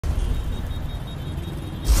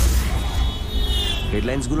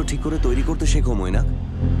হেডলাইন্সগুলো ঠিক করে তৈরি করতে শেখো ময়না।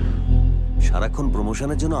 সারাক্ষণ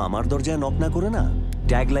প্রমোশনের জন্য আমার দরজায় নক না করে না,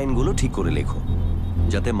 ট্যাগলাইনগুলো ঠিক করে লেখো,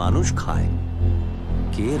 যাতে মানুষ খায়।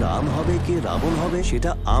 কে রাম হবে কে রাবণ হবে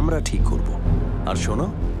সেটা আমরা ঠিক করব। আর শোনো,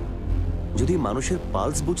 যদি মানুষের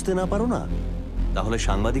পালস বুঝতে না পারো না, তাহলে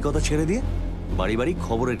সাংবাদিকতা ছেড়ে দিয়ে বাড়ি বাড়ি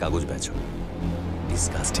খবরের কাগজ বেচো।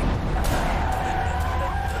 ডিসগাস্টিং।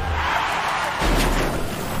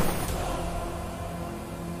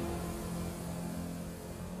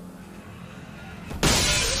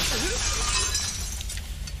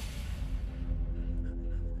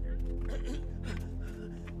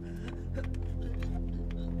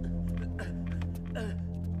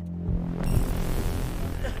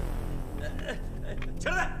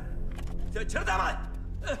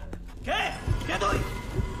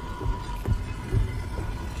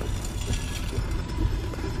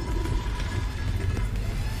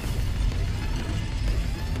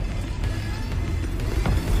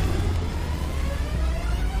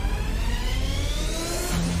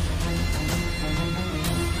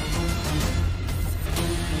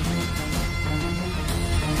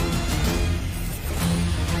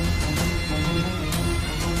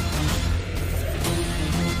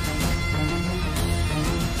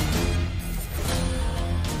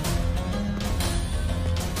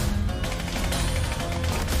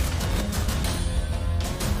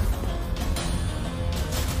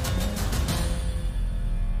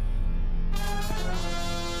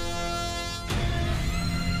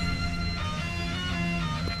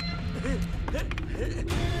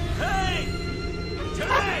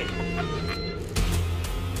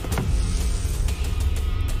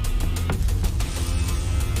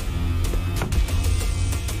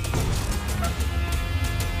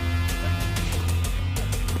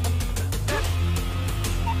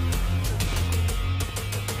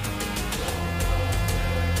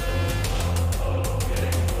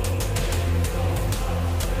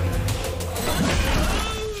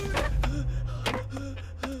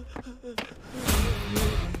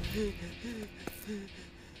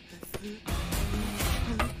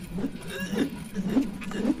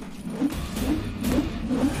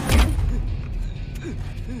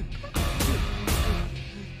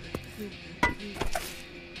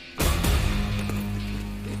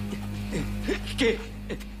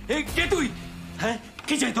 কে তুই? হ্যাঁ,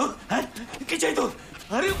 কি চাই তোর? হ্যাঁ, কি চাই তোর?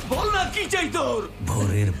 আরে বল না, কি চাই তোর?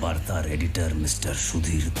 ভোরের বার্তার এডিটর মিস্টার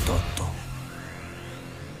সুধীর দত্ত।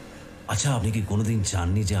 আচ্ছা, আপনি কি কোনোদিন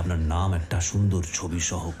চাননি যে আপনার নাম একটা সুন্দর ছবি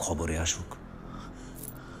সহ খবরে আসুক?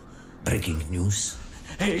 Breaking news.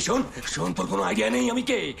 এই শোন শোন, তোর কোনো আইডিয়া নেই আমি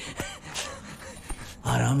কে।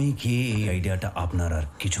 আর আমি কে, এই আইডিয়াটা আপনার আর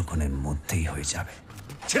কিছুক্ষণের মধ্যেই হয়ে যাবে।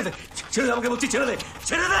 ছেড়ে দে, ছেড়ে দে আমাকে, বলছি ছেড়ে দে,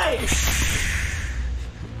 ছেড়ে দে।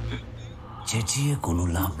 চেঁচিয়ে কোনো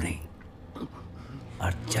লাভ নেই,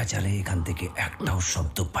 আর চেঁচালে এখান থেকে একটাও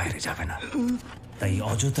শব্দ বাইরে যাবে না। তাই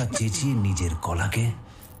অযথা চেঁচিয়ে নিজের গলাকে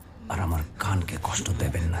আর আমার কানকে কষ্ট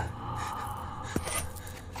দেবেন না।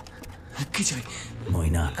 কি চাই?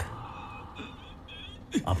 মৈনাক,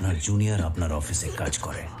 আপনার জুনিয়র আপনার অফিসে কাজ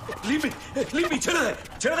করে। লিপি ছেড়ে দে,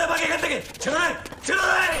 ছেড়ে দে আমাকে এখান থেকে, ছেড়ে দে, ছেড়ে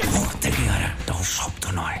দে। মুখ থেকে আর একটাও শব্দ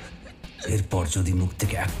নয়। এরপর যদি মুখ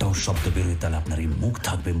থেকে একটাও শব্দ বেরোয়, তাহলে আপনার এই মুখ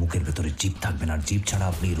থাকবে, মুখের ভেতরে জিভ থাকবে না। আর জিভ ছাড়া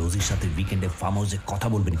আপনি রোজির সাথে উইকেন্ডে ফার্ম হাউসে কথা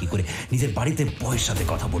বলবেন কি করে, নিজের বাড়িতে বয়ের সাথে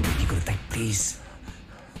কথা বলবেন কি করে? তাই প্লিজ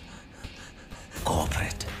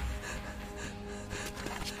কোঅপারেট।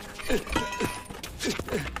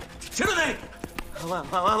 ছেড়ে দে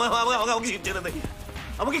আমাকে, ছেড়ে দে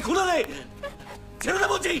আমাকে, খুলে দে, ছেড়ে দে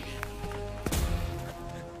বলছি।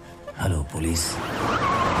 Hello police,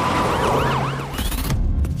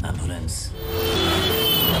 ambulance.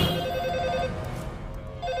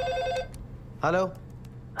 Hello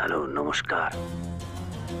hello, নমস্কার।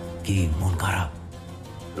 কি মন খারাপ?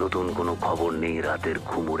 নতুন কোনো খবর নেই, রাতের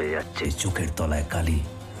ঘুম উড়ে যাচ্ছে, চোখের তলায় কালি।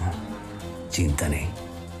 চিন্তা নেই,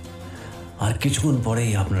 আর কিছুক্ষণ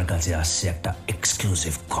পরেই আপনার কাছে আসছে একটা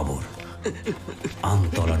এক্সক্লুসিভ খবর।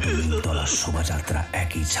 আমতলা টু নিমতলা শোভাযাত্রা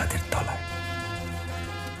একই ছাদের তলায়।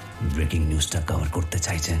 ব্রেকিং নিউজটা কভার করতে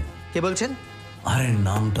চাইছেন? কে বলছেন? আরে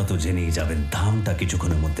নামটা তো জেনেই যাবেন। ধামটা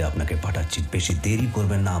কিছুক্ষণের মধ্যে আপনাকে পাঠাচ্ছি, বেশি দেরি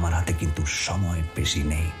করবেন না, আমার হাতে কিন্তু সময় বেশি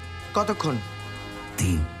নেই। কতক্ষণ?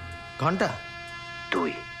 3 ঘন্টা? 2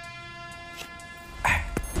 1।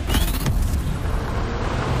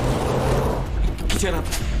 কি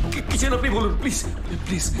চান আপনি বলুন, প্লিজ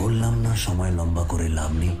প্লিজ। বললাম না সময় লম্বা করে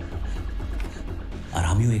লাভ নেই। আর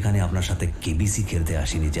আমিও এখানে আপনার সাথে কেবিসি খেলতে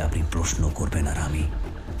আসিনি যে আপনি প্রশ্ন করবেন আর আমি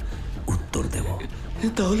উত্তর দেব।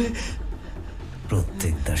 তাহলে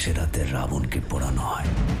প্রত্যেক দাসের রাতে রাবণকে পোড়ানো হয়,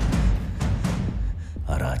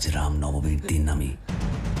 আর আজ রাম নবমীর দিন আমি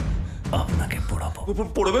আপনাকে পড়াবো।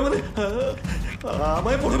 পড়বে মানে?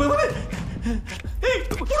 আমায় পড়বে মানে? এই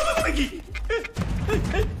পড়বে মানে কি?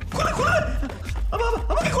 খুলে খুলে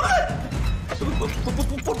আমাকে খুলে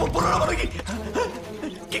পড়া মানে কি?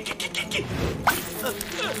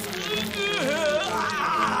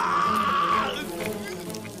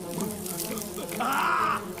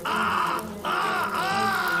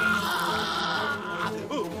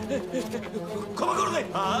 ক্ষমা করে দে,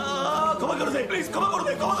 ক্ষমা করে দে, প্লিজ ক্ষমা করে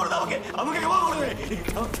দে, ক্ষমা করে দে আমাকে ক্ষমা করে দে।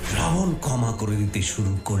 রাবণ ক্ষমা করে দিতে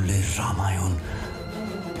শুরু করলে রামায়ণ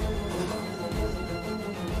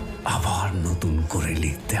আবার নতুন করে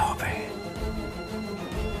লিখতে হবে।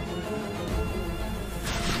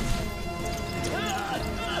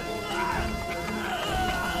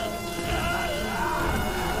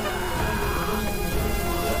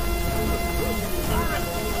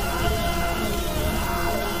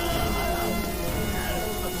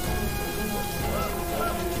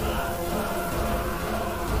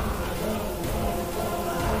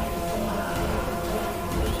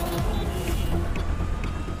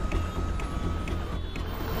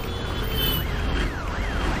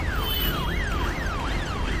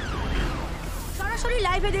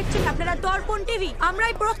 লাইভে দেখছেন আপনারা দর্পণ টিভি।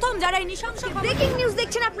 আমরাই প্রথম যারা এই নৃশংস ব্রেকিং নিউজ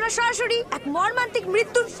দেখছেন আপনারা সরাসরি। এক মর্মান্তিক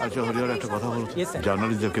মৃত্যুর। আচ্ছা হরিহর, একটা কথা বল,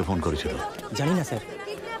 জার্নালিস্টদেরকে ফোন করেছিল? জানি না স্যার।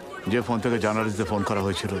 যে ফোন থেকে জার্নালিস্টদের ফোন করা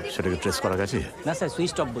হয়েছিল সেটাকে ট্রেস করা গেছে? না স্যার,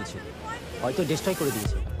 সুইচ অফ বলছে, হয়তো ডিস্ট্রয় করে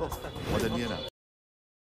দিয়েছে। ওদের নিয়ে না।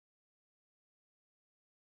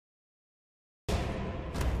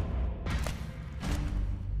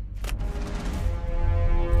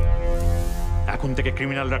 এখন থেকে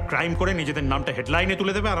ক্রিমিনালরা ক্রাইম করে নিজেদের নামটা হেডলাইনে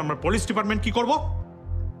তুলে দেবে, আর আমরা পুলিশ ডিপার্টমেন্ট কি করব?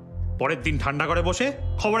 পরের দিন ঠান্ডা করে বসে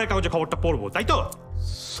খবরের কাগজে খবরটা পড়বো, তাই তো?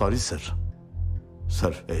 Sorry sir.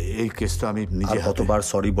 স্যার এই কেসটা আমি নিজে কতবার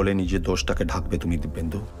সরি বলে নিজের দোষটাকে ঢাকবে তুমি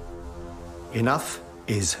Dibyendu? Enough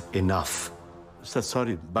is enough. Sir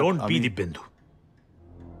sorry. Don't be Dibyendu.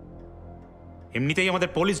 এমনিতেই আমাদের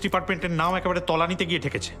পুলিশ ডিপার্টমেন্টের নাম একেবারে তলানিতে গিয়ে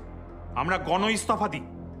ঠেকেছে। আমরা গণ ইস্তফা দিই,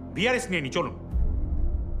 ভিআরএস নিয়ে নি, চলুন।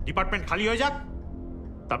 ডিপার্টমেন্ট খালি হয়ে যাক,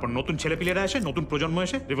 তারপর নতুন ছেলেপিলেরা এসে, নতুন প্রজন্ম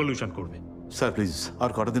এসে রেভলিউশন করবে। স্যার প্লিজ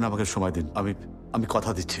আর কটা দিন আমাকে সময় দিন। আমি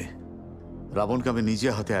কথা দিচ্ছি, রাবণকে আমি নিজে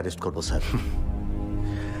হাতে অ্যারেস্ট করবো স্যার।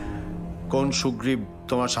 কোন সুগ্রীব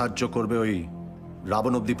তোমার সাহায্য করবে ওই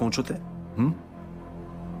রাবণ অব্দি পৌঁছতে?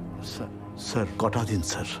 স্যার কটা দিন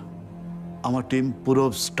স্যার, আমার টিম পুরো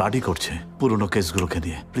স্টাডি করছে পুরনো কেসগুলোকে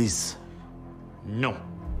নিয়ে, প্লিজ। নো,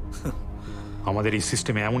 আমাদের এই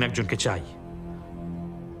সিস্টেমে এমন একজনকে চাই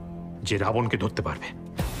যে রাবণকে ধরতে পারবে।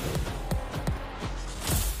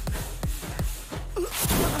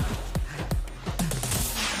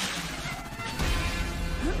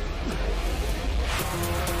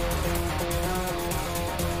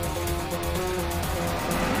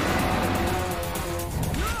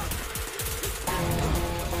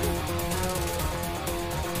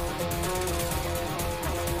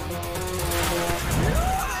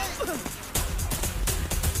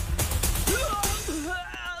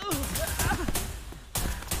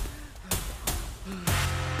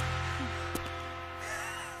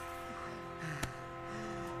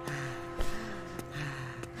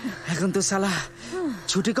 এখন তো শালা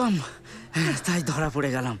ছুটি কম, তাই ধরা পড়ে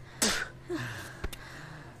গেলাম।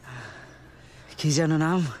 কি যেন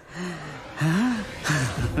নাম?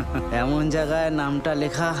 এমন জায়গায় নামটা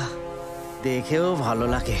লেখা দেখেও ভালো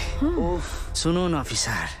লাগে। শুনুন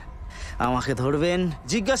অফিসার, আমাকে ধরবেন,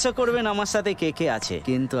 জিজ্ঞাসা করবেন আমার সাথে কে কে আছে,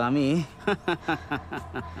 কিন্তু আমি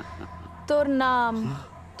তোর নাম,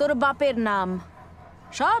 তোর বাপের নাম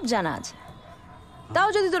সব জানা আছে। তাও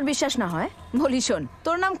যদি তোর বিশ্বাস না হয় বলি শোন,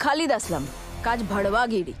 তোর নাম খালিদ আসলাম, কাজ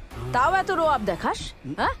ভাড়বাগিরি, তাও এত রোয়াব দেখাস?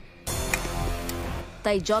 হ্যাঁ,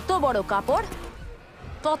 তাই যত বড় কাপড়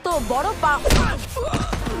তত বড় পা।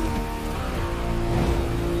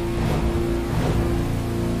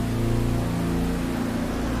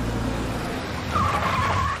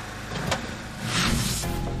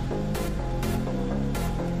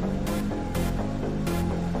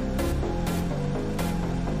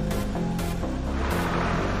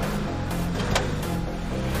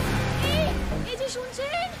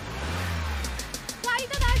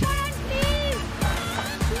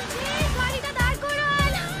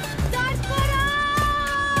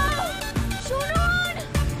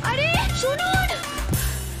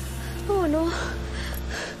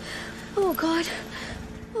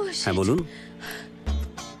 হ্যাঁ বলুন।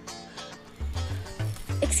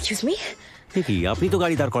 এক্সকিউজ মি, কি আপনি তো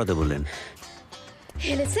গাড়ি দাঁড় করাতে বললেন?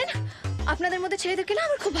 লিসেন, আপনাদের মধ্যে ছেলেদেরকে না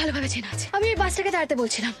আমার খুব ভালোভাবে চেনা আছে। আমি এই বাসটাকে দাঁড়াতে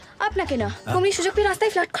বলছিলাম, আপনাকে না। আপনি সুযোগ পেয়ে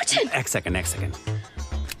রাস্তায় ফ্লার্ট করছেন। এক সেকেন্ড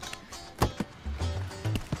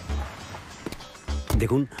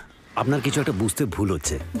দেখুন, আপনার কিছু একটা বুঝতে ভুল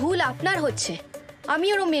হচ্ছে। ভুল আপনার হচ্ছে, আমি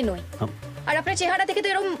ওরম মেয়ে নই। আর আপনার চেহারা দেখে তো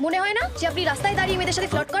এরকম মনে হয় না যে আপনি রাস্তায় দাঁড়িয়ে মেয়েদের সাথে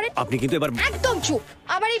ফ্লার্ট করেন। আপনি কিন্তু এবার একদম চুপ।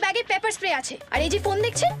 আমার এই ব্যাগে পেপার স্প্রে আছে, আর এই যে ফোন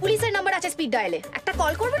দেখছেন পুলিশের নাম্বার আছে স্পিড ডায়ালে। একটা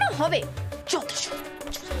কল করবে না হবে যত।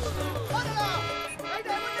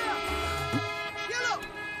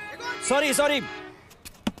 Sorry sorry.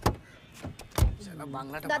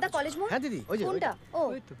 দাদা কলেজ মোড়? হ্যাঁ দিদি, ওই যে কোনটা? ও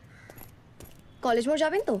কলেজ মোড়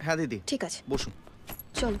যাবেন তো? হ্যাঁ দিদি, ঠিক আছে বসুন।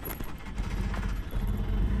 চলো।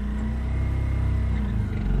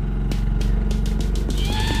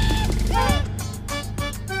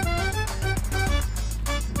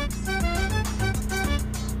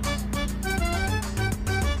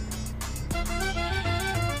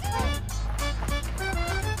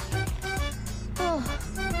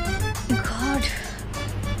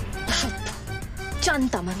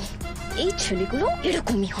 জানতাম আমি এই ছেলেগুলো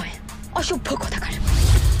এরকমই হয়, অসভ্য কথাকার।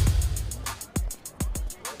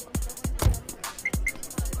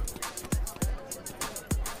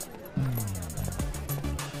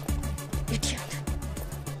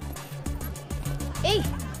 এই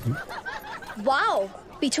ওয়াও,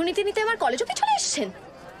 পিছু নিতে নিতে আমার কলেজ অবধি চলে এসেছেন।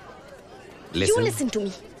 You listen to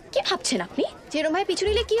me. কি ভাবছেন আপনি যেরকম ভাই পিছু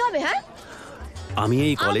নিলে কি হবে? হ্যাঁ, আমি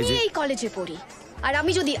এই কলেজে পড়ি, আর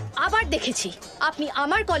আমি যদি আবার দেখেছি আপনি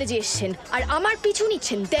আমার কলেজে এসেছেন আর আমার পিছু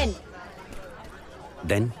নিচ্ছেন,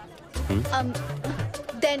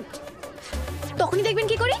 দেন তখনই দেখবেন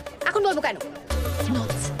কি করি। এখন বলবো কেন?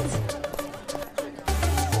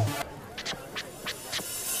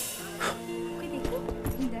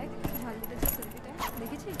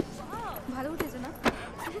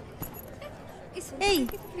 এই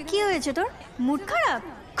কি হয়েছে তোর? মুড খারাপ?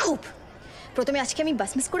 খুব। প্রথমে আজকে আমি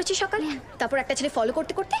বাস মিস করেছি সকালে, তারপর একটা ছেলে ফলো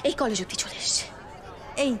করতে করতে এই কলেজ অবধি চলে এসেছে।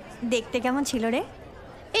 এই দেখতে কেমন ছিল রে?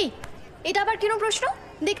 এই এটা আবার কিরম প্রশ্ন?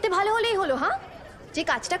 দেখতে ভালো হলেই হলো? হ্যাঁ, যে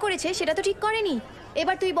কাজটা করেছে সেটা তো ঠিক করেনি।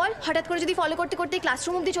 এবার তুই বল, হঠাৎ করে যদি ফলো করতে করতে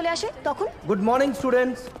ক্লাসরুম অবধি চলে আসে তখন? Good morning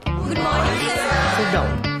students. Good morning sir. Sit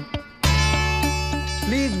down.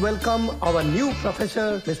 Please welcome our new professor,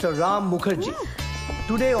 Mr. Ram Mukherjee.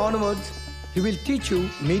 Today onwards, he will teach you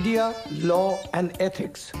media, law and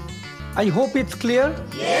ethics. I hope it's clear?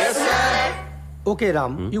 Yes, sir. Okay,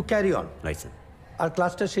 Ram, you carry on. Right, sir. আর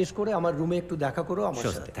ক্লাসটা শেষ করে আমার রুমে একটু দেখা করো আমার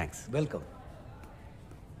Sure, সাথে। sir. Thanks. Welcome.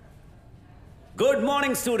 Good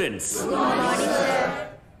morning students.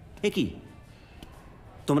 কি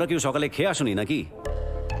তোমরা কেউ সকালে খেয়ে আসোনি নাকি?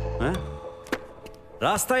 হ্যাঁ,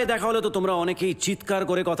 রাস্তায় দেখা হলে তো তোমরা অনেকেই চিৎকার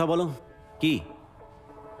করে কথা বলো, কি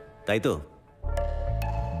তাই তো?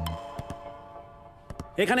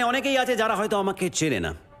 এখানে অনেকেই আছে যারা হয়তো আমাকে চেনে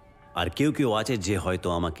না, আর কেউ কেউ আছে যে হয়তো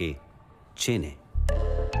আমাকে চেনে।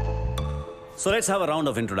 So let's have a round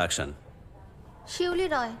of introduction. Shiuli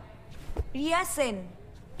Roy, Riya Sen,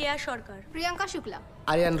 Keya Sarkar, Priyanka Shukla,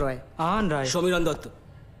 Aryan Roy, An Roy, Samiran Dutta,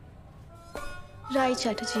 Roy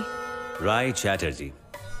Chatterjee. Rai Chatterjee.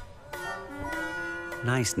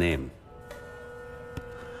 Nice name.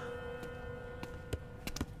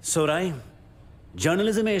 So Rai,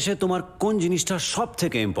 জার্নালিজমে এসে তোমার কোন জিনিসটা সব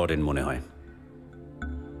থেকে ইম্পর্টেন্ট মনে হয়?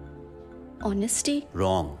 অনেস্টি।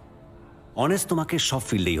 রং। অনেস্ট তোমাকে সব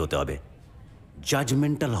ফিল্ডেই হতে হবে,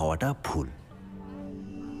 জাজমেন্টাল হওয়াটা ভুল।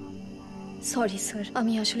 সরি স্যার,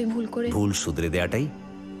 আমি আসলে ভুল করে। ভুল শুধরে দেওয়াটাই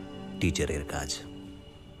টিচারের কাজ।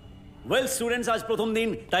 ওয়েল স্টুডেন্টস, আজ প্রথম দিন,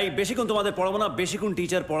 তাই বেশিক্ষণ তোমাদের পড়াবো না। বেশিক্ষণ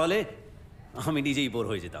টিচার পড়ালে আমি নিজেই বোর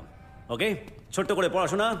হয়ে যেতাম। ওকে, ছোট্ট করে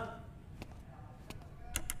পড়াশোনা।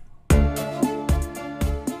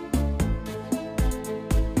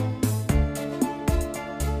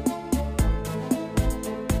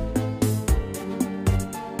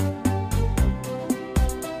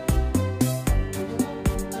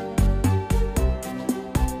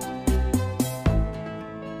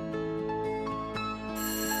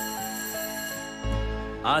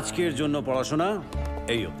 আজকের জন্য পড়াশোনা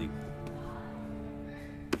এই অবধি।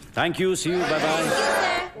 Thank you, C you, bye bye.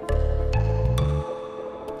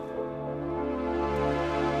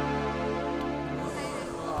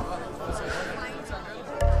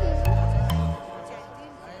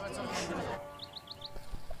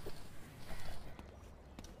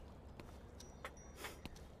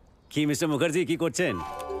 কি মিস্টার মুখার্জি, কি করছেন?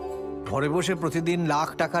 ঘরে বসে প্রতিদিন লাখ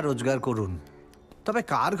টাকা রোজগার করুন, তবে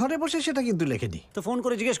কার ঘরে বসে সেটা কিন্তু লেখেনি। তো ফোন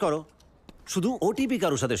করে জিজ্ঞেস করো। শুধু ওটিপি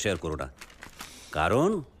কারোর সাথে শেয়ার করো না, কারণ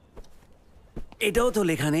এটাও তো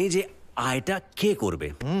লেখা নেই যে আয়টা কে করবে।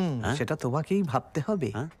 সেটা তোমাকেই ভাবতে হবে,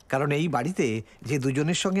 কারণ এই বাড়িতে যে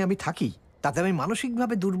দুজনের সঙ্গে আমি থাকি তাতে আমি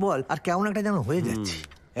মানসিকভাবে দুর্বল আর কেমন একটা যেন হয়ে যাচ্ছি।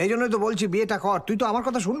 এই জন্যই তো বলছি বিয়েটা কর। তুই তো আমার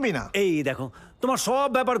কথা শুনবি না। এই দেখো, তোমার সব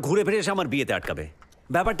ব্যাপার ঘুরে ফিরে এসে আমার বিয়েতে আটকাবে।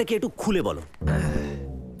 ব্যাপারটা কি একটু খুলে বলো।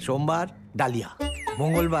 সোমবার ডালিয়া,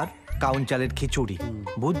 মঙ্গলবার কাউন চালের খিচুড়ি,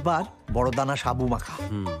 বুধবার বড় দানা সাবু মাখা।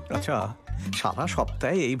 আচ্ছা, সারা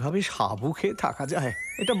সপ্তাহে এইভাবে সাবু খেয়ে থাকা যায়?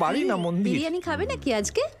 এটা বাড়ি না মন্দির? বিরিয়ানি খাবে নাকি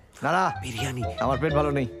আজকে? না বিরিয়ানি আমার পেট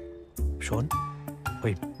ভালো নেই। শোন,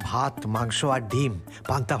 ওই ভাত মাংস আর ডিম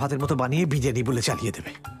পান্তা ভাতের মতো বানিয়ে বিরিয়ানি বলে চালিয়ে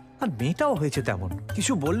দেবে। আর মেয়েটাও হয়েছে তেমন,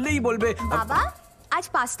 কিছু বললেই বলবে বাবা আজ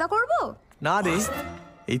পাস্তা করব। না রে,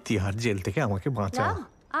 এই তিহার জেল থেকে আমাকে বাঁচা।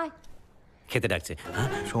 আয় খেতে ডাকছে।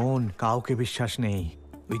 শোন, কাউকে বিশ্বাস নেই।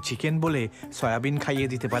 ওই চিকেন বলে সয়াবিন খাইয়ে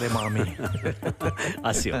দিতে পারে মা মেয়ে।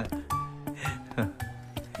 আসিও।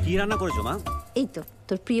 কি রান্না করেছো মা? এই তো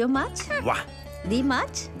তোর প্রিয় মাছ। বাহ, দি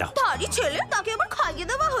মাছ। তারই ছেলে, তাকে আবার খাইয়ে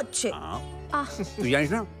দেওয়া হচ্ছে। তুই জানিস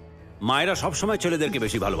না, মায়েরা সব সময় ছেলেদেরকে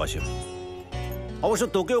বেশি ভালোবাসে। অবশ্য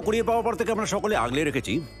তোকেও কুড়িয়ে পাওয়ার পর থেকে আমরা সকলে আগলে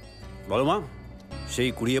রেখেছি। বলো মা, সেই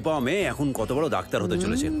কুড়িয়ে পাওয়া মেয়ে এখন কত বড় ডাক্তার হতে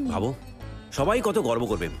চলেছে ভাবো। সবাই কত গর্ব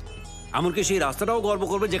করবে, এমনকি সেই রাস্তাটাও গর্ব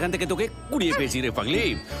করবে যেখান থেকে তোকে কুড়িয়ে পেয়েছি রে পাগলি।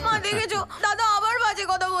 মা দেখেছো দাদা আবার বাজে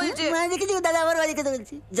কথা বলছে। দেখেছি দাদা আবার বাজে কথা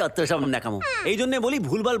বলছে, যত সব দেখামো। এই জন্য বলি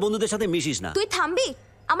ভুলভাল বন্ধুদের সাথে মিশিস না। তুই থামবি?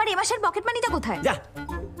 আমার এ মাসের পকেট মানিটা কোথায়? যা।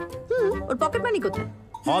 ওর পকেট মানি কোথায়?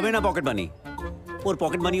 হবে না পকেট মানি। ওর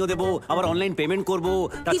পকেট মানিও দেবো, আবার অনলাইন পেমেন্ট করবো।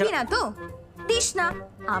 দিবি না তো? দিস না।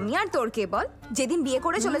 আমি আর তোর কে বল, যেদিন বিয়ে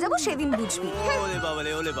করে চলে যাব সেদিন বুঝবি। ওলে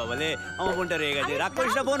বাবালে, ওলে বাবালে, আমার বোনটা রেগে গেছে। রাগ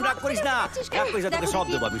করিস না বোন, রাগ করিস না, রাগ করিস না। তোকে সব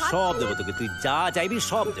দেবো, আমি সব দেবো তোকে। তুই যা চাইবি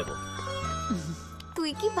সব দেবো। তুই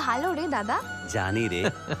কি ভালো রে দাদা। জানি রে।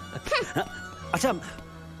 আচ্ছা,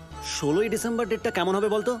 16ই ডিসেম্বর ডেটটা কেমন হবে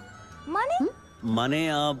বলতো? মানে? মানে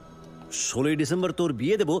 16ই ডিসেম্বর তোর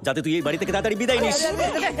বিয়ে দেবো, যাতে তুই এই বাড়ি থেকে তাড়াতাড়ি বিদায় নিস।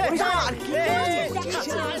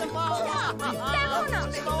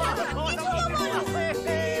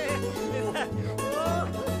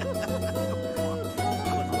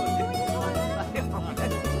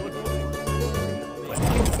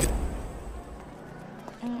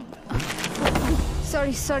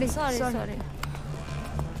 Sorry sorry sorry.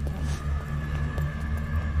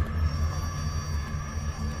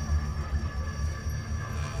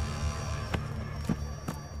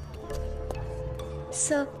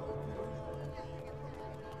 Sir,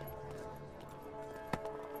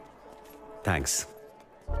 thanks.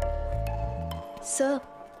 Sir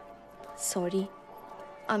sorry,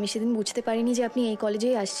 আমি সেদিন বুঝতে পারিনি যে আপনি এই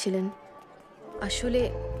কলেজেই আসছিলেন। আসলে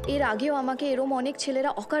এর আগেও আমাকে এরম অনেক ছেলেরা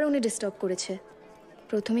অকারণে ডিস্টার্ব করেছে।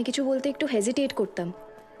 প্রথমে কিছু বলতে একটু হেজিটেট করতাম,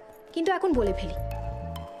 কিন্তু এখন বলে ফেলি।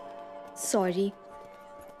 Sorry.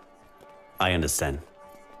 I understand.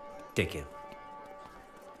 Take care.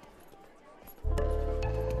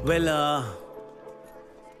 Well,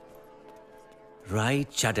 right,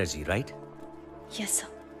 Chatterjee, right? Yes, sir.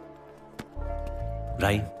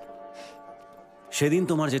 Right? সেদিন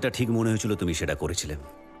তোমার যেটা ঠিক মনে হয়েছিল তুমি সেটা করেছিলে।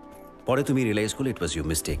 পরে তুমি রিয়েলাইজ করলে ইট was your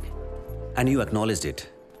mistake and you অ্যাকনলেজড it.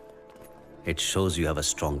 It shows you have a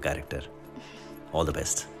strong character. All the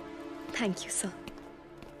best. Thank you, sir.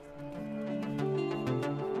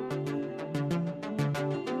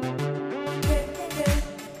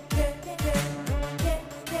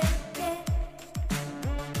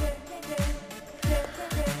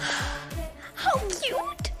 How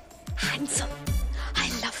cute! Handsome. I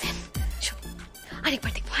love him. Sure.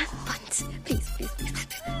 Arekbar dekho, once. Please, please, please.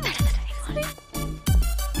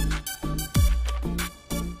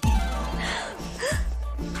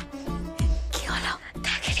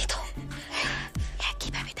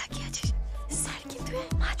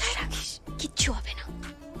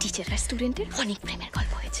 Teacher আর স্টুডেন্টের অনেক প্রেমের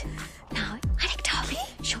গল্প হয়েছে, না হয় আরেকটা হবে।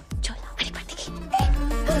 শোন, চল আরেকবার দেখি।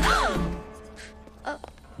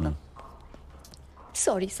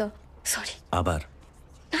 Sorry sir, sorry. আবার?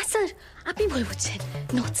 না স্যার, আপনি ভুল বুঝছেন।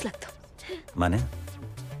 নোটস লাগতো। মানে?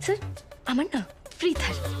 স্যার, আমার না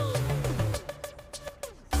পৃথার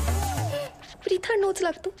নোটস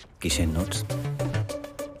লাগতো। কিসের নোটস?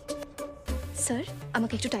 স্যার,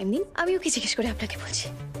 আমাকে একটু টাইম দিন, আমি ওকে জিজ্ঞেস করে আপনাকে বলছি।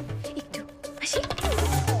 একটু আসি।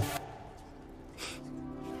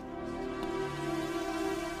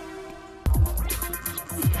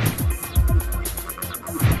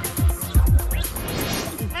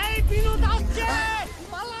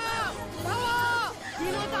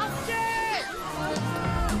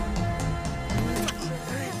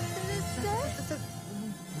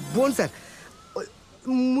 বোন স্যার,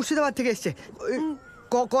 মুর্শিদাবাদ থেকে এসছে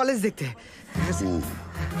কলেজ দেখতে।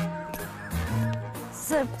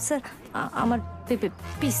 স্যার স্যার, আমার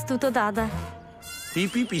পিস্তুত দাদা।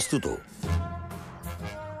 পিপি পিস্তুত?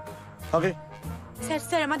 ওকে স্যার,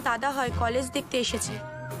 স্যার আমার দাদা হয়, কলেজ দেখতে এসেছে।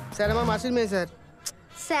 স্যার, আমার মাসির মেয়ে স্যার।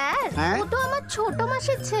 স্যার, ও তো আমার ছোট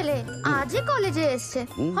মাসির ছেলে, আজই কলেজে এসছে,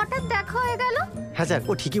 হঠাৎ দেখা হয়ে গেল। হ্যাঁ স্যার,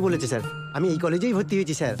 ও ঠিকই বলেছে স্যার, আমি এই কলেজেই ভর্তি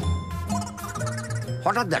হয়েছি স্যার।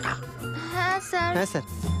 হঠাৎ দেখা? হ্যাঁ স্যার। হ্যাঁ স্যার।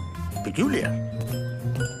 পেকিউলিয়ার।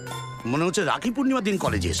 মনে হচ্ছে রাখি পূর্ণিমার দিন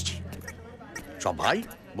কলেজে এসেছি, সব ভাই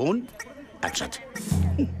বোন একসাথে।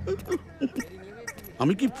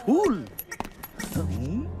 আমি কি ফুল?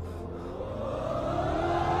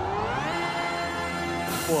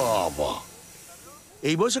 বাবা,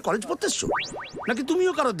 এই বয়সে কলেজ পড়তে এসছো নাকি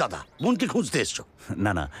তুমিও কারোর দাদা বোনকে খুঁজতে এসছো?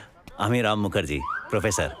 না না, আমি রাম মুখার্জি,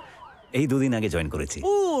 প্রফেসর। এই দুদিন আগে জয়েন করেছি।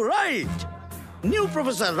 ও right, new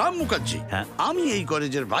professor Ram Mukherjee. হ্যাঁ, আমি এই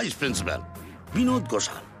কলেজের ভাইস প্রিন্সিপাল বিনোদ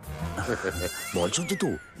ঘোষাল। বলছো তো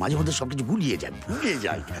মাঝে মধ্যে সবকিছু ভুলিয়ে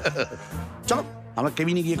যাই। চলো আমরা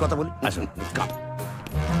কেবিনে গিয়ে কথা বলি। আসুন।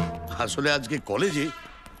 আসলে আজকে কলেজে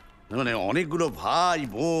মানে অনেকগুলো ভাই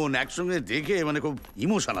বোন একসঙ্গে দেখে মানে খুব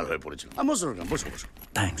ইমোশনাল হয়ে পড়েছিল। বসো বসো।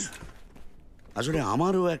 থ্যাঙ্কস। আসলে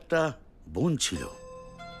আমারও একটা বোন ছিল,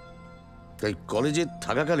 তাই কলেজে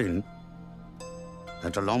থাকাকালীন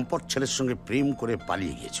একটা লম্পট ছেলের সঙ্গে প্রেম করে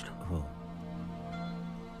পালিয়ে গিয়েছিল।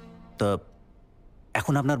 তা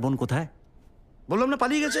এখন আপনার বোন কোথায়? বললাম না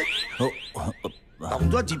পালিয়ে গেছে। তখন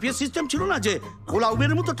তো আর জিপিএস সিস্টেম ছিল না যে ওলা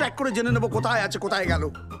উবের মতো ট্র্যাক করে জেনে নেবো কোথায় আছে কোথায় গেল,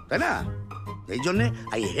 তাই না? এই জন্যে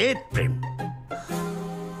I hate Prem.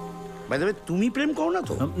 By the way, তুমি প্রেম করো না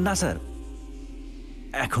তো? না স্যার,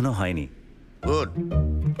 এখনো হয়নি। গুড,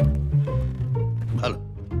 ভালো।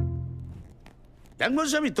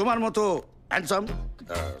 আমি তোমার মতো হ্যান্ডসাম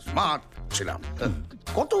স্মার্ট ছিলাম।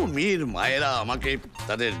 কত মেয়ের মায়েরা আমাকে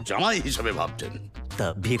তাদের জামাই হিসেবে ভাবতেন। তা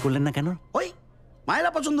বিয়ে করলেন না কেন? ওই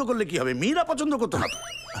মায়েরা পছন্দ করলে কি হবে, মেয়েরা পছন্দ করতো না তো।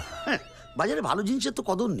 বাজারে ভালো জিনিসের তো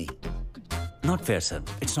কদর নেই। Not fair sir,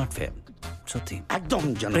 it's not fair. সত্যি একদম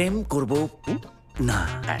প্রেম করবো না।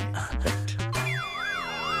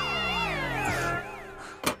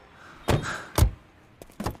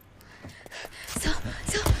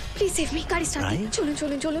 প্লিজ সেভ মি, গাড়ি স্টার্ট দিন। চলুন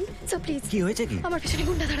স্যার প্লিজ। কি হয়েছে? কি আমার পেছনে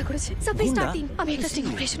গুন্ডা দাঁড়া করেছে স্যার, প্লিজ স্টার্ট দিন। আমি একটা স্টিং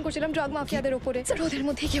অপারেশন করছিলাম ড্রাগ মাফিয়াদের উপরে স্যার, ওদের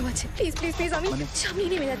মধ্যে কেউ আছে। প্লিজ প্লিজ প্লিজ, আমি সামনে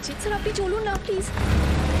নেমে যাচ্ছি স্যার, আপনি চলুন না প্লিজ।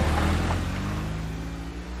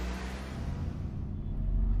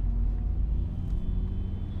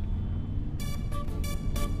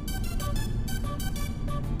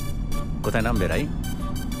 কোথায় নামবে রাই?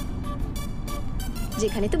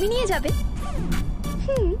 যেখানে তুমি নিয়ে যাবে।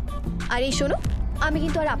 আর এই শোনো, আমি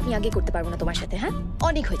কিন্তু আর আপনি আগে করতে পারবো না তোমার সাথে। হ্যাঁ,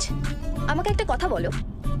 অনেক হয়েছে। আমাকে একটা কথা বলো,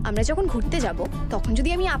 আমরা যখন ঘুরতে যাব তখন যদি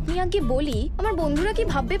আমি আপনি আগে বলি, আমার বন্ধুরা কি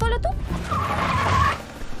ভাববে বলো তো?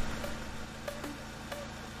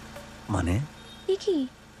 মানে কি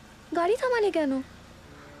গাড়ি থামালে কেন?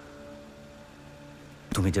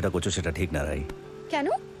 তুমি যেটা করছো সেটা ঠিক না রাই। কেন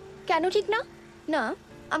কেন ঠিক না? না,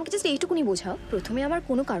 আমাকে জাস্ট এইটুকুনি বোঝাও। প্রথমে আমার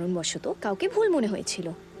কোনো কারণবশত কাউকে ভুল মনে হয়েছিল,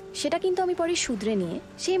 সেটা কিন্তু আমি পরে শুধরে নিয়ে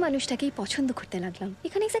সেই মানুষটাকেই পছন্দ করতে লাগলাম।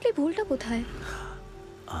 এখানে এক্স্যাক্টলি ভুলটা কোথায়?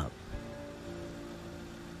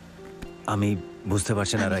 আমি বুঝতে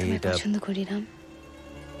পারছি না রাই। এটা পছন্দ করি না,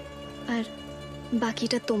 আর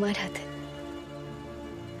বাকিটা তোমার হাতে।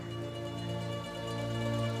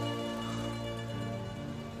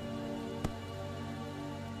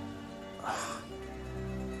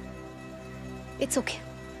 ইটস ওকে,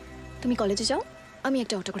 তুমি কলেজে যাও, আমি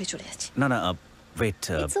একটা অটো করে চলে যাচ্ছি। না না, ওয়েট,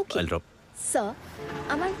 It's okay. আইল ড্রপ। স্যার,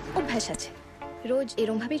 আমার অভ্যাস আছে, রোজ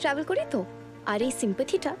এরমভাবেই ট্রাভেল করি তো, আর এই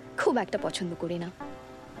সিম্পাথিটা খুব একটা পছন্দ করি না।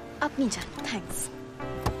 আপনি যান, থ্যাঙ্কস।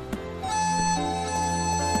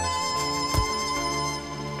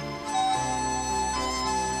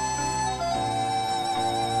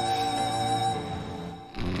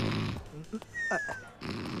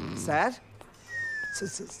 স্যার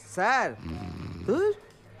স্যার,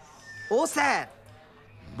 ও স্যার,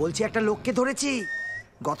 বলছি একটা লোককে ধরেছি।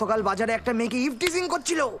 গতকাল বাজারে একটা মেয়েকে ইভটিজিং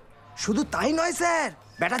করছিল। শুধু তাই নয় স্যার,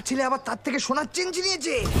 ব্যাটার ছেলে আবার তার থেকে সোনার চেন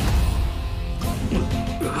চিনিয়েছে।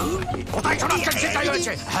 কোথায় সোনার চেন সেটাই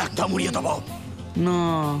হয়েছে, একটা মুড়িয়ে দেবো। না,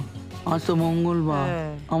 আজ তো মঙ্গলবার,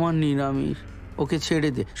 আমার নিরামিষ। ওকে ছেড়ে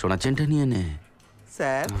দে, সোনার চেনটা নিয়ে নে।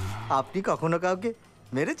 স্যার, আপনি কখনো কাউকে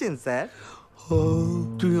মেরেছেন স্যার?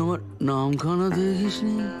 তুই আমার নামখানা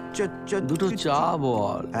দেখিসনি? দুটো চা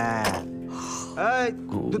বল। এই,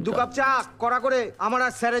 দু কাপ চা কড়া করে আমার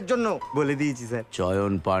আর স্যারের জন্য। বলে দিয়েছি স্যার।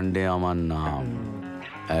 চয়ন পান্ডে আমার নাম।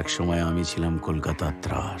 এক সময় আমি ছিলাম কলকাতার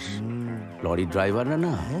ত্রাস। লরি ড্রাইভাররা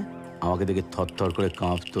না আমাকে দেখে থরথর করে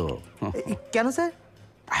কাঁপতো। কেন স্যার?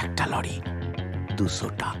 একটা লরি 200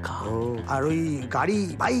 টাকা। আর ওই গাড়ি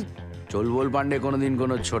বাইক? চলবল পান্ডে কোনোদিন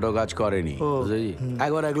কোনো ছোট কাজ করেনি।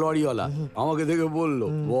 একবার এক লরিওয়ালা আমাকে দেখে বললো,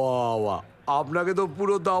 বাবা আপনাকে তো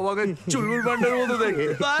পুরো দাওয়াকে চুলবুল পান্ডের মতো দেখে।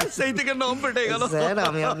 সেই থেকে নাম পেটে গেল। স্যার,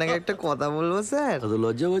 আমি আপনাকে একটা কথা বলবো স্যার। তো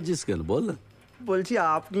লজ্জা পাচ্ছিস কেন? বল। বলছি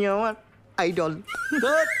আপনি আমার আইডল।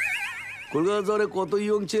 কলকাতা শহরে কত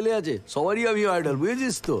ইয়ং ছেলে আছে, সবারই আমি আইডল,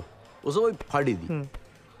 বুঝেছিস তো? ও সবাই ফাটি দি।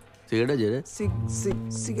 সিগারেট আছে রে?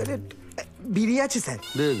 সিগারেট বিড়ি আছে স্যার।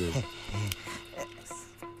 দে দে।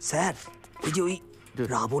 স্যার এই যে ওই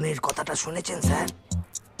রাবণের কথাটা শুনেছেন স্যার?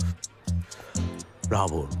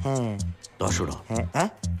 রাবণ? হ্যাঁ। দশরা? হ্যাঁ।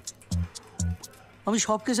 আমি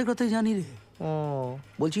সব কেসের কথাই জানি রে।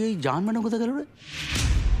 বলছি এই জান ম্যাডাম কোথায় গেল রে?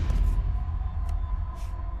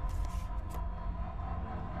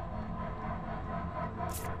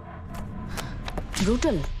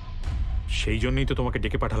 ব্রুটাল। সেই জন্যই তো তোমাকে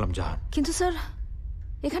ডেকে পাঠালাম জাহান। কিন্তু স্যার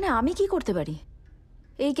এখানে আমি কি করতে পারি?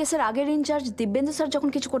 এই কেসের আগের ইনচার্জ দিব্যেন্দু স্যার যখন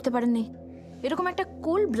কিছু করতে পারেননি, এরকম একটা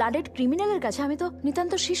কোল্ড ব্লাডেড ক্রিমিনালের কাছে আমি তো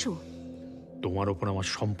নিতান্ত শিশু। তোমার ওপর আমার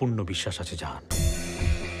সম্পূর্ণ বিশ্বাস আছে জাহান,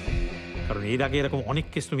 কারণ এর আগে এরকম অনেক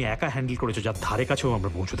কেস তুমি একা হ্যান্ডেল করেছো যার ধারে কাছেও আমরা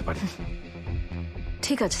পৌঁছতে পারি।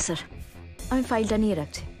 ঠিক আছে স্যার, আমি ফাইলটা নিয়ে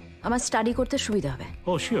রাখছি, আমার স্টাডি করতে সুবিধা হবে।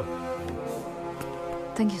 ও sure.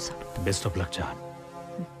 Thank you sir. Best of luck জাহান।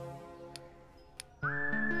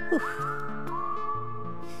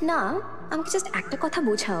 না, আমাকে জাস্ট একটা কথা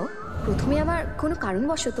বোঝাও। প্রথমে আমার কোনো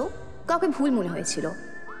কারণবশত কাউকে ভুল মনে হয়েছিল,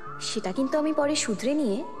 সেটা কিন্তু আমি পরে শুধরে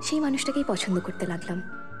নিয়ে সেই মানুষটাকেই পছন্দ করতে লাগলাম।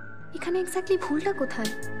 এখানে এক্স্যাক্টলি ভুলটা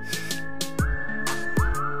কোথায়?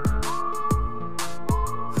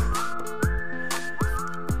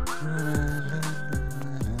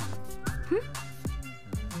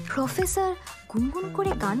 প্রফেসর গুনগুন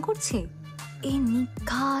করে গান করছে, এ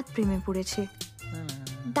নিঘাত প্রেমে পড়েছে।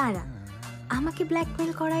 দাঁড়া, আমাকে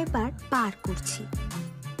ব্ল্যাকমেল করা এবার পার করছি।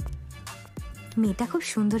 মেয়েটা খুব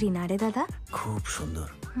সুন্দরী না রে দাদা? খুব সুন্দর।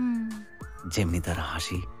 যেমনি তার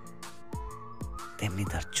হাসি তেমনি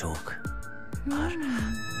তার চোখ। আর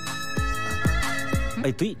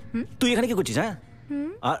এই তুই তুই এখানে কি করছিস? হ্যাঁ,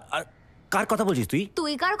 আর কার কথা বলছিস তুই?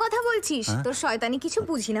 তুই কার কথা বলছিস? তোর শয়তানি কিছু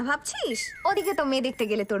বুঝি না ভাবছিস? ওদিকে তো মেয়ে দেখতে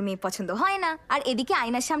গেলে তোর মেয়ে পছন্দ হয় না, আর এদিকে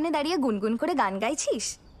আয়নার সামনে দাঁড়িয়ে গুনগুন করে গান গাইছিস।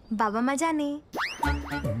 বাবা মা জানে।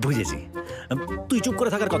 বুঝেছি। তুই চুপ করে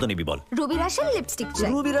থাকার কত নিবি বল? রুবি রাশের লিপস্টিক চাই।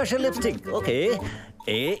 Ruby রাশের lipstick? ওকে,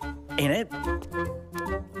 এনে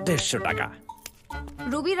 150 টাকা।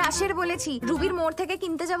 রুবি রাশের বলেছি, রুবির মোড় থেকে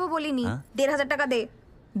কিনতে যাব বলিনি। 1500 টাকা দে।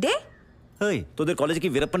 দে। এই তোদের কলেজে কি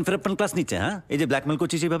ফেরাপ্পান ক্লাস নিচ্ছে? হ্যাঁ, এই যে ব্ল্যাকমেল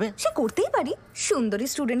করছিস এইভাবে? সে করতেই পারি, সুন্দরী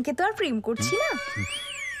স্টুডেন্টকে তো আর প্রেম করছি না।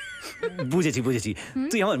 বুঝেছি।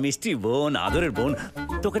 তুই আমার মিষ্টি বোন, আদরের বোন,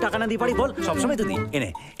 তোকে টাকা না দিয়ে পারি বল? সবসময় তো দিই। এনে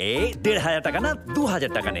এই 1500 টাকা না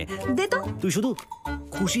 2000 টাকা নে। দে তো। তুই শুধু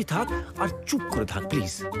খুশি থাক আর চুপ করে থাক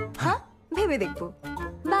প্লিজ। হ্যাঁ, ভেবে দেখবো।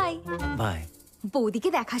 Bye bye. বৌদিকে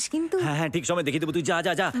দেখাস কিন্তু। হ্যাঁ, ঠিক সময় দেখিয়ে দেবো। তুই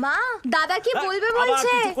যা। মা, দাদা কি বলবে আবার বলছে?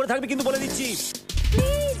 তুই চুপ করে থাকবি কিন্তু, বলে দিচ্ছি।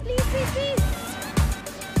 প্লিজ।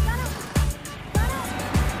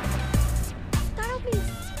 দাঁড়াও please.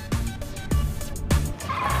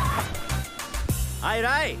 Hi,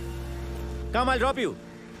 Rai. Come, I'll drop you.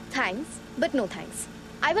 Thanks, but no thanks.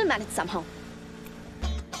 I will manage somehow.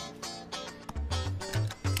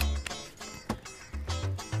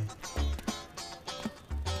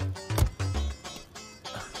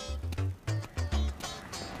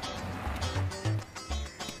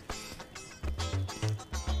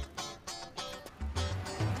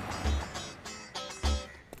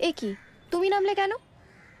 এ কি, তুমি নামলে কেন?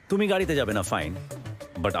 তুমি গাড়িতে যাবে না, ফাইন,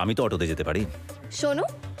 বাট আমি তো অটোতে যেতে পারি। শোনো,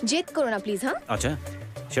 জেদ করো না প্লিজ। হ্যাঁ, আচ্ছা,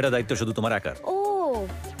 সেটা দায়িত্ব শুধু তোমার একার। ও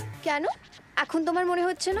কেন? এখন তোমার মনে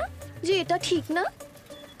হচ্ছে না যে এটা ঠিক না?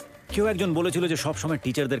 কেউ একজন বলেছিল যে সব সময়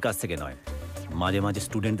টিচারদের কাছ থেকে নয়, মাঝে মাঝে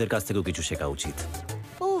স্টুডেন্টদের কাছ থেকেও কিছু শেখা উচিত।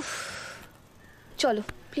 উফ, চলো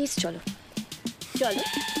প্লিজ, চলো।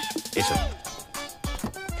 এসো।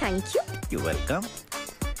 Thank you. You welcome.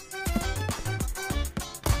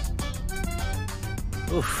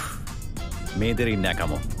 উফ, মেয়েদের এই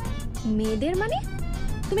ন্যাকামো। মেয়েদের মানে?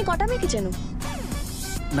 তুমি কটা মেয়েকে চেনো?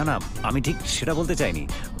 না, আমি ঠিক সেটা বলতে চাইনি।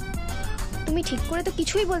 তুমি ঠিক করে তো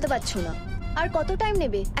কিছুই বলতে পারছো না। আর কত টাইম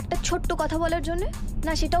নেবে একটা ছোট্ট কথা বলার জন্য?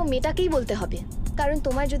 না, সেটাও মেয়েটাকেই বলতে হবে, কারণ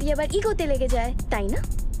তোমার যদি আবার ইগোতে লেগে যায়, তাই না?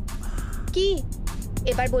 কি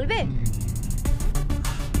এবার বলবে?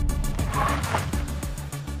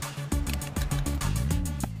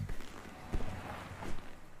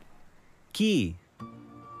 কি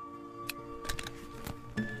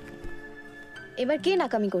এবার কে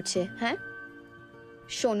নাকামি করছে? হ্যাঁ,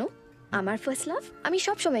 শোনো, আমার ফার্স্ট লাভ আমি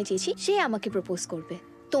সব সময় চেয়েছি সে আমাকে প্রপোজ করবে।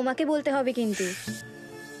 তোমাকে বলতে হবে কিন্তু।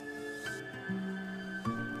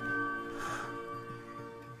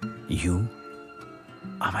 ইউ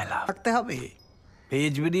আমায় লাভ থাকতে হবে।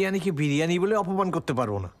 ভেজ বিরিয়ানিকে বিরিয়ানি বলে অপমান করতে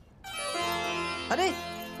পারবো না। আরে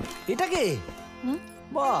এটা কে?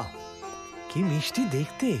 বাহ, কি মিষ্টি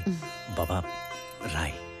দেখতে। বাবা,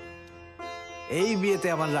 রায়। এই বিয়েতে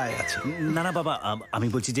আমার রায় আছে। না বাবা, আমি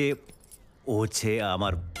বলছি যে ও হচ্ছে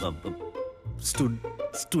আমার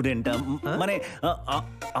স্টুডেন্ট মানে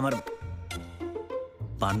আমার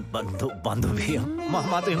বান্ধবী।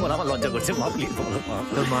 মা তুমি বলো, আমার লজ্জা করছে। মা প্লিজ বলো।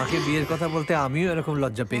 তোর মাকে বিয়ের কথা বলতে আমিও এরকম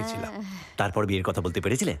লজ্জা পেয়েছিলাম। তারপর বিয়ের কথা বলতে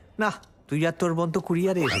পেরেছিলে? না, তুই আর তোর বোন তো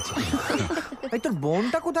কুরিয়ারে এসেছে। এই তোর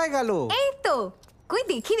বোনটা কোথায় গেল? এই তো, কই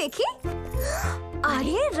দেখি দেখি।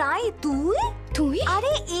 আরে রাই, তুই?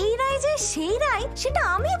 আরে এই রাই যে সেই রাই, সেটা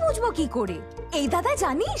আমি বুঝবো কি করে? এই দাদা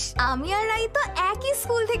জানিস, আমি আর রাই তো একই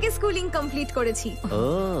স্কুল থেকে স্কুলিং কমপ্লিট করেছি। ও।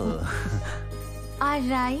 আর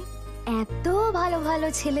রাই, এত ভালো ভালো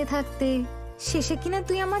ছেলে থাকতে শেষে কিনা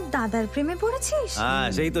তুই আমার দাদার প্রেমে পড়েছিস? হ্যাঁ,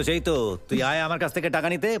 সেই তো। তুই আয় আমার কাছ থেকে টাকা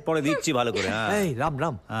নিতে, পরে দিচ্ছি ভালো করে। এই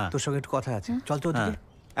রাম, তোর সঙ্গে একটু কথা আছে, চল তো ওদিকে।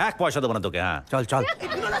 1 পয়সা দেবো না তোকে। হ্যাঁ চল।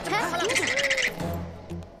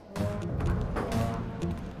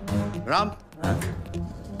 Ram,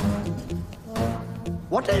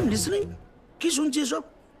 what I am listening? কি শুনছি এসব?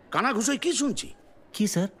 কানা ঘুষোয় কি শুনছি? কি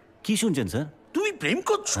স্যার, কি শুনছেন স্যার? তুমি প্রেম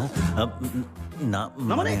করছো? না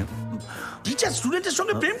মানে টিচার স্টুডেন্টের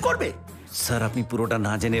সঙ্গে প্রেম করবে? স্যার আপনি পুরোটা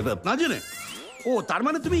না জেনে। ও, তার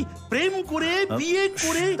মানে তুমি প্রেম করে বিয়ে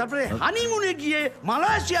করে তারপরে হানিমুনে গিয়ে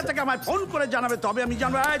মালয়েশিয়া থেকে আমায় ফোন করে জানাবে, তবে আমি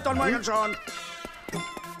জানবো। এই তন্ময় শোন,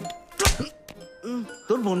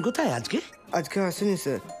 তোর বোন কোথায় আজকে? আজকে আসেনি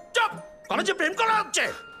স্যার। চুপ! কলেজে প্রেম করা হচ্ছে?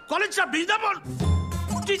 কলেজটা বৃন্দাবন।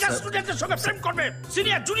 টিচার স্টুডেন্টের সঙ্গে প্রেম করবে,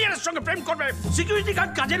 সিনিয়র জুনিয়রের সঙ্গে প্রেম করবে, সিকিউরিটি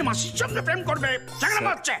গার্ড কাজের মাসির সঙ্গে প্রেম করবে।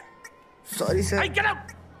 ঝগড়া হচ্ছে। Sorry sir. এই get out,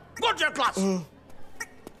 go to your class.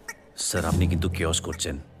 Sir আপনি কিন্তু কিওস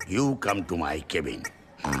করছেন। You come to my cabin.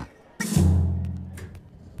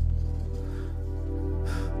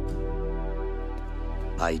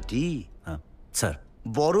 ভাইটি, স্যার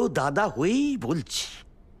বড় দাদা হয়েই বলছি,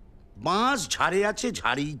 বাঁশ ঝাড়ে আছে,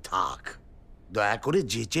 ঝাড়েই থাক। দয়া করে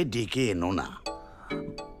যেচে ডেকে এনো না।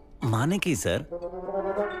 মানে কি স্যার?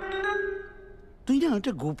 তুই না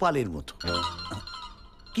একটা গোপালের মতো,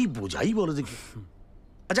 কি বোঝাই বলো দেখি।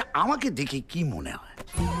 আচ্ছা, আমাকে দেখে কি মনে হয়?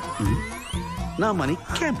 না মানে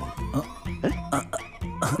কেমন?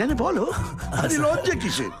 না বলো, লজ্জা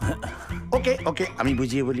কিসের? ওকে আমি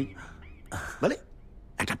বুঝিয়ে বলি। বলে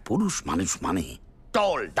একটা পুরুষ মানুষ মানে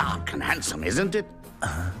টল, dark and handsome, isn't it?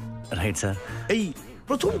 Right sir. এই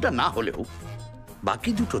প্রথমটা না হলেও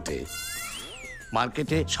বাকি দুটোতে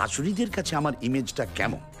মার্কেটে শাশুড়িদের কাছে আমার ইমেজটা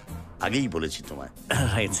কেমন আগেই বলেছি তোমায়।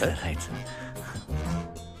 Right sir, right.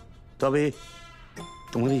 তবে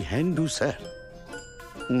তোমার এই হ্যান্ডু স্যার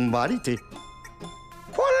বাড়িতে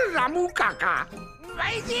ফল রামু কাকা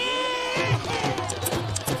কি?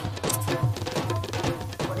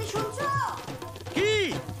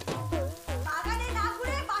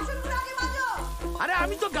 আরে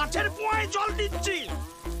আমি তো গাছের পোয়ায় জল দিচ্ছি।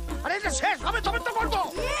 আরে এটা শেষ হবে তবে তো করবো।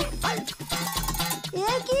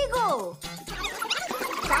 এ কি গো,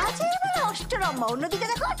 কাজের বেলা অষ্টরম্মা, অন্যদিকে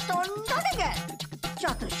দেখো তন্ড থেকে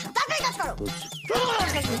চতুর্শ তাকাই কাজ করো।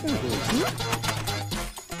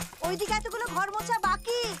 ওইদিকে এতগুলো ঘর মোছা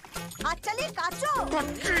বাকি, হাত চালিয়ে কাচো।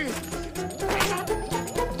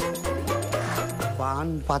 পান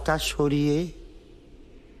পাতা সরিয়ে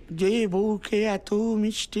যে বউকে এত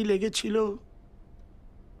মিষ্টি লেগেছিল,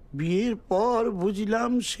 বিয়ের পর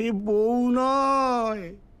বুঝলাম সে বউ নয়,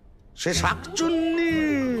 সে শাকচুন্নি,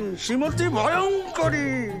 শ্রীমতী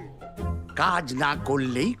ভয়ঙ্করী। কাজ না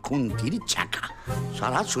করলেই খুন্তির ছ্যাঁকা।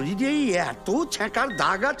 সারা শরীরেই এত ছ্যাঁকার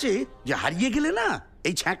দাগ আছে যে হারিয়ে গেলে না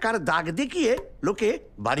এই ছ্যাঁকার দাগ দেখিয়ে লোকে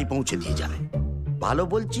বাড়ি পৌঁছে দিয়ে যাবে। ভালো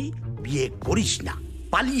বলছি, বিয়ে করিস না,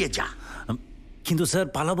 পালিয়ে যা। কিন্তু স্যার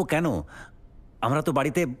পালাবো কেন? আমরা তো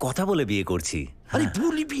বাড়িতে কথা বলে বিয়ে করছি। আরে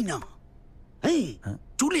বলিবি না,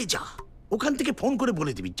 চলে যা। ওখান থেকে ফোন করে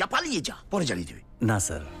বলে দিবি যা, পালিয়ে যা, পরে জানিয়ে দিবি। না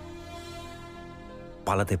স্যার,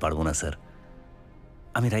 পালাতে পারবো না স্যার।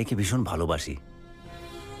 আমি রাইকে ভীষণ ভালোবাসি,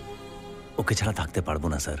 ওকে ছাড়া থাকতে পারবো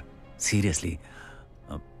না স্যার, সিরিয়াসলি।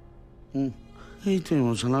 এই তো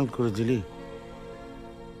ইমোশনাল করে দিলি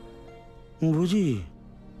বুঝি।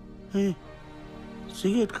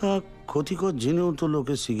 সিগারেট খাওয়া ক্ষতিকর জেনেও তো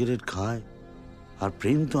লোকে সিগারেট খায়, আর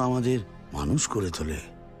প্রেম তো আমাদের মানুষ করে তোলে।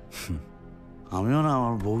 আমিও না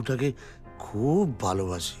আমার বউটাকে খুব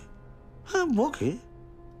ভালোবাসি। হ্যাঁ বকে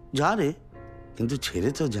যা রে, কিন্তু ছেড়ে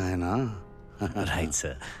তো যায় না। Right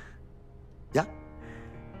sir. যা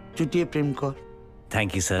চুটিয়ে প্রেম কর। Thank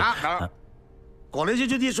you sir. কলেজে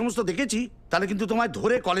যদি এ সমস্ত দেখেছি তাহলে কিন্তু তোমায়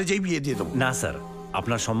ধরে কলেজেই বিয়ে দিয়ে দেবো। না স্যার,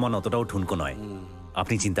 আপনার সম্মান অতটাও ঠুনকো নয়,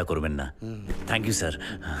 আপনি চিন্তা করবেন না। Thank you sir.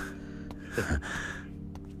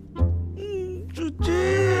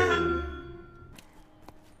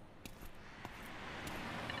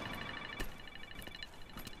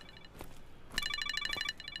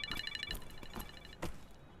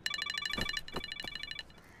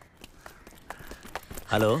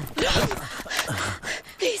 Hello.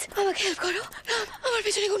 Please আমাকে হেল্প করো রাম, আমার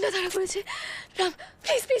পেছনে গুন্ডা ধরা পড়েছে। Ram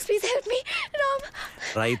please please please help me. Ram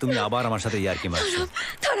রাই তুমি আবার আমার সাথে ইয়ার্কি মারছো। রাম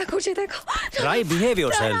ধরা করছে দেখো। রাই বিহেভ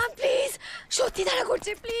ইয়োরসেলফ। রাম প্লিজ সত্যি ধরা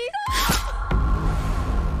করছে please.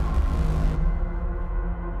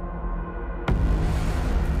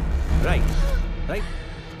 Rai Rai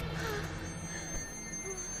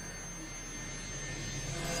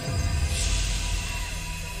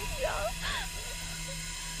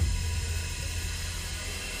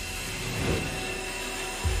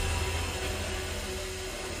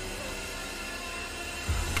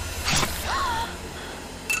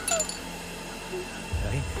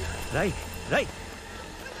Rai, Rai,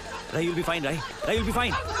 Rai, you'll be fine, Rai. Rai, you'll be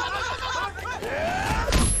fine.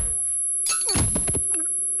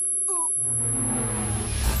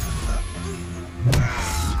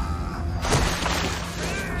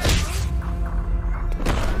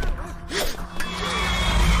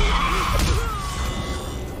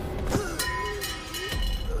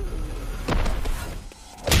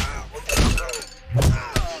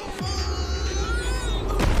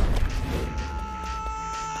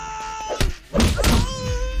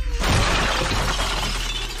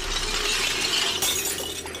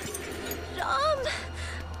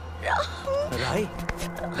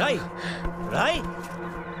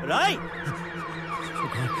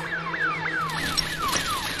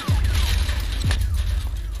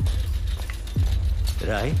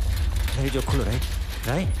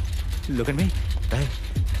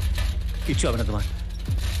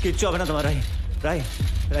 কিচ্ছু হবে না তোমার রাই রাই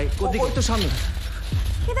রাই কোথায়? ওই তো সামনে।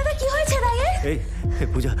 এ দাদা কি হয়েছে রায়ের? এই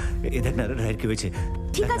পূজা এ দেখ না রায়ের কি হয়েছে।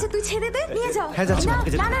 ঠিক আছে তুই ছেড়ে দে, নিয়ে যাও। হ্যাঁ যাচ্ছি।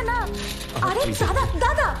 না না না আরে দাদা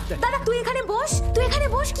দাদা দাদা তুই এখানে বস, তুই এখানে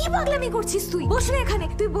বস। কি পাগলামি করছিস তুই? বস না এখানে,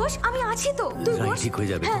 তুই বস, আমি আছি তো। তুই বস, ঠিক হয়ে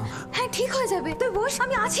যাবে। হ্যাঁ ঠিক হয়ে যাবে, তুই বস,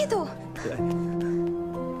 আমি আছি তো।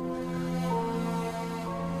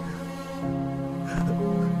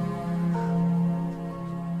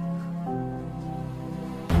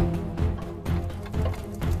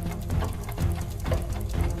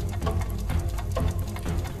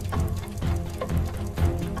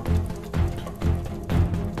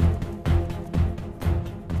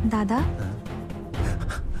 দাদা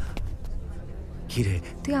কি রে?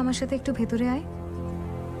 তুই আমার সাথে একটু ভেতরে আয়।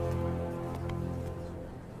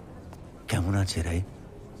 কেমন আছে রাই?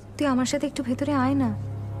 তুই আমার সাথে একটু ভেতরে আয় না।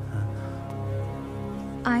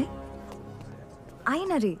 আয় আয়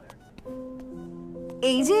না রে।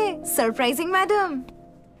 এই যে সারপ্রাইজিং ম্যাডাম,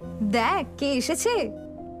 দেখ কে এসেছে।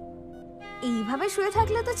 এইভাবে শুয়ে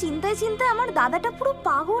থাকলে তো চিন্তায় চিন্তায় আমার দাদাটা পুরো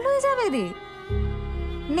পাগল হয়ে যাবে রে।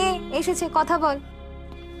 নে এসেছে, কথা বল।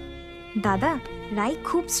 দাদা রাই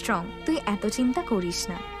খুব স্ট্রং, তুই এত চিন্তা করিস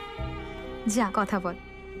না। যা কথা বল,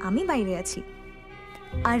 আমি বাইরে আছি।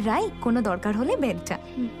 আর রাই কোনো দরকার হলে বেডটা।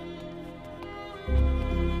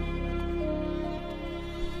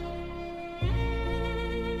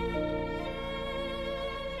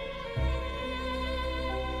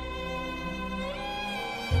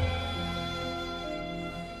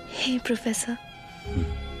 হে প্রফেসর,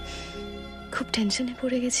 খুব টেনশনে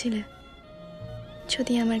পড়ে গেছিলে।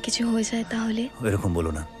 যদি আমার কিছু হয়ে যায় তাহলে? এরকম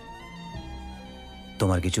বলো না,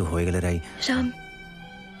 তোমার কিছু হয়ে গেলে রাই। রাম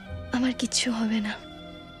আমার কিচ্ছু হবে না,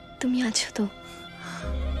 তুমি আছো তো।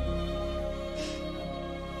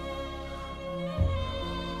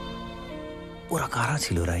 ওরা কারা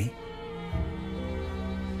ছিল রাই?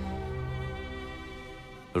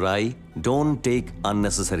 রাই, ডোন্ট টেক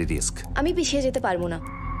আননেসেসারি রিস্ক। আমি পিছিয়ে যেতে পারবো না।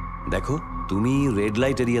 দেখো তুমি রেড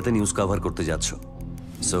লাইট এরিয়াতে নিউজ কভার করতে যাচ্ছ,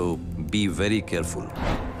 so be very careful.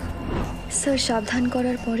 Sir সাবধান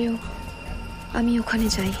করার পরেও আমি ওখানে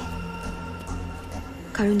যাই,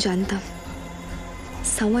 কারণ জানতাম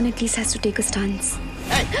someone at least has to take a stance.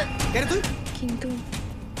 কিন্তু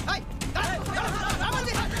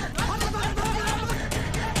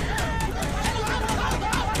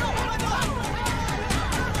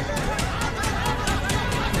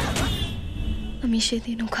আমি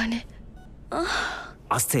সেদিন ওখানে।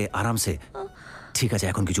 আস্তে আরামসে, ঠিক আছে,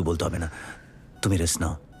 এখন কিছু বলতে হবে না, তুমি রেস্ট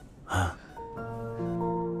নাও। হ্যাঁ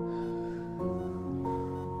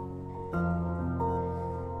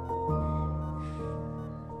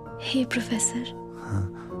হে প্রফেসর,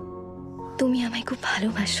 তুমি আমায় খুব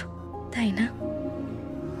ভালোবাসো তাই না?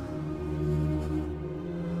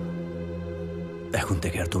 এখন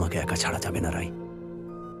থেকে আর তোমাকে একা ছাড়া যাবে না রাই।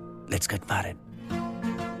 Let's get married.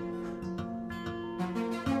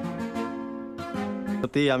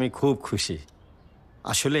 সত্যি আমি খুব খুশি।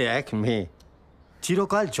 আসলে এক মেয়ে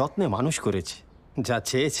চিরকাল যত্নে মানুষ করেছে, যা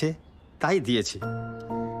চেয়েছে তাই দিয়েছে।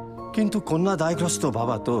 কিন্তু কন্যা দায়গ্রস্ত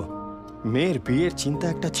বাবা তো, মেয়ের বিয়ের চিন্তা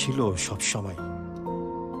একটা ছিল সব সময়।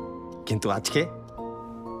 কিন্তু আজকে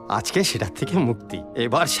আজকে সেটার থেকে মুক্তি।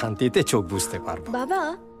 এবার শান্তিতে চোখ বুঝতে পারবো। বাবা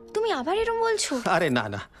তুমি আবার এরকম বলছো? আরে না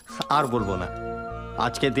না, আর বলবো না।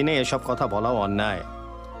 আজকের দিনে এসব কথা বলাও অন্যায়।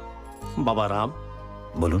 বাবা রাম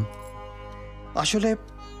বলুন। আসলে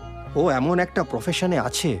ও এমন একটা প্রফেশনে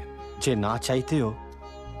আছে যে না চাইতেও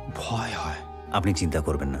ভয় হয়। আপনি চিন্তা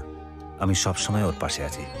করবেন না, আমি সব সময় ওর পাশে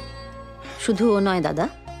আছি। শুধু ও নয় দাদা,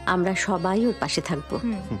 আমরা সবাই ওর পাশে থাকবো।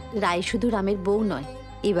 রায় শুধু রামের বউ নয়,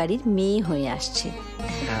 এ বাড়ির মেয়ে হয়ে আসছে।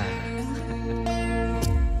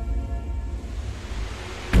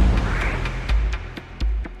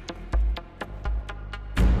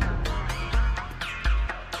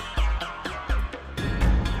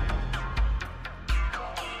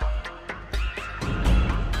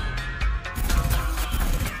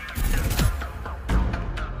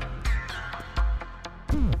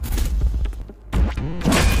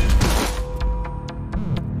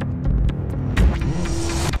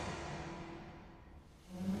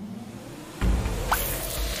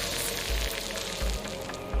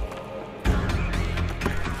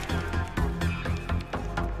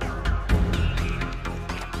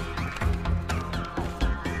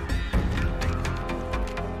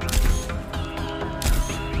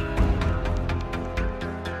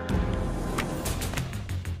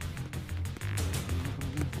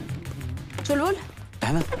 চলুন,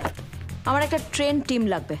 আমার একটা ট্রেন টিম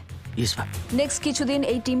লাগবে। নেক্সট কিছুদিন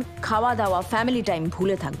এই টিম খাওয়া দাওয়া ফ্যামিলি টাইম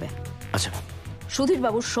ভুলে থাকবে। আচ্ছা, সুধীর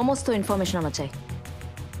বাবুর সমস্ত ইনফরমেশন আমার চাই।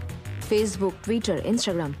 ফেসবুক, টুইটার,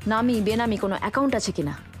 ইনস্টাগ্রাম, নামি বেনামি কোনো অ্যাকাউন্ট আছে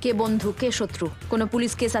কিনা, কে বন্ধু কে শত্রু, কোনো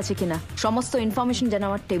পুলিশ কেস আছে কিনা, সমস্ত ইনফরমেশন যেন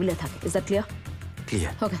আমার টেবিলে থাকে। Is that clear?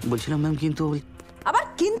 ক্লিয়ার। ওকে। বলছিলাম ম্যাম, কিন্তু আবার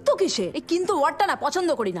কিন্তু কিসে? এই কিন্তু ওয়ার্ডটা না পছন্দ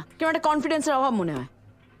করি না, কেমন একটা কনফিডেন্সের অভাব মনে হয়।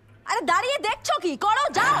 আরে দাঁড়িয়ে দেখছো কি? করো,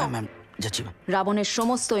 যাও। ম্যাম যাচ্ছি। রাবণের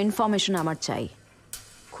সমস্ত ইনফরমেশন আমার চাই।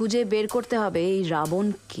 খুঁজে বের করতে হবে এই রাবণ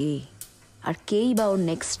কে, আর কেই বা ওর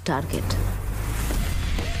নেক্সট টার্গেট।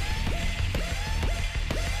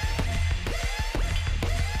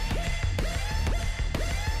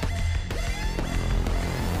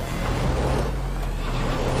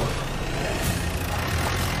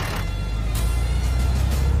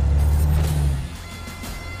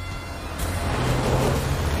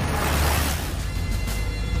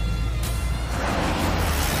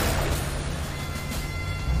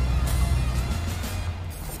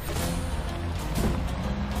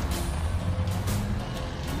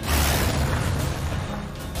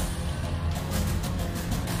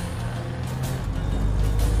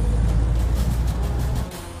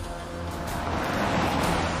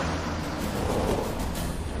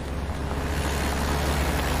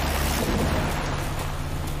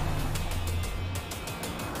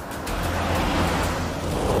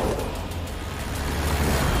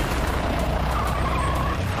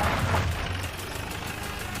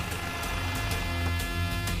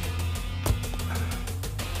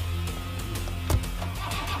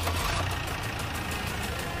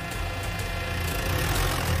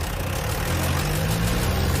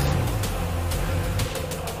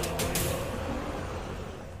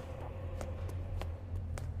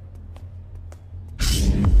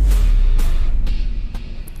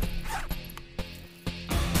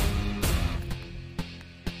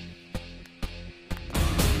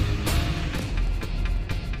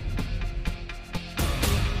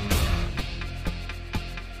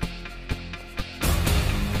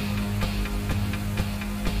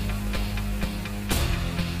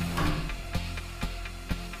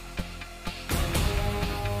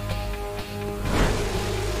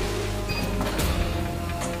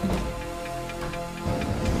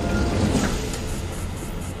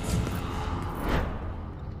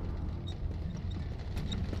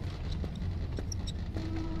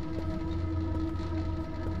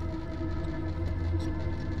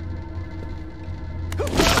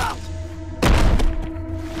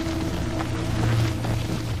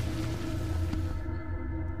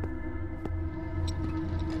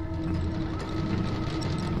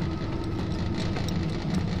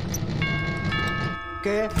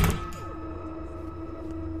 কে?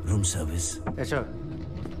 Room service. এসো।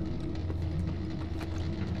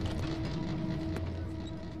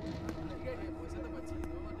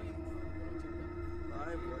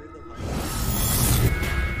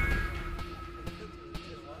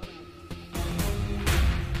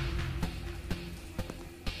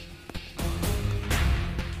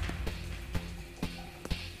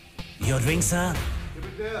 Your drink, sir? Keep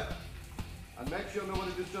it there. And make sure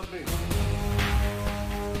nobody disturb me.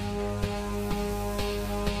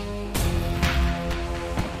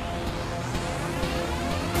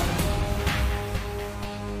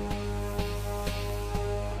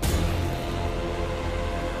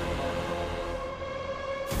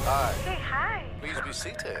 Please be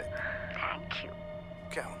seated. Thank you.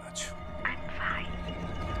 কেমন আছো? I'm fine.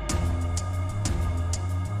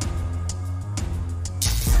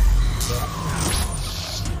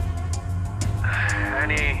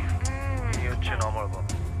 Annie, এই হচ্ছে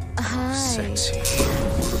অমরবাবু। Sexy.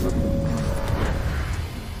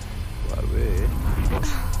 পারবে?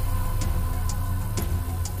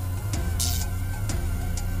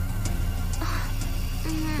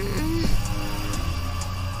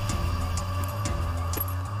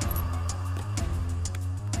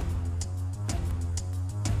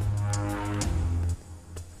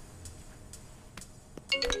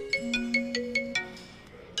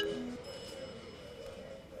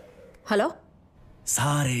 हेलो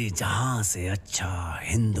सारे जहां से अच्छा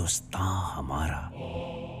हिंदुस्तान हमारा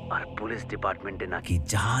আর পুলিশ ডিপার্টমেন্টে নাকি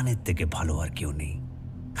জাহানের থেকে ভালো আর কেউ নেই।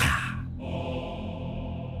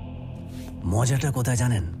 মজাটা কোথায়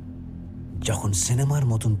জানেন? যখন সিনেমার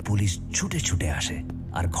মতন পুলিশ ছুটে ছুটে আসে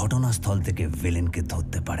আর ঘটনাস্থল থেকে ভিলেনকে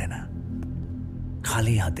ধরতে পারে না,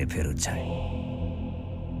 খালি হাতে ফেরত যায়,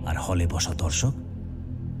 আর হলে বসা দর্শক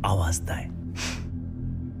আওয়াজ দেয়।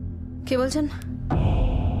 কি বলছেন?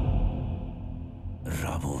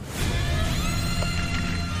 রাবণ।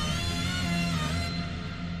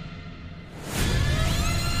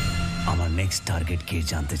 আমার নেক্সট টার্গেট কে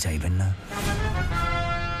জানতে চাইবেন না?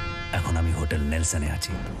 এখন আমি হোটেল নেলসনে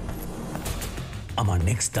আছি। আমার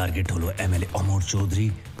নেক্সট টার্গেট হলো এমএলএ অমর চৌধুরী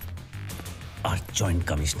আর জয়েন্ট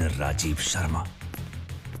কমিশনার রাজীব শর্মা।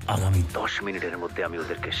 আগামী 10 মিনিটের মধ্যে আমি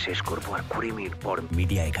ওদেরকে শেষ করব, আর 20 মিনিট পর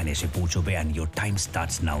মিডিয়া এখানে এসে পৌঁছবে। And your time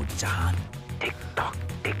starts now Jahan. TikTok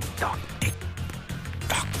TikTok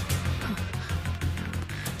TikTok.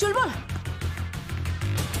 চল বল।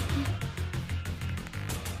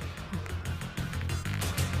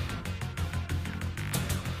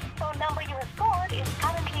 Phone number you have called is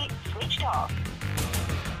currently switched off.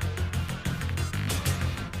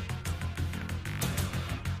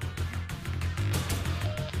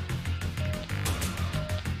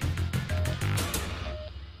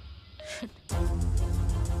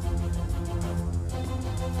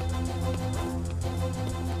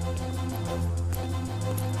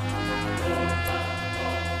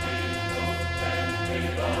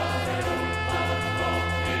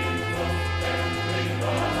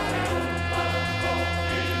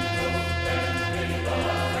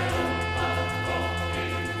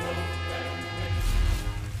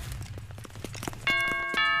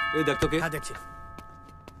 এই দেখ তোকে। হ্যাঁ দেখছি।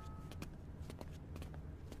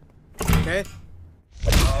 কে?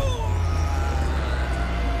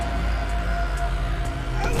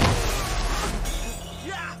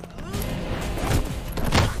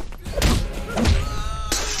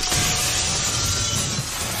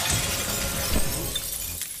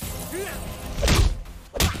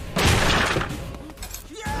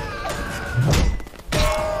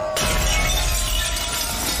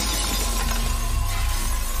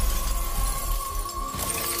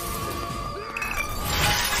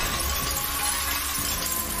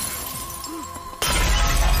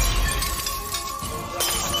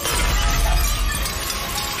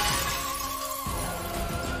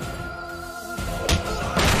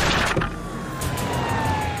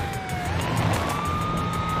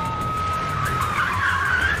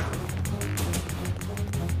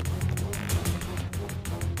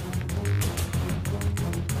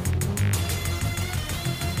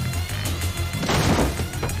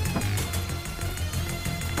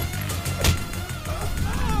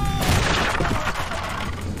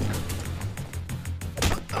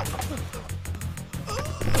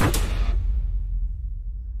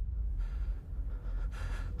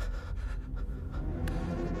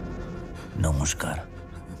 নমস্কার।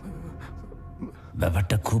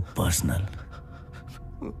 ব্যাপারটা খুব পার্সোনাল।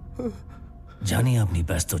 জানি আপনি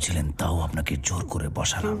ব্যস্ত ছিলেন, তাও আপনাকে জোর করে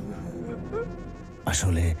বসালাম।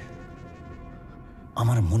 আসলে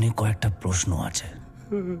আমার মনে কয়েকটা প্রশ্ন আছে।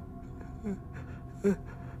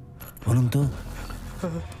 বলুন তো,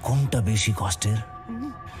 কোনটা বেশি কষ্টের?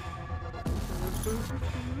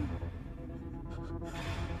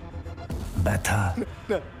 ব্যথা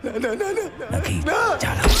নাকি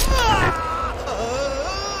জ্বালা?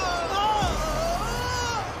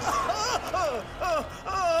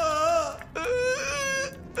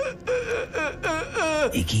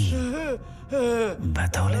 কি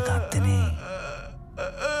ব্যথা হলে কাঁদতে নেই,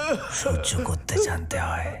 সহ্য করতে জানতে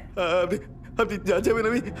হয়। আপনি যা যাবেন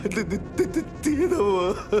আমি দিয়ে দেবো।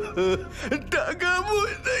 টাকা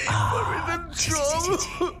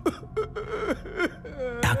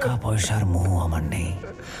টাকা পয়সার মোহ আমার নেই,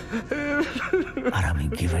 আর আমি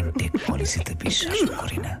গিভ অ্যান্ড টেক পলিসিতে বিশ্বাস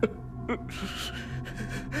করি না।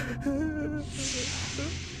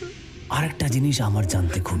 আরেকটা জিনিস আমার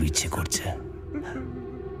জানতে খুব ইচ্ছে করছে।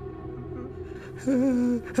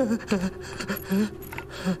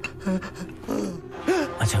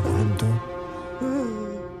 আচ্ছা বলুন তো,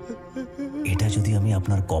 এটা যদি আমি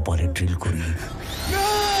আপনার কপালে ড্রিল করি,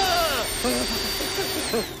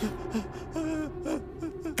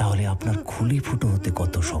 তাহলে আপনার খুলি ফুটো হতে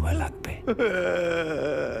কত সময় লাগবে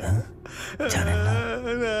জানেন না?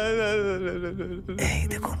 এই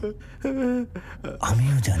দেখুন,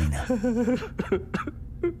 আমিও জানি না।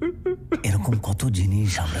 এরকম কত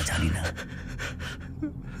জিনিস আমরা জানি না।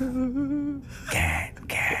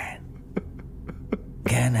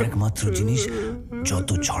 জ্ঞান একমাত্র জিনিস, যত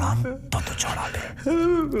ছড়ান তত ছড়াবে।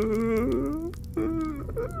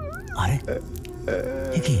 আরে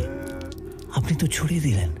কি, আপনি তো ছড়িয়ে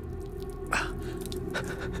দিলেন।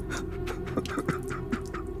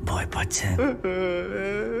 ভয় পাচ্ছেন?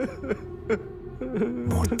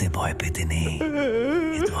 মরতে ভয় পেতে নেই,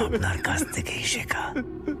 এ তো আপনার কাছ থেকেই শেখা।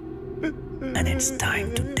 And it's time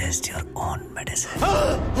to test your own medicine.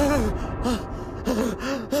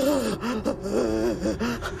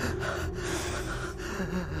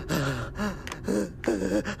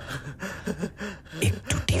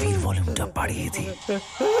 একটু টিভির ভলিউমটা বাড়িয়ে দি,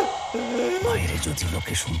 বাইরে যদি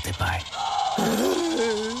লোকে শুনতে পায়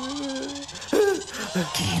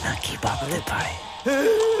কি না কি ভাবতে পারে।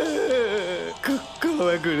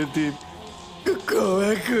 ক্ষমা করে দিন,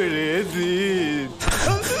 ক্ষমা করে দিন।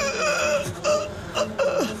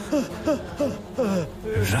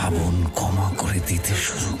 রাবণ ক্ষমা করে দিতে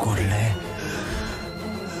শুরু করলে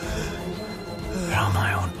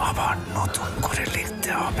রামায়ণ আবার নতুন করে লিখতে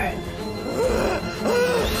হবে।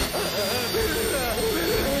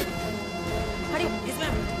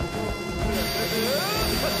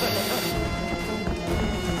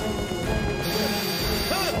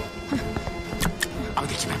 আমি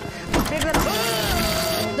দেখছি ম্যাম।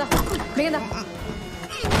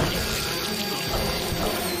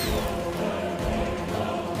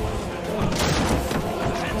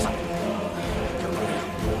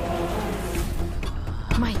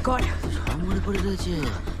 মাই গড, মনে পড়ে রয়েছে।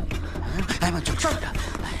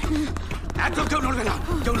 একদম কেউ নড়বে না,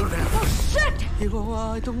 কেউ নড়বে না। এ বাবা,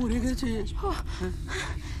 তো মরে গেছে।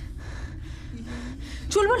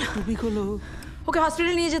 চুল বল, তুমি খোলো। ওকে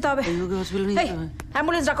হসপিটাল নিয়ে যেতে হবে। ওকে হসপিটাল নিয়ে যেতে হবে।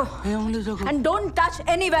 অ্যাম্বুলেন্স ডাকো। অ্যাম্বুলেন্স ডাকো। And don't touch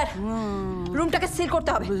anywhere. রুমটাকে seal করতে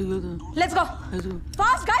হবে। Let's go,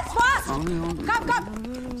 fast guys, fast. কাম কাম।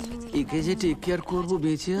 একে যে টেক কেয়ার করবো,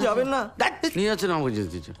 বেঁচে আছে? যাবেন না, নিয়ে যাচ্ছে না আমাকে,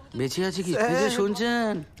 যেতে বেঁচে আছে কি? এই যে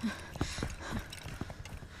শুনছেন,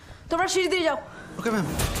 তোমরা সিঁড়ি দিয়ে যাও। Okay ma'am.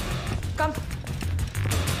 কাম।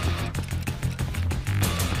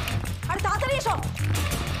 আরে তাড়াতাড়ি এসো।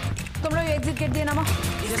 তোমরা ওই এক্সিট গেট দিয়ে নামো।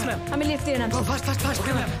 Yes ma'am. আমি লিফট দিয়ে নামছি। Fast fast fast.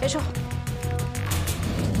 Okay ma'am. এসো।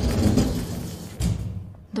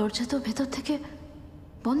 দরজা তো ভেতর থেকে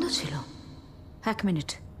বন্ধ ছিল। 1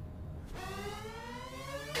 মিনিট।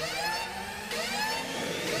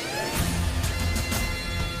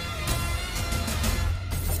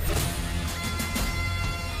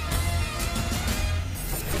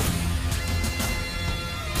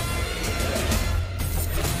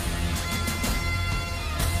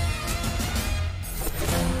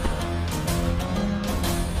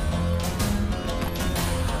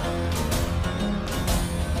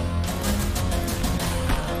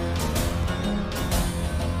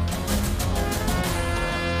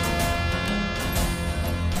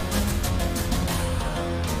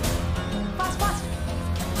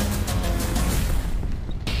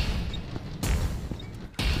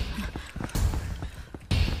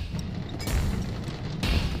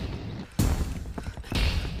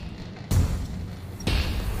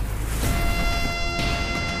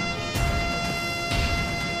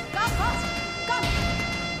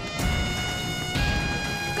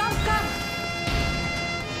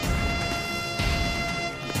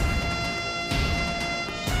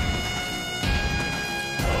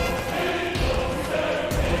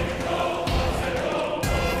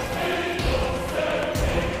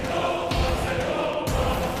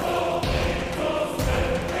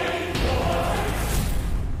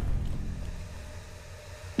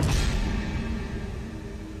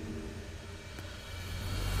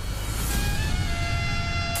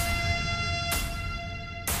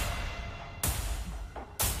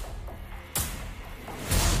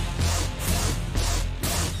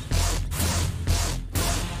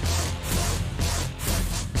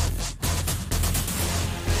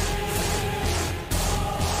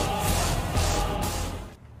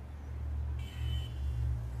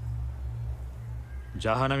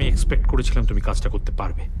 জাহান, আমি এক্সপেক্ট করেছিলাম তুমি কাজটা করতে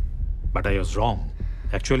পারবে, but I was wrong.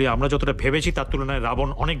 Actually আমরা যতটা ভেবেছি তার তুলনায় রাবণ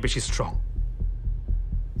অনেক বেশি স্ট্রং।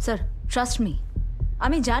 স্যার ট্রাস্ট মি,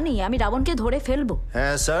 আমি জানি আমি রাবণকে ধরে ফেলবো।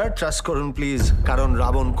 হ্যাঁ স্যার, ট্রাস্ট করুন প্লিজ, কারণ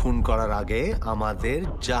রাবণ খুন করার আগে আমাদের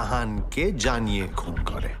জাহানকে জানিয়ে খুন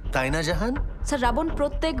করে, তাই না জাহান? স্যার রাবণ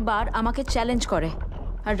প্রত্যেকবার আমাকে চ্যালেঞ্জ করে,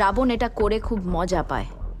 আর রাবণ এটা করে খুব মজা পায়।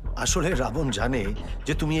 আসলে রাবণ জানে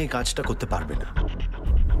যে তুমি এই কাজটা করতে পারবে না।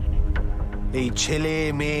 এই ছেলে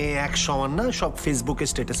মেয়ে এক সমান না, সব ফেসবুকে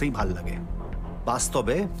স্ট্যাটাসেই ভাল লাগে।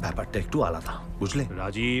 বাস্তবে ব্যাপারটা একটু আলাদা, বুঝলে?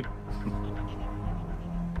 রাজীব,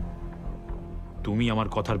 তুমি আমার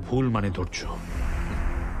কথার ভুল মানে ধরছো।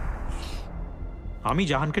 আমি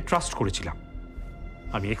জাহানকে ট্রাস্ট করেছিলাম,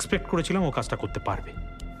 আমি এক্সপেক্ট করেছিলাম ও কাজটা করতে পারবে,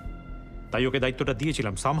 তাই ওকে দায়িত্বটা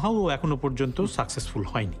দিয়েছিলাম। সামহাও ও এখনো পর্যন্ত সাকসেসফুল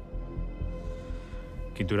হয়নি।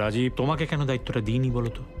 কিন্তু রাজীব, তোমাকে কেন দায়িত্বটা দিইনি বলো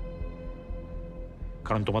তো?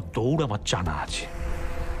 কারণ তোমার দৌড় আমার জানা আছে।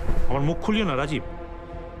 আমার মুখ খুলিও না রাজীব,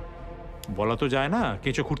 বলা তো যায় না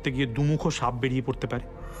কেঁচো খুঁড়তে গিয়ে দুমুখো সাপ বেরিয়ে পড়তে পারে।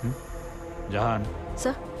 জাহান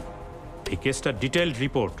স্যার, এই কেসটা detailed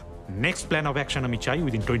report, next plan of action আমি চাই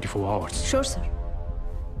উইদিন 24 আওয়ার্স। Sure sir.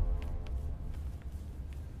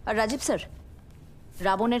 আর রাজীব স্যার,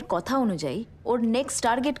 রাবণের কথা অনুযায়ী ওর নেক্সট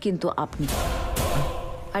টার্গেট কিন্তু আপনি,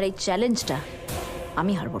 আর এই চ্যালেঞ্জটা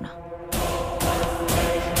আমি হারবো না।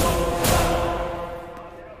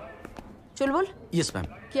 চল বল। Yes ma'am.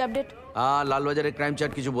 কি আপডেট? লালবাজারের ক্রাইম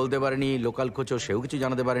চার্ট কিছু বলতে পারেনি, লোকাল কোচও সেও কিছু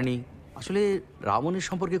জানাতে পারেনি। আসলে রাবণের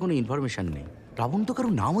সম্পর্কে কোনো ইনফরমেশন নেই। রাবণ তো কারো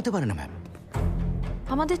নাম হতে পারে না ম্যাম।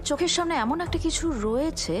 আমাদের চোখের সামনে এমন একটা কিছু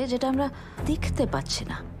রয়েছে যেটা আমরা দেখতে পাচ্ছি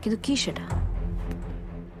না, কিন্তু কি সেটা?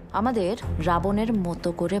 আমাদের রাবণের মতো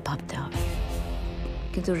করে ভাবতে হবে,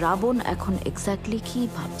 কিন্তু রাবণ এখন এক্স্যাক্টলি কি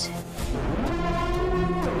ভাবছে?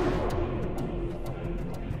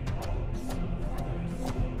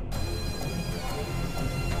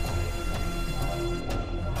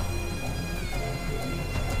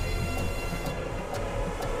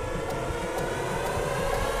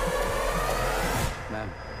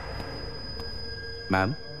 ম্যাম।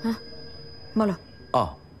 হ্যাঁ বলো।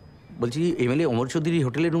 বলছি এমএলএ অমর চৌধুরী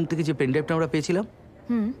হোটেলের রুম থেকে যে পেন ড্রাইভটা আমরা পেয়েছিলাম,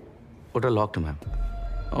 ওটা লকড ম্যাম।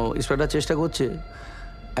 ও ইন্সপেক্টর চেষ্টা করছে,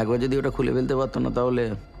 একবার যদি ওটা খুলে ফেলতে পারতো না তাহলে।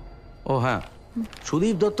 ও হ্যাঁ,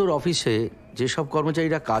 সুদীপ দত্তর অফিসে যেসব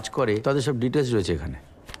কর্মচারীরা কাজ করে তাদের সব ডিটেলস রয়েছে এখানে।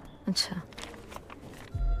 আচ্ছা।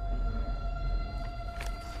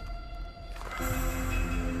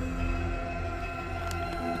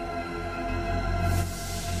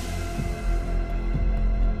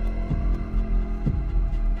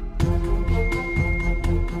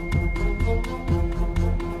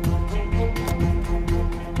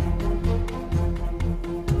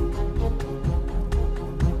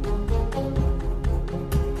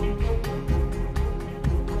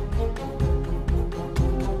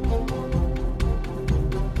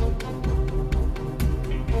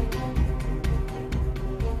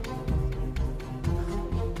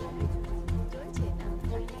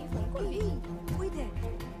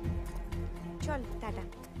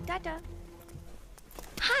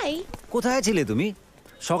 কোথায় ছিলে তুমি?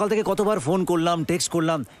 সকাল থেকে কতবার ফোন করলাম, টেক্সট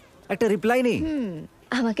করলাম, একটা রিপ্লাই নেই।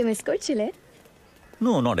 আমাকে মিস করছিলে?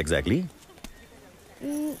 No, not exactly.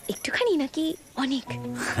 একটুখানি নাকি অনেক?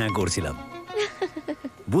 হ্যাঁ করছিলাম।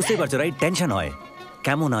 বুঝতে পারছো রাইট, টেনশন হয়।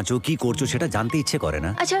 কেমন আছো, কি করছো সেটা জানতে ইচ্ছে করে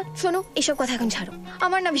না। আচ্ছা শোনো, এসব কথা এখন ছাড়ো।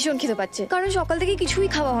 আমার না ভীষণ খিদে পাচ্ছে, কারণ সকাল থেকে কিছুই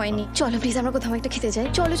খাওয়া হয়নি। চলো প্লিজ আমরা কোথাও একটা খেতে যাই।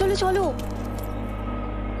 চলো চলো চলো।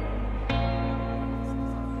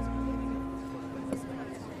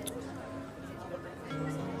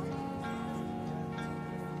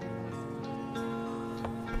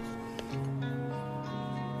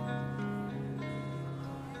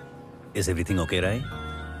 Is everything okay, Rai?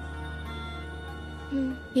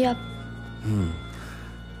 Yeah.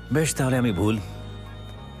 বেশ, তাহলে আমি ভুল।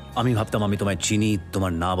 আমি ভাবতাম আমি তোমায় চিনি,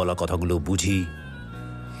 তোমার না বলা কথাগুলো বুঝি।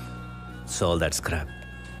 So all that scrap.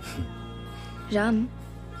 Ram,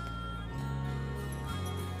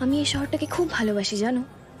 আমি এই শহরটাকে খুব ভালোবাসি জানো।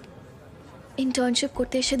 ইন্টার্নশিপ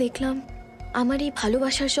করতে এসে দেখলাম আমার এই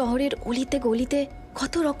ভালোবাসার শহরের অলিতে গলিতে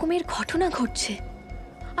কত রকমের ঘটনা ঘটছে।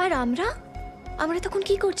 আর আমরা তখন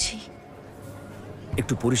কি করছি?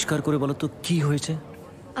 একটু পরিষ্কার করে বলো তো কি হয়েছে?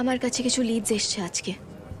 আমার কাছে কিছু লিডস এসছে আজকে।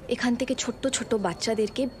 এখান থেকে ছোট্ট ছোট্ট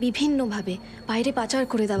বাচ্চাদেরকে বিভিন্নভাবে বাইরে পাচার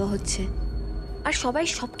করে দেওয়া হচ্ছে, আর সবাই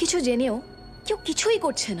সবকিছু জেনেও কেউ কিছুই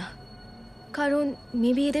করছে না। কারণ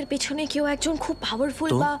মেবি এদের পেছনে কেউ একজন খুব পাওয়ারফুল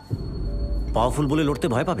বা পাওয়ারফুল বলে লড়তে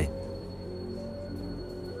ভয় পাবে।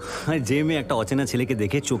 যে মেয়ে একটা অচেনা ছেলেকে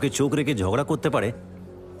দেখে চোখে চোখ রেখে ঝগড়া করতে পারে,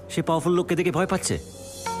 সে পাওয়ারফুল লোককে দেখে ভয় পাচ্ছে।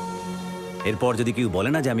 এরপর যদি কেউ বলে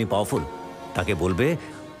না যে আমি পাওয়ারফুল, তাকে বলবে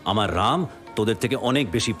আমার রাম তোদের থেকে অনেক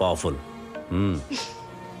বেশি পাওয়ারফুল।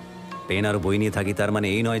 পেন আর বই নিয়ে থাকি তার মানে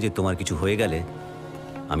এই নয় যে তোমার কিছু হয়ে গেলে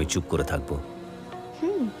আমি চুপ করে থাকবো।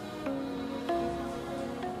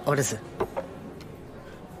 Order, sir.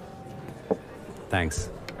 Thanks.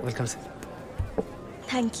 Welcome, sir.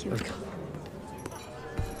 Thank you.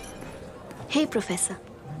 Hey professor,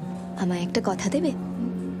 আমায় একটা কথা দেবে?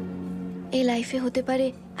 এই লাইফে হতে পারে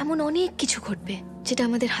এমন অনেক কিছু ঘটবে যেটা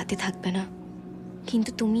আমাদের হাতে থাকবে না,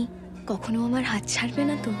 কিন্তু তুমি কখনো আমার হাত ছাড়বে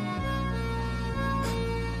না তো?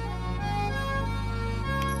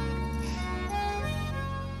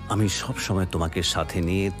 আমি সব সময় তোমাকে সাথে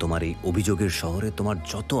নিয়ে তোমার এই অভিযোগের শহরে তোমার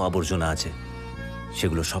যত আবর্জনা আছে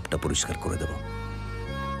সেগুলো সবটা পরিষ্কার করে দেব,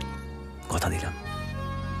 কথা দিলাম।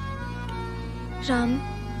 রাম,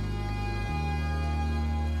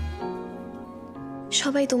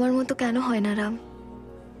 সবাই তোমার মতো কেন হয় না রাম?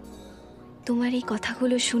 তোমার এই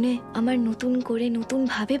কথাগুলো শুনে আমার নতুন করে নতুন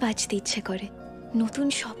ভাবে বাঁচতে ইচ্ছে করে, নতুন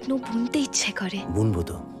স্বপ্ন বুনতে ইচ্ছে করে। বুনবো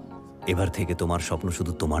তো। এবার থেকে তোমার স্বপ্ন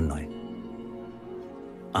শুধু তোমার নয়,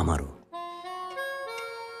 আমারও।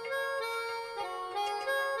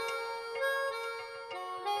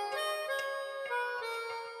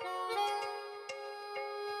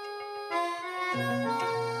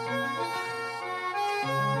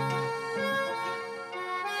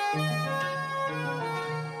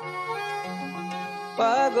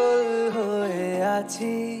 পাগল হয়ে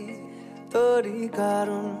আছি তোরই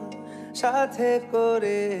কারণ, সাথে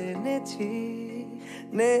করে এনেছি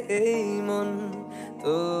নে এই মন,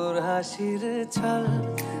 তোর হাসির ছল,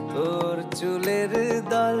 তোর চুলের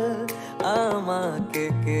দল আমাকে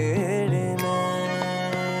কেড়ে নেয়,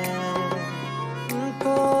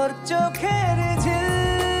 তোর চোখের ঝিল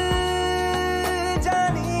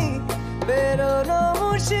জানি বেরোনো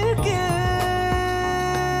মুশকিল,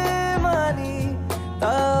 মানি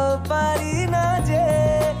তাও পারি না যে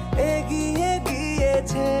এগিয়ে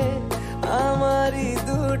গিয়েছে আমারই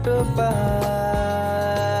দুটো পা,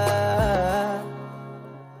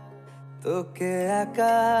 তোকে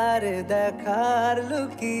আকার দেখার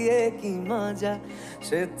লুকিয়ে কি মজা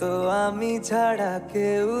সে তো আমি ছাড়া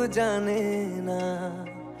কেউ জানে না,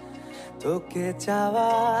 তোকে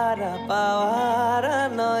চাওয়ারা পাওয়ারা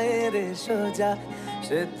নয় রে সোজা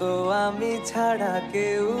সে তো আমি ছাড়া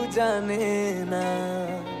কেউ জানে না।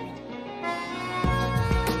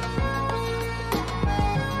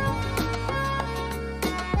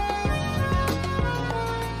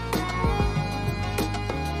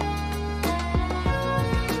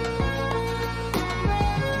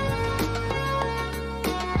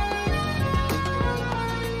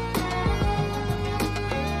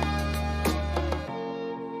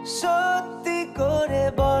 সত্যি করে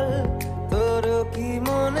বল তোর কি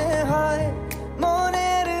মনে হয়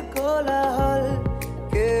মনের কোলাহল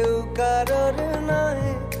কেউ কারোর নয়,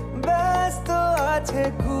 ব্যস্ত আছে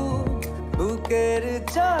খুব বুকের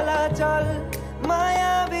চলাচল,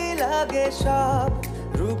 মায়াবী লাগে সব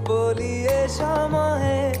রূপলিয়ে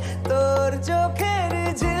সময়ে তোর চোখের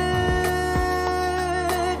ঝিল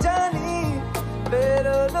জানি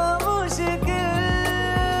বেরোনো মুশকিল,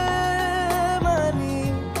 মানি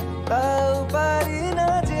তাও পারি না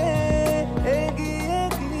যে এগিয়ে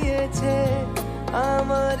গিয়েছে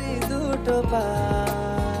আমারই দুটো পা,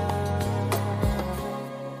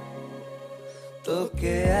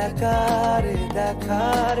 তোকে একার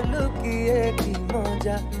দেখার লুকিয়ে কি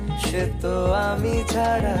মজা সে তো আমি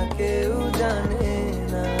ছাড়া কেউ জানে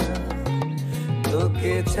না,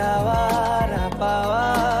 তোকে চাওয়ারা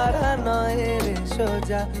পাওয়ারা নয় রে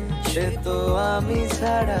সোজা সে তো আমি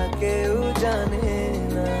ছাড়া কেউ জানে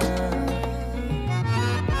না।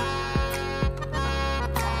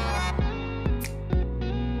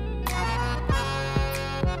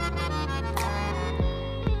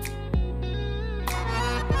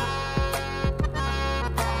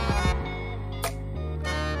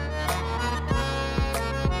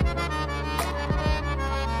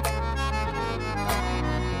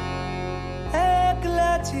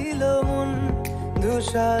 ছিল মন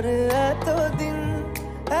ধূসর এতদিন,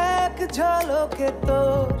 এক ঝলকে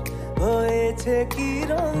তোর হয়েছে কি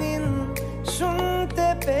রঙিন, শুনতে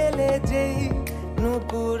পেলে যেই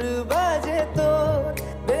নুপুর বাজে তোর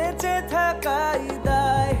বেঁচে থাকাই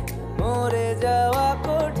দায় মরে যাওয়া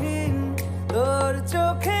কঠিন, তোর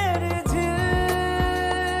চোখের ঝিল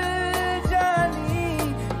জানি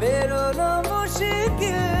বেরোনো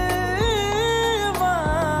মুশকিল,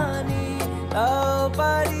 মানি তাও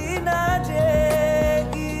পারি না যে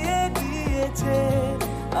গিয়ে গিয়েছে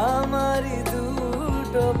আমারই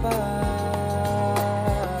দুটো পা,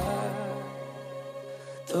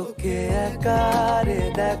 তোকে একারে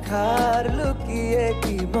দেখার লুকিয়ে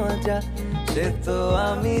কি মজা সে তো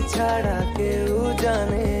আমি ছাড়া কেউ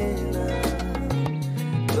জানে না,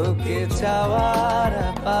 তোকে চাওয়ারা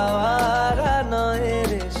পাওয়ারা নয়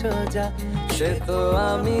রে সোজা, সে তো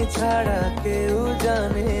আমি ছাড়া কেউ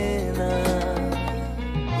জানে না।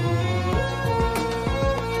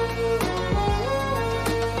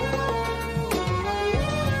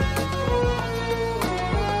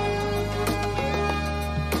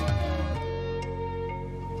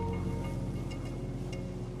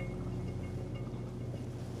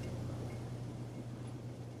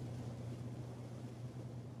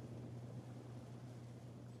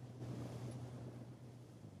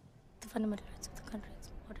 Fundamental rights of the country, its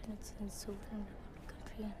ordinance and sovereign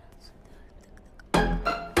country and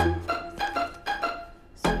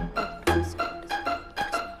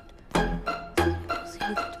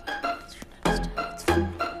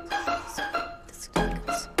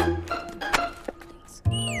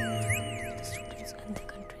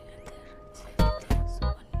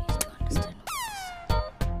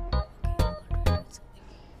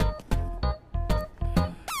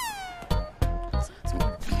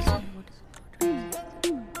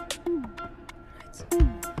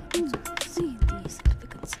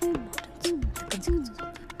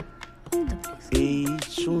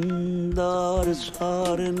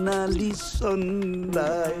Swarnali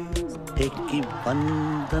सन्दाय एक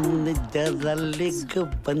बंधन जरा लेग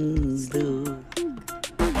बंधु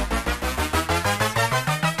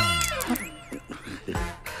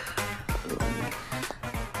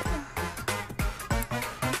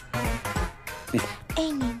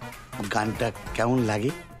গানটা কেমন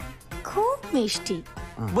লাগে? খুব মিষ্টি।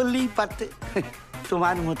 বললেই পারতে,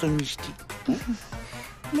 তোমার মতো মিষ্টি।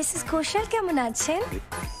 মিসেস ঘোষাল কেমন আছেন?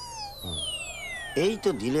 এই তো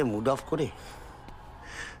দিলে মুড অফ করে।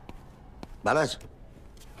 ভালো আছে,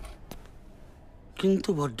 কিন্তু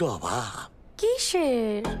বড্ড অভাব।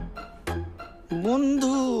 কিসের?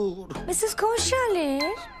 বন্ধুর। মিসেস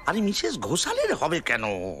ঘোষালের? আরে মিসেস ঘোষালের হবে কেন?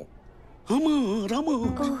 আমার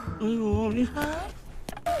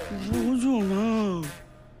বুঝো না,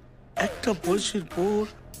 একটা বয়সের পর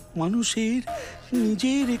মানুষের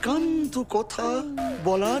নিজের একান্ত কথা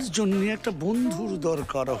বলার জন্য একটা বন্ধুর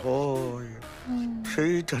দরকার হয়,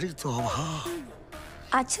 সেইটারই তো অভাব।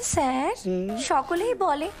 আচ্ছা স্যার, সকলেই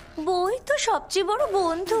বলে বই তো সবচেয়ে বড়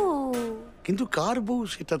বন্ধু, কিন্তু কার বউ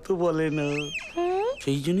সেটা তো বলে না।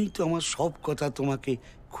 সেই জন্যই তো আমার সব কথা তোমাকে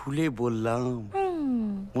খুলে বললাম।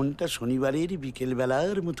 মনটা শনিবারের বিকেল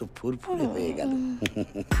বেলার মতো ফুরফুরে হয়ে গেল।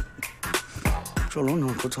 চলো না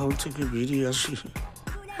কোথাও থেকে বেরিয়ে আসি।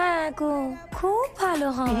 হ্যাঁ গো, খুব ভালো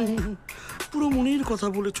হয়। পুরো মনের কথা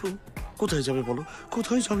বলেছো। কোথায় যাবে বলো,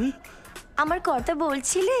 কোথায় যাবে? আমার কর্তা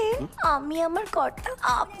বলছিলেন, আমি আমার কর্তা,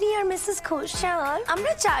 আপনি আর মিসেস ঘোষাল,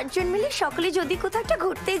 আমরা চারজন মিলে সকলে যদি কোথাও একটা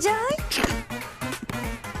ঘুরতে যাই।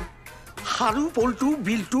 হারু, পল্টু,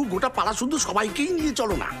 বিল্টু, গোটা পাড়া শুধু সবাইকেই নিয়ে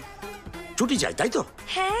চলো না। ছুটি চাই, তাই তো?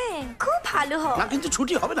 হ্যাঁ, খুব ভালো হয়। না কিন্তু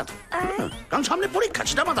ছুটি হবে না তো, কারণ সামনে পরীক্ষা,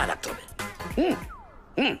 সেটা মাথায় রাখতে হবে।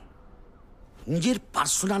 নিজের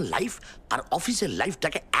পার্সোনাল লাইফ আর অফিসের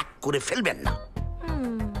লাইফটাকে এক করে ফেলবেন না,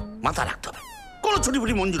 মাথা রাখতে হবে। কোনো ছুটি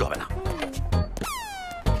ফুটি মঞ্জুর হবে না।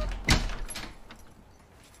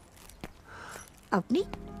 আপনি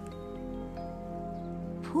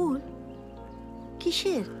ফুল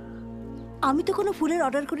কিসের? আমি তো কোনো ফুলের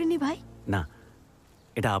অর্ডার করিনি ভাই। না,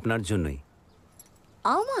 এটা আপনার জন্যই।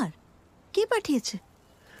 আমার? কে পাঠিয়েছে?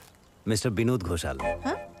 মিস্টার বিনোদ ঘোষাল।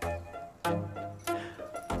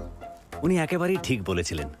 উনি একেবারেই ঠিক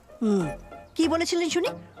বলেছিলেন। কি বলেছিলেন শুনি?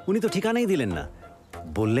 উনি তো ঠিকানাই দিলেন না,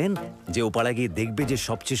 বললেন যে ও পাড়া গিয়ে দেখবে যে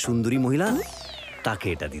সবচেয়ে সুন্দরী মহিলা, তাকে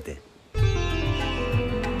এটা দিতে।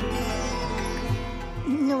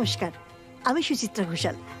 নমস্কার, আমি সুচিত্রা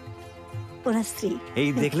ঘোষাল, ওনার স্ত্রী। এই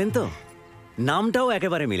দেখলেন তো, নামটাও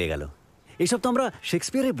একেবারে মিলে গেল। এইসব তো আমরা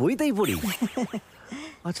শেক্সপিয়ারের বইতেই পড়ি।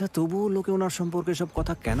 আচ্ছা, তবুও লোকে ওনার সম্পর্কে সব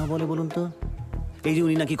কথা কেন বলে বলুন তো? এই যে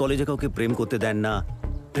উনি নাকি কলেজে কাউকে প্রেম করতে দেন না,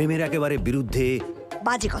 প্রেমের একেবারে বিরুদ্ধে।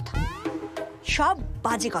 বাজে কথা, সব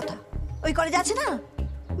বাজে কথা। ওই কলেজ আছে না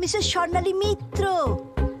মিসেস স্বর্ণালী মিত্র,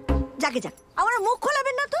 যাকে যান, আমার মুখ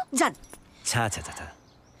খোলাবেন না তো, যান। ছা ছা ছা,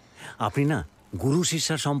 আপনি না গুরু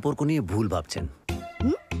শিষ্যার সম্পর্ক নিয়ে ভুল ভাবছেন।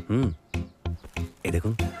 এই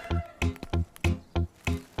দেখুন,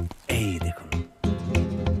 এই দেখুন।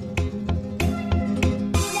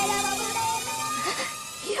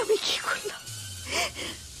 আমি কি করলাম?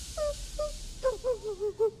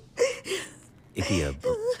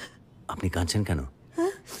 আপনি কাঁদছেন কেন?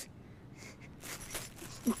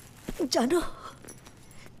 জানো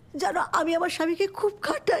জানো, আমি আমার স্বামীকে খুব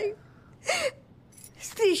খাটাই।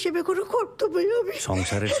 স্ত্রী হিসেবে কোনো কর্তব্য আমি।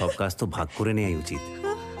 সংসারের সব কাজ তো ভাগ করে নেওয়াই উচিত।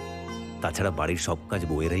 তাছাড়া বাড়ির সব কাজ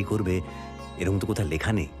বউয়েরাই করবে, এরকম তো কোথাও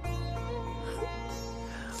লেখা নেই।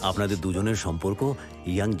 আপনাদের দুজনের সম্পর্ক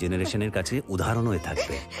ইয়াং জেনারেশনের কাছে উদাহরণ হয়ে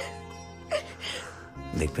থাকবে।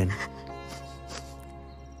 দেখবেন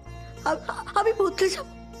আমি বদলে যাব,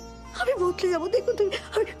 আমি বদলে যাবো। দেখো তুমি,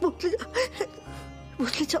 আমি বদলে যাব,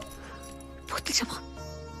 বদলে যাব, বদলে যাব।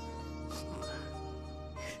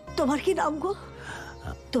 তোমার কি নাম গো?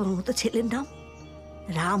 তোমার মতো ছেলের নাম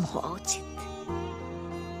রাম হওয়া উচিত।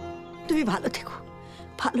 তুমি ভালো থেকো,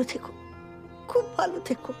 ভালো থেকো, খুব ভালো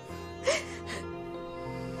থেকো।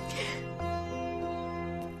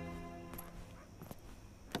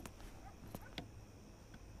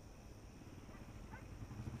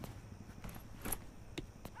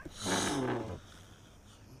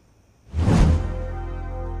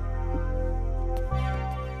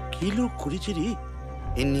 কি লোক করেছে রে?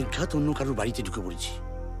 এর নিঘাত অন্য কারোর বাড়িতে ঢুকে পড়েছি।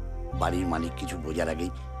 বাড়ির মালিক কিছু বোঝার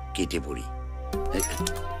আগেই কেটে পড়ি।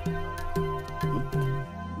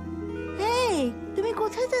 এই, তুমি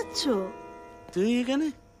কোথায় যাচ্ছ? তুই এখানে?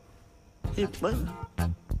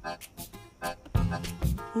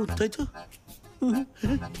 ও তাই তো,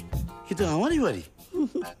 কিন্তু আমারই বাড়ি।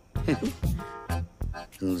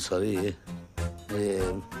 সরি,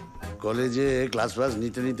 কলেজে ক্লাস ফ্লাস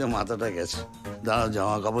নিতে নিতে মাথাটা গেছে। দাঁড়াও,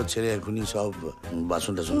 জামা কাপড় ছেড়ে এখনই সব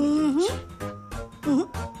বাসন টাসন।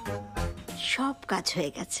 সব কাজ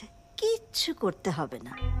হয়ে গেছে, কিচ্ছু করতে হবে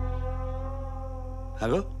না। হ্যাঁ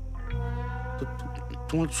গো,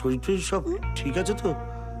 তোমার শরীর সব ঠিক আছে তো?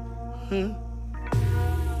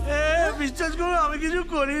 বিশ্বাস করো, আমি কিছু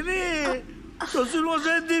করিনি। শ্বশুর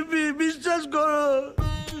মশাই দিব্যি, বিশ্বাস করো।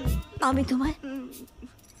 আমি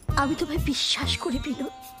তোমায় বিশ্বাস করি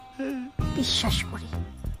বিনোদ, বিশ্বাস করি।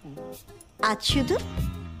 আজ শুধু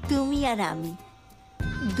তুমি আর আমি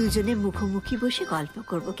দুজনে মুখোমুখি বসে গল্প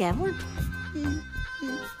করব, কেমন?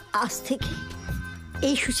 আজ থেকে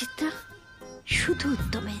এই সুচিত্রা শুধু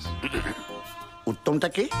উত্তমের। উত্তমটা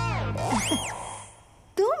কে?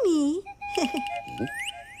 তুমি।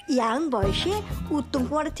 ইয়াং বয়সে উত্তম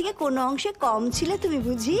কুমারের থেকে কোনো অংশে কম ছিলে তুমি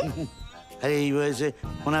বুঝি? আরে এই বয়সে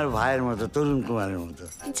ওনার ভাইয়ের মতো, তরুণ কুমারের মতো।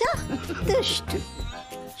 যা দুষ্টু।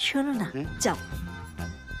 শোনো না, যাও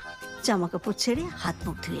জামা কাপড় ছেড়ে হাত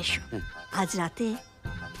মুখ ধুয়ে এসো। আজ রাতে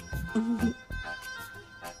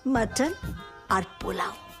মাটন আর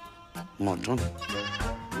pulao. Mutton?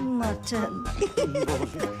 Mutton.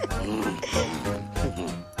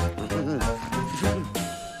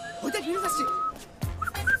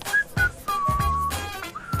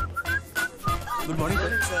 Good morning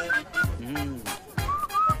sir.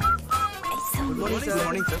 Good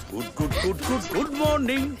morning sir. Good good good good good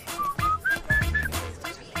morning.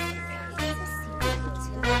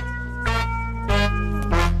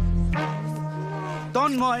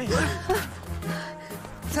 Tanmoy.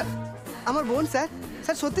 Sir, আমার বোন স্যার।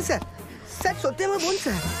 স্যার সত্যি স্যার, স্যার সত্যি আমার বোন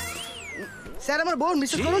স্যার। স্যার আমার বোন,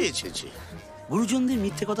 বিশ্বাস করুন। গুরুজনদের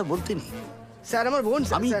মিথ্যে কথা বলতে নেই স্যার, আমার বোন।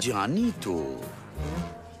 আমি জানি তো,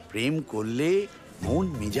 প্রেম করলে মন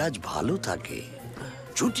মেজাজ ভালো থাকে।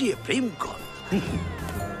 চুটিয়ে প্রেম কর।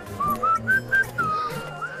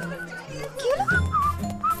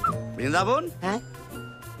 বৃন্দাবন, হ্যাঁ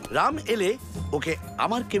রাম এলে ওকে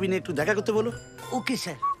আমার কেবিনে একটু দেখা করতে বলো। Okay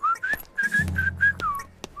sir.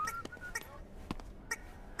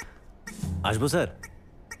 আসবো স্যার?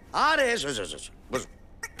 আরে এসো এসো এসো, বসো।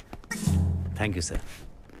 Thank you sir.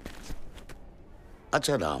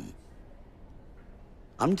 আচ্ছা রাম,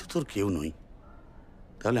 আমি তো তোর কেউ নই,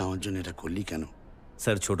 তাহলে আমার জন্য এটা করলি কেন?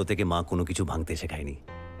 স্যার, ছোট থেকে মা কোনো কিছু ভাঙতে শেখায়নি।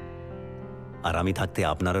 আর আমি থাকতে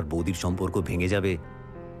আপনার আর বৌদির সম্পর্ক ভেঙে যাবে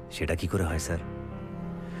সেটা কি করে হয় স্যার?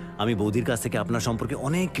 আমি বৌদির কাছ থেকে আপনার সম্পর্কে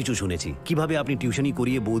অনেক কিছু শুনেছি। কিভাবে আপনি টিউশনি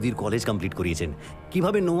করিয়ে বৌদির কলেজ কমপ্লিট করিয়েছেন,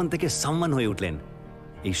 কিভাবে নোমান থেকে সাম্মান হয়ে উঠলেন,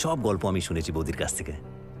 এই সব গল্প আমি শুনেছি বৌদির কাছ থেকে।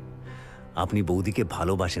 আপনি বৌদিকে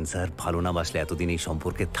ভালোবাসেন স্যার, ভালো না বাসলে এতদিন এই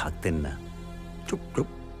সম্পর্কে থাকতেন না। চুপ চুপ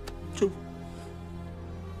চুপ।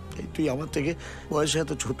 এই তুই আমার থেকে বয়সে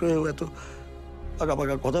এত ছোট হয়েও এত পাকা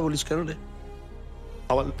পাকা কথা বলিস কেন রে?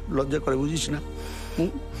 আমার লজ্জা করে, বুঝিস না?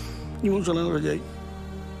 ইমোশনাল হয়ে যাই।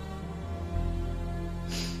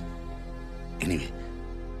 এনিওয়ে,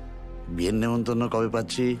 বিয়ের নেমন্তন্ন কবে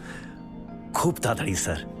পাচ্ছি? খুব তাড়াতাড়ি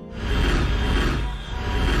স্যার।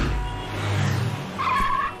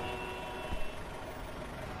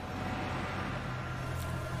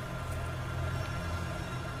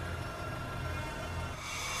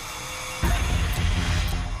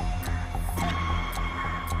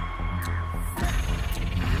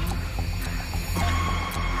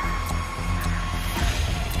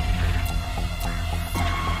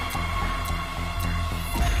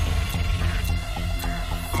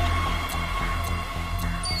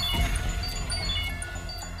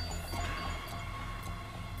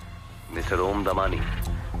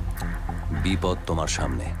 বিপদ তোমার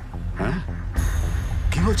সামনে।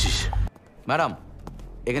 কি বলছিস? ম্যাডাম,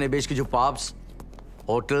 এখানে বেশ কিছু পাবস,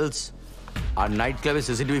 হোটেলস আর নাইট ক্লাবে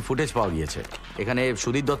সিসিটিভি ফুটেজ পাওয়া গিয়েছে। এখানে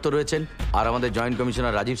সুদীপ দত্ত রয়েছেন, আর আমাদের জয়েন্ট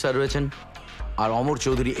কমিশনার রাজীব স্যার রয়েছেন, আর অমর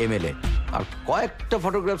চৌধুরী এমএলএ, আর কয়েকটা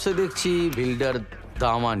ফটোগ্রাফসে দেখছি builder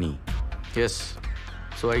Damani. Yes,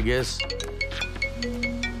 so I guess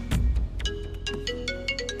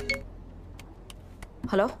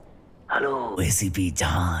hello hello ACP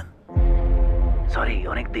Jahan, sorry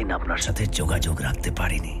অনেকদিন আপনার সাথে যোগাযোগ রাখতে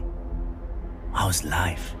পারিনি। House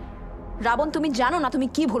life? রাবণ, তুমি জানো না তুমি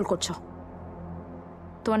কি ভুল করছো?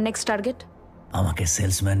 তোমার নেক্সট টার্গেট? আমাকে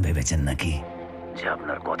সেলসম্যান ভেবেছেন নাকি, যে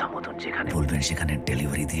আপনার কথা মতন যেখানে বলবেন সেখানে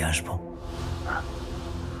ডেলিভারি দিয়ে আসবো?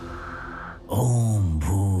 ওম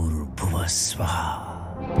ভূর ভুবস্বাহ।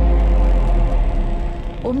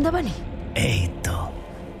 ওম দাবানি? এই তো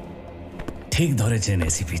ঠিক ধরেছেন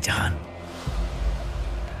এসিপি জাহান,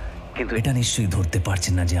 কিন্তু এটা নিশ্চয়ই ধরতে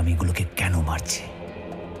পারছেন না যে আমি এগুলোকে কেন মারছি।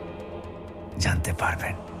 জানতে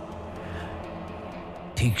পারবেন,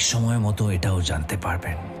 ঠিক সময় মতো এটাও জানতে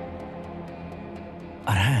পারবেন।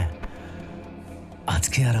 আর হ্যাঁ,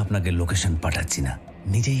 আজকে আর আপনাকে লোকেশন পাঠাচ্ছি না,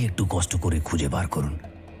 নিজেই একটু কষ্ট করে খুঁজে বার করুন।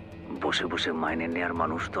 বসে বসে মাইনে নেয়ার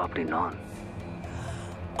মানুষ তো আপনি নন।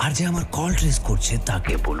 আর যে আমার কল ট্রেস করছে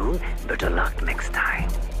তাকে বলুন বেটার লাক নেক্সট টাইম।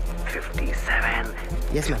 57,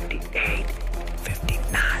 58,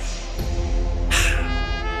 59।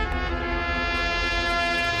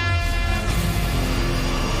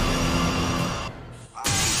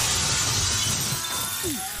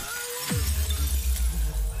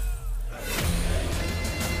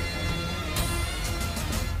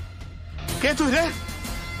 কে তুই রে?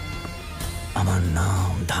 আমার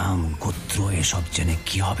নাম ধাম গোত্র এসব জেনে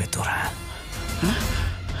কি হবে তোরা?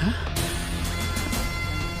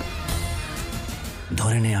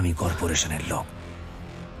 ধরে নে আমি কর্পোরেশনের লোক,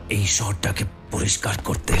 এই শহরটাকে পরিষ্কার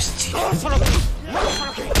করতে এসেছি।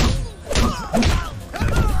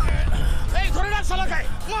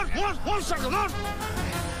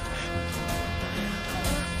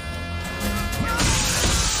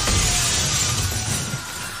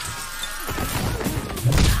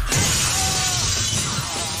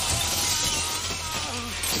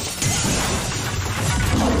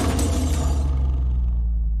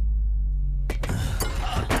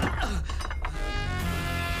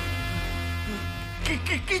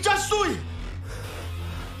 কি চাস তুই?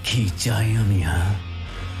 কি চাই আমি? হ্যাঁ,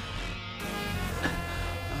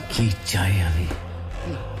 কি চাই আমি?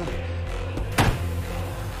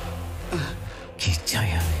 কি চাই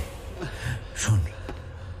আমি? শোন,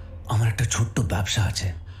 আমার একটা ছোট্ট ব্যবসা আছে,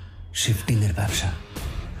 শিফটিং এর ব্যবসা,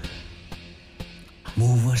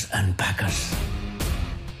 মুভার্স অ্যান্ড প্যাকার্স।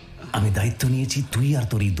 আমি দায়িত্ব নিয়েছি তুই আর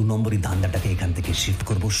তোর এই 2 নম্বরই ধান্দাটাকে এখান থেকে শিফট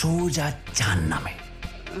করবো সোজা জাহান্নামে।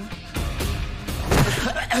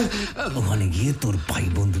 ওখানে গিয়ে তোর ভাই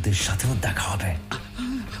বন্ধুদের সাথেও দেখা হবে।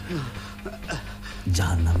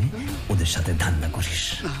 জাহান্নামে ওদের সাথে ধান্দা করিস।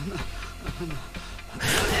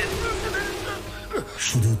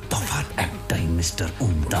 শুধু তফাৎ একটাই মিস্টার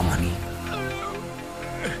উমদামানি,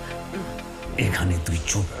 এখানে তুই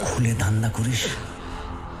চোখ খুলে ধান্দা করিস,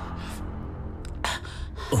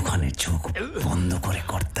 ওখানে চোখ বন্ধ করে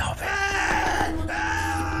করতে হবে।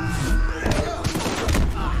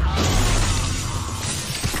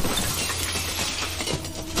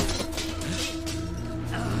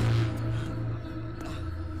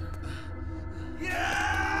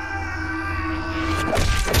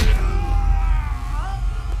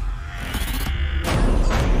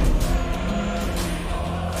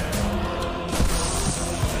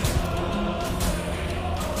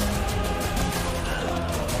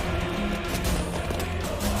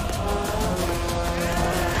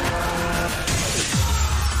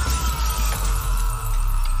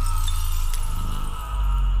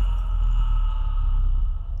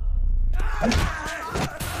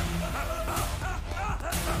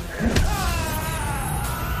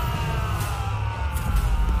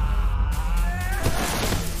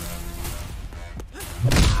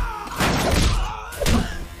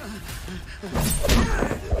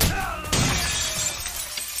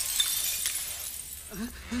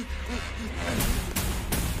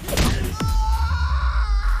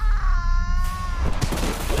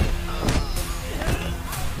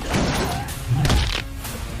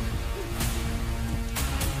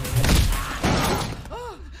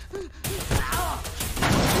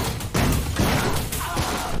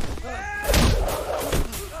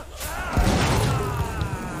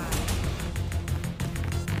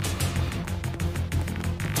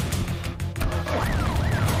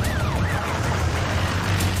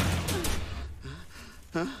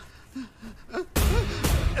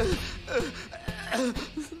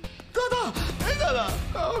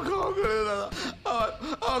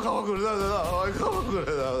 ক্ষমা করে দাও দাদা, আমায় ক্ষমা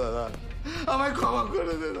করে দাও দাদা, আমায় ক্ষমা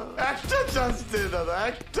করে দে দাদা, একটা চান্স দে দাদা,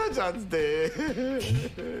 একটা চান্স দে,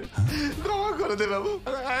 ক্ষমা করে দে বাবু,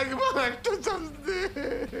 একবার একটা চান্স দে।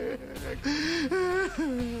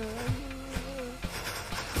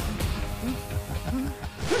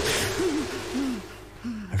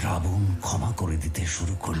 রাবণ ক্ষমা করে দিতে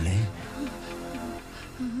শুরু করলে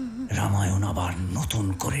রামায়ণ আবার নতুন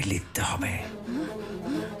করে লিখতে হবে।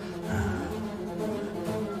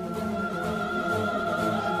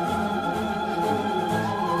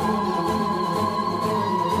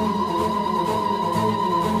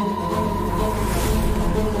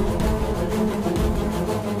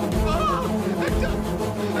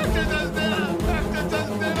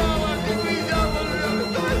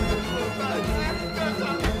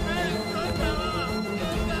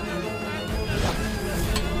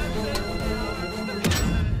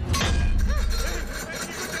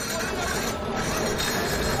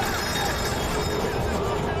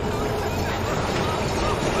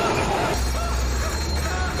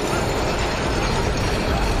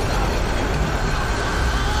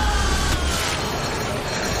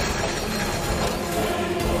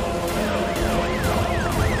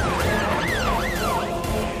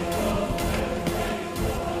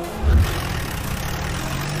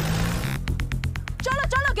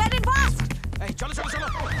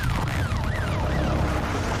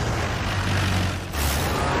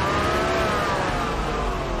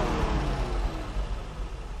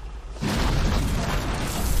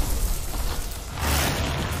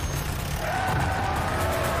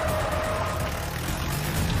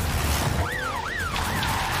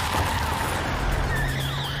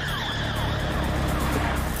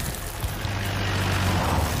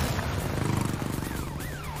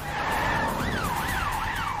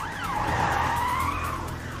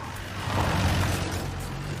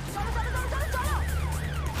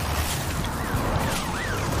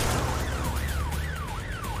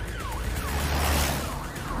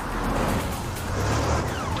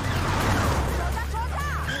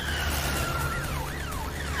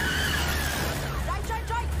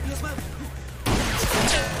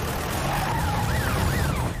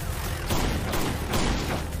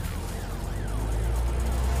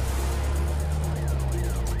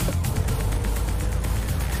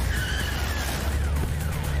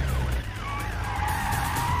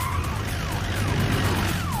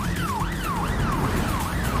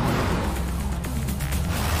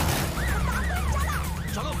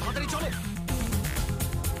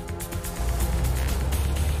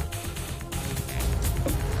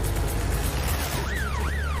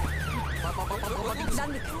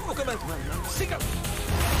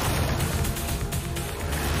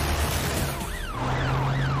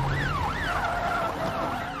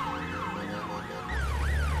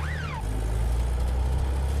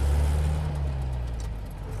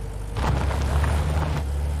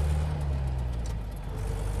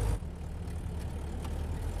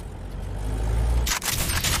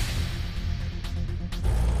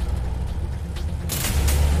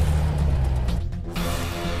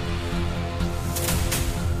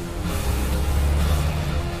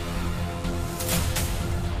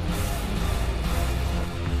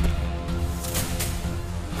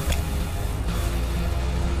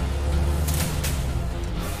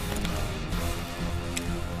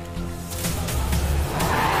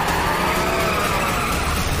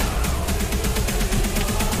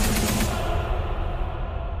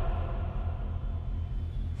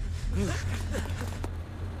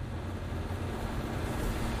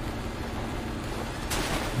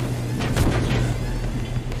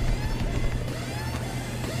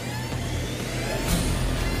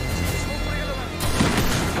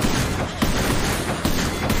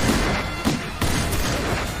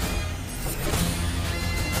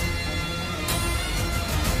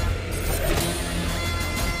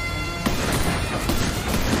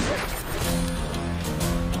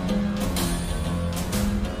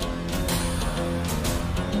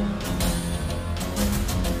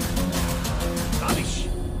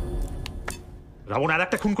 রাবণ আর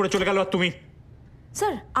একটা খুন করে চলে গেল আর তুমি।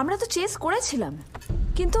 স্যার আমরা তো চেস করেছিলাম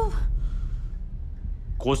কিন্তু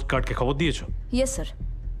কোস্ট গার্ডকে খবর দিয়েছো? Yes sir,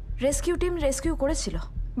 rescue team rescue করেছিল,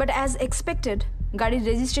 বাট অ্যাজ এক্সপেক্টেড গাড়ির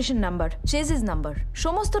রেজিস্ট্রেশন নাম্বার, চেজিস নাম্বার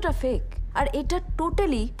সমস্তটা ফেক। আর এটা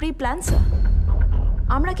টোটালি প্রি প্ল্যান স্যার।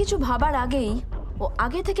 আমরা কিছু ভাবার আগেই ও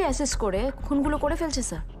আগে থেকে অ্যাসেস করে খুনগুলো করে ফেলছে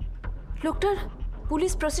স্যার। লোকটার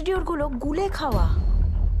পুলিশ প্রসিডিওরগুলো গুলে খাওয়া।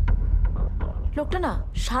 লোকটা না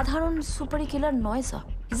সাধারণ সুপারি কিলার নয় স্যার,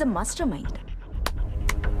 ইজ এ মাস্টারমাইন্ড।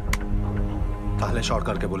 তাহলে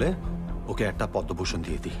সরকারকে বলে ওকে একটা পদ্মভূষণ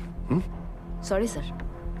দিয়ে দিই। Sorry sir.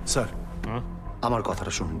 স্যার আমার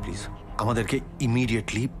কথাটা শুনুন প্লিজ, আমাদেরকে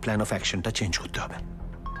ইমিডিয়েটলি প্ল্যান অফ অ্যাকশনটা চেঞ্জ করতে হবে।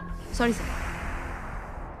 Sorry sir.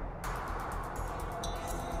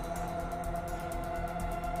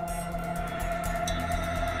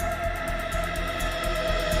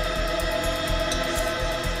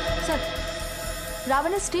 Sir,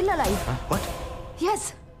 Raavan is still alive. What? Yes,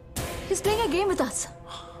 he's playing a game with us.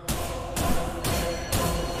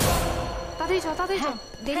 তাড়াতাড়ি চ,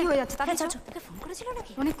 দেরি হয়ে যাচ্ছে। তাড়াতাড়ি চ। তোকে ফোন করেছিল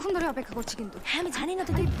নাকি? অনেকক্ষণ ধরে অপেক্ষা করছি কিন্তু। হ্যাঁ আমি জানি না,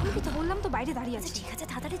 তুই বলবি তো। বললাম তো বাইরে দাঁড়িয়ে আছি। ঠিক আছে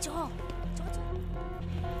তাড়াতাড়ি চ।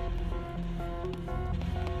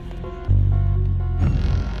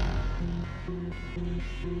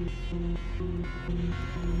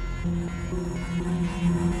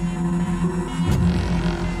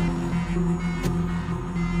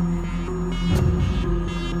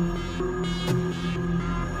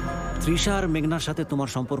 তৃষা আর মেঘনার সাথে তোমার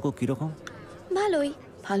সম্পর্ক কিরকম? ভালোই,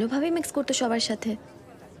 ভালোভাবে মিক্স করতো সবার সাথে,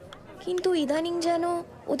 কিন্তু ইদানিং যেন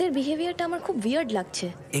ওদের বিহেভিয়ারটা আমার খুব উইয়ার্ড লাগছে।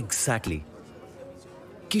 এক্স্যাক্টলি,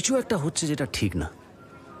 কিছু একটা হচ্ছে যেটা ঠিক না।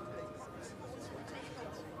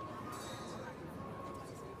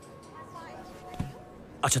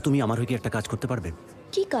 আচ্ছা, তুমি আমার হয়ে কি একটা কাজ করতে পারবে?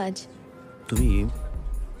 কি কাজ? তুমি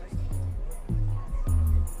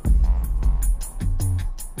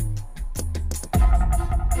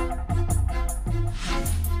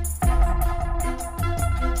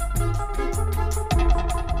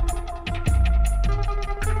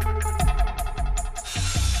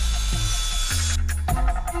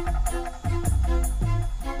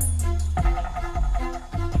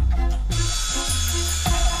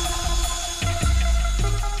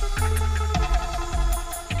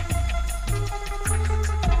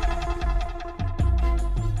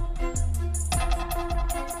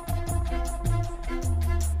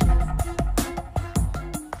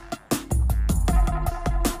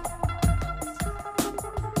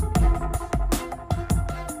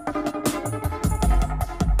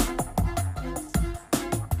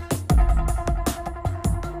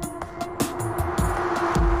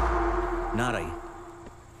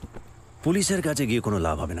পুলিশের কাছে গিয়ে কোনো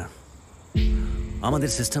লাভ হবে না। আমাদের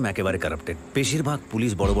সিস্টেম একেবারে কারাপ্টেড। বেশিরভাগ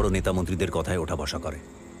পুলিশ বড় বড় নেতা মন্ত্রীদের কথায় ওঠা বসা করে।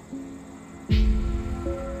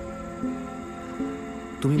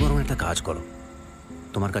 তুমি বরং একটা কাজ করো,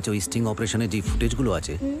 তোমার কাছে ওই স্টিং অপারেশনের যে ফুটেজগুলো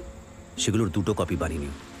আছে সেগুলোর 2টো কপি বানিয়ে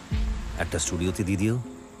নিও। একটা স্টুডিওতে দিয়ে দিও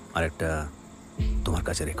আর একটা তোমার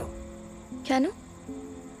কাছে রেখো। কেন?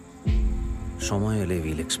 সময় এলে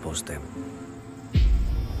উইল এক্সপোজ দেম।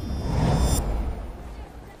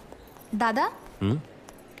 দাদা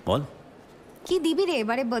বল, কি দিবি রে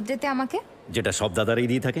এবারে বার্থডেতে আমাকে? যেটা সব দাদারাই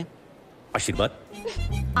দিয়ে থাকে, আশীর্বাদ।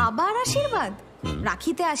 আবার আশীর্বাদ?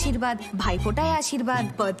 রাখিতে আশীর্বাদ, ভাইফোঁটায় আশীর্বাদ,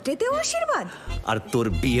 বার্থডেতেও আশীর্বাদ, আর তোর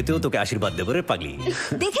বিয়েতেও তোকে আশীর্বাদ দেবো রে পাগলি।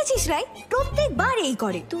 দেখেছিস রাই, প্রত্যেকবার এই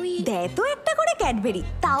করে। তুই দে তো একটা করে ক্যাডবেরি,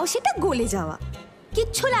 তাও সেটা গলে যাওয়া।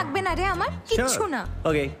 কিচ্ছু লাগবে না রে আমার, কিচ্ছু না।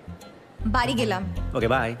 ওকে, বাড়ি গেলাম। Okay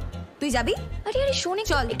bye. তুই যাবি? আরে আরে শোনে,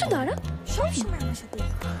 চল একটু দাঁড়া। সব সময় আমার সাথে।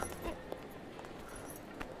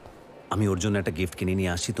 আমি ওর জন্য একটা গিফট কিনে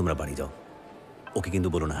নিয়ে আসছি, তোমরা বাড়ি যাও। ওকে কিন্তু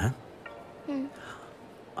বলো না, হ্যাঁ?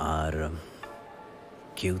 আর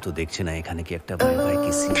কেউ তো দেখছে না এখানে কি একটা বাই বাই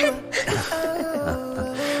কিসি।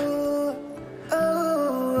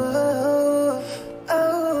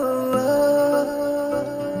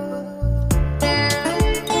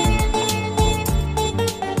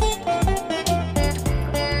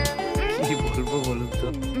 কি বলবো বলুন তো,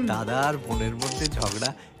 দাদা আর বোনের মধ্যে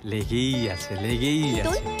ঝগড়া লেগেই আছে।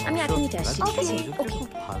 আমি এখন নিতে আসছি। খুব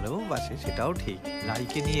ভালোবাসে, সেটাও ঠিক।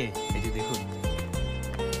 রাইকে নিয়ে এই যে দেখুন।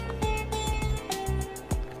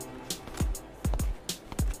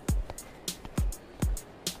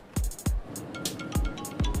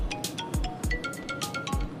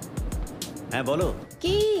 হ্যাঁ বলো।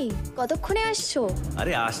 কি কতক্ষণে আসছো?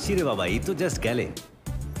 আরে আসছি রে বাবা, এই তো জাস্ট গেলে।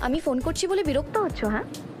 আমি ফোন করছি বলে বিরক্ত হচ্ছ? হ্যাঁ,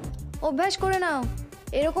 অভ্যাস করে নাও।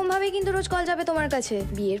 এরকম ভাবে কিন্তু রোজ কল যাবে তোমার কাছে।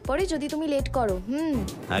 বিয়ের পরে যদি তুমি লেট করো।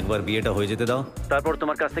 একবার বিয়েটা হয়ে যেতে দাও, তারপর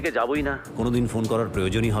তোমার কাছ থেকে যাবই না, কোনোদিন ফোন করার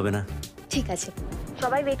প্রয়োজনই হবে না। ঠিক আছে,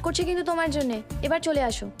 সবাই ওয়েট করছে কিন্তু তোমার জন্য। এবার চলে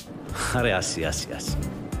আসো। আরে আসছি আসছি আসছি।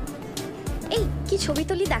 এই কি ছবি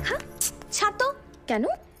তুলি দেখা। ছাড় তো। কেন?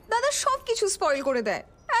 দাদা সব কিছু স্পয়েল করে দেয়।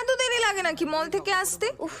 এত দেরি লাগে নাকি মল থেকে আসতে?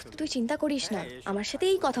 উফ, তুই চিন্তা করিস না, আমার সাথে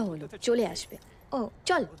এই কথা হলো, চলে আসবে। ও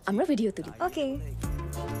চল আমরা ভিডিও তুলি। ওকে,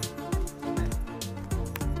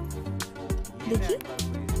 দেখি।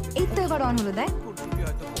 এই তো এবার অন হলো। দেখ,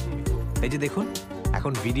 এই যে দেখুন,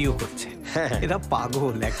 এখন ভিডিও করছে। এরা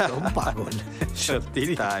পাগল, একদম পাগল। সত্যি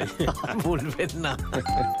তাই, বলবেন না।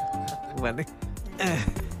 মানে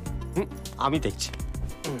আমি দেখছি।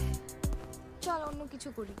 চল অন্য কিছু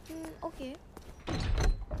করি। ওকে।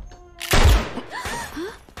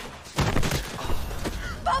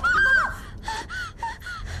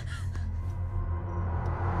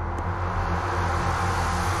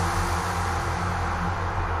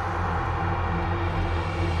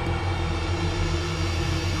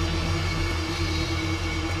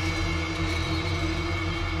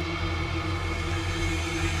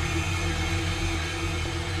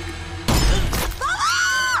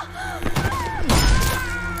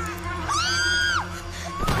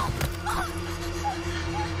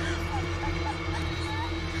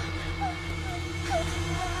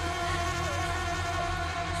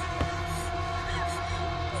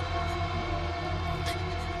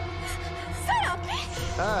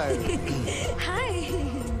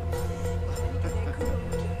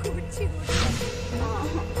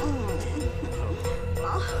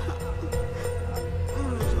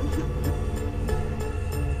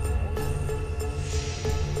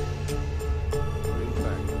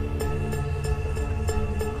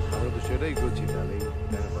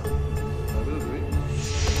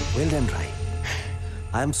 Well done, Rai.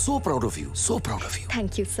 I am so proud of you. So proud of you.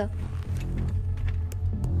 Thank you sir.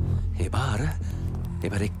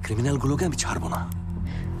 এবারে ক্রিমিনাল গুলোকে আমি ছাড়বো না।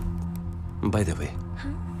 বাই দ্য ওয়ে,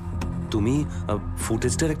 তুমি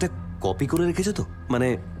ফুটেজটার একটা কপি করে রেখেছো তো, মানে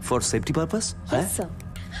ফর সেফটি পারপাস? হ্যাঁ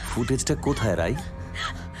ফুটেজটা কোথায় রাই?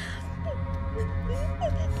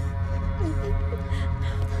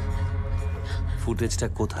 ফুটেজটা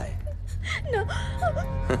কোথায়?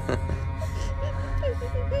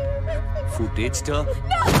 ফুটেজটা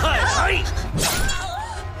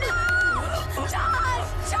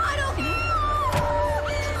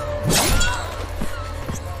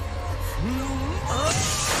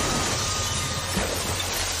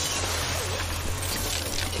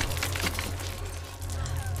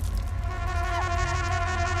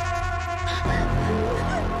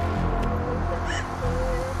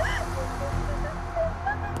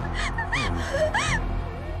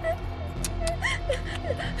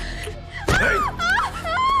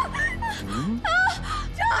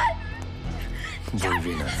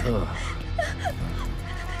বলবি না তো?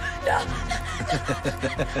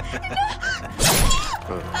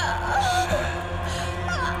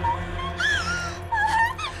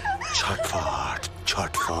 ছটফট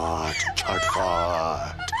ছটফট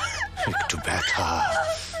ছটফট, একটু ব্যথা,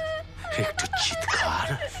 একটু চিৎকার,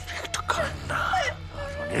 একটু কান্না,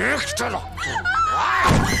 অনেকটা রক্ত,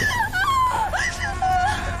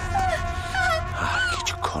 আর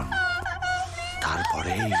কিছুক্ষণ,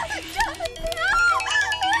 তারপরেই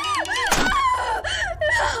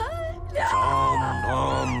राम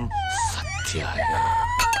नाम सत्य है।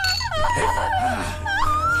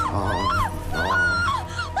 राम नाम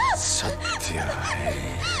सत्य है।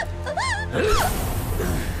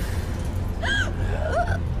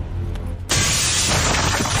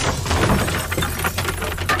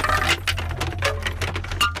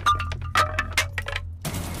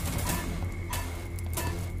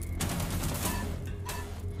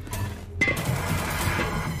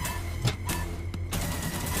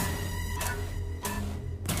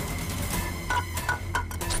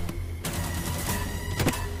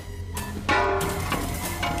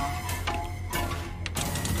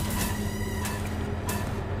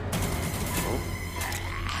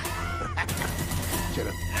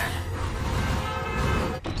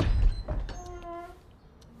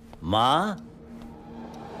 মা,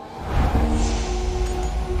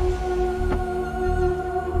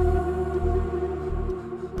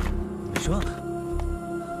 এসো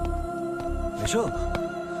এসো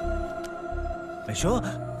এসো।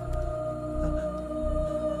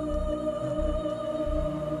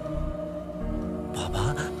 বাবা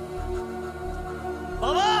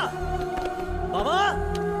বাবা বাবা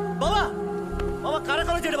বাবা বাবা, কারা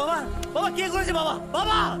করেছে রে বাবা? বাবা কে করেছে বাবা?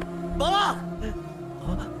 বাবা বাবা,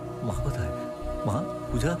 মা কোথায়? মা,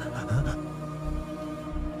 পূজা,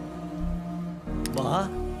 মা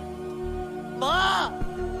মা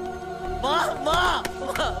মা মা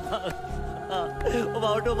ও মা,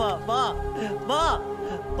 ওঠো মা, মা মা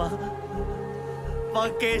মা মা,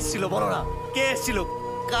 কে এসেছিল বলো না? কে এসেছিল?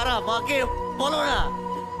 কারা? মাকে বলো না।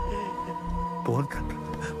 বোন,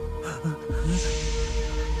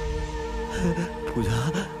 পূজা,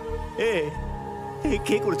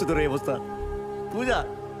 কে করেছো তোর এই অবস্থা? পূজা,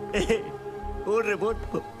 ওর রে বোন,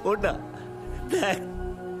 ওর না, দেখ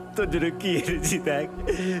তোর জন্য কি এনেছি, দেখ।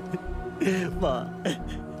 মা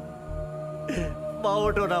মা,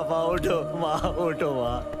 ওঠো না মা, ওঠো মা, ওঠো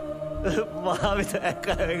মা, মা আমি তো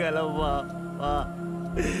একা হয়ে গেলাম মা, মা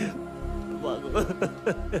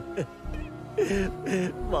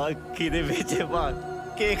মা খিদে পেয়েছে মা,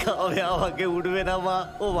 কে খাওয়াবে আমাকে? উঠবে না মা?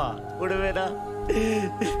 ও মা, উঠবে না?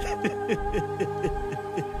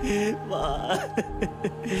 মা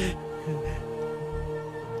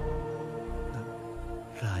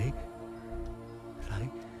রাই রাই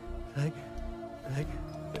রাই রাই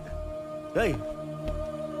রাই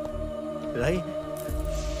রাই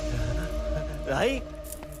রাই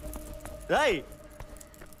রাই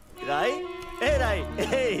রাই এ রাই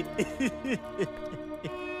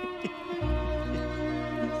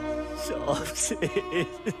সব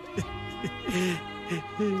শেষ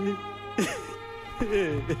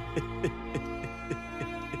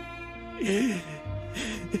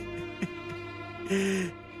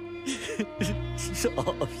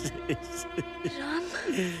সব শেষ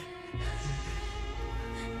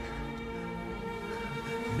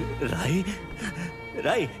রাই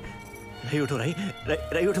রাই রাই ওঠো রাই রাই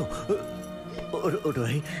রাই ওঠো ওঠো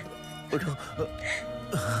রাই ওঠো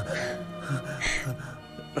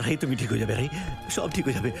রাই তুমি ঠিক হয়ে যাবে রাই সব ঠিক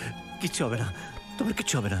হয়ে যাবে কিচ্ছু হবে না তোমার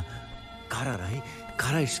কিচ্ছু হবে না কারা রাই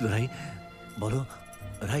কারা এসেছিল রাই বলো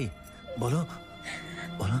রাই বলো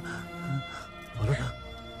বলো বলো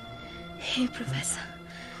হে প্রফেসর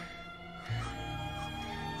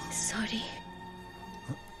সরি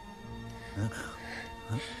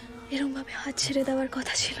এরকম ভাবে হাত ছেড়ে দেওয়ার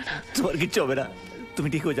কথা ছিল না তোমার কিচ্ছু হবে না তুমি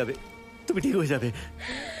ঠিক হয়ে যাবে তুমি ঠিক হয়ে যাবে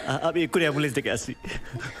আমি এক্ষুনি অ্যাম্বুলেন্স থেকে আসছি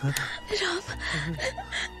রাম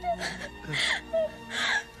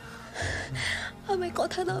আমায়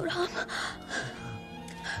কথা দাও রাম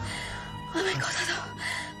আমায় কথা দাও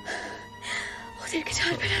ওদেরকে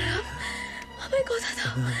ছাড়বে না রাম আমায় কথা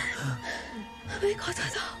দাও আমায় কথা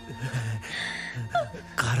দাও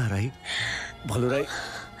কারা রাই বলো রাই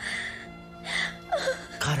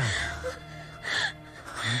কারা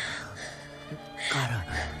কারা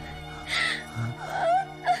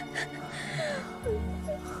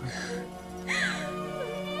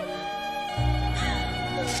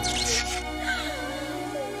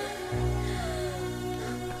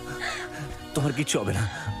তোমার কিচ্ছু হবে না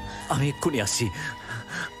আমি এক্ষুনি আসছি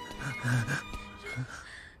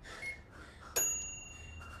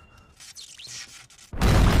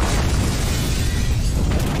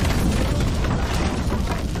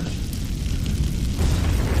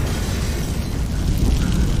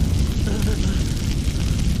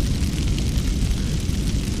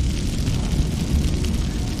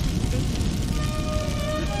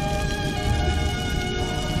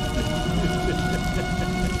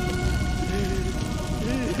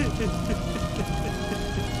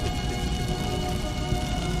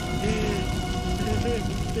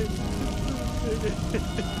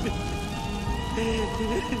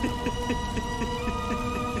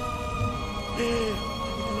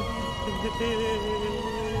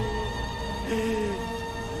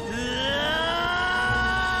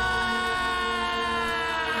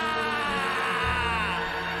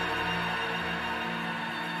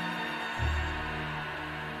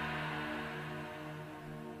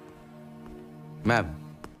ম্যাম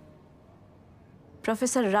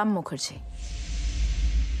প্রফেসর রাম মুখার্জি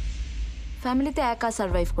ফ্যামিলিতে একা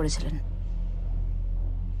সার্ভাইভ করেছিলেন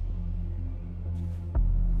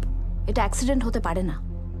এটা অ্যাক্সিডেন্ট হতে পারে না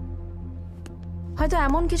হয়তো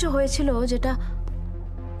এমন কিছু হয়েছিল যেটা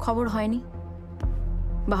খবর হয়নি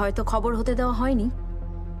বা হয়তো খবর হতে দেওয়া হয়নি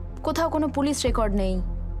কোথাও কোনো পুলিশ রেকর্ড নেই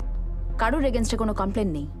কারোর এগেনস্টে কোনো কমপ্লেন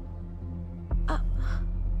নেই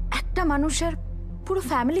একটা মানুষের পুরো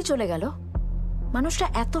ফ্যামিলি চলে গেল মানুষটা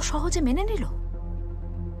এত সহজে মেনে নিল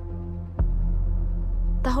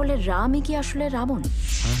তাহলে রামই কি আসলে রাবণ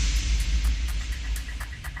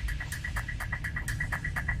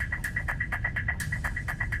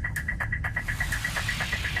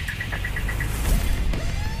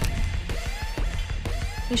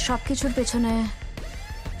এই সব কিছুর পেছনে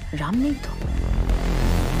রাম নেই তো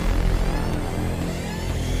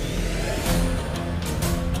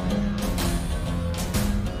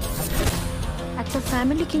একটা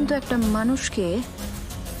ফ্যামিলি কিন্তু একটা মানুষকে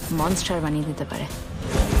মনস্টার বানিয়ে দিতে পারে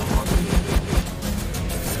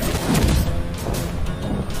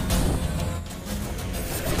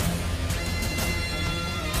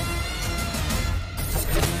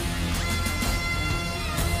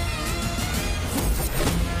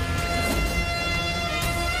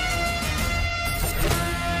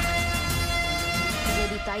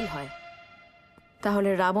যদি তাই হয় তাহলে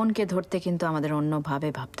রাবণকে ধরতে কিন্তু আমাদের অন্যভাবে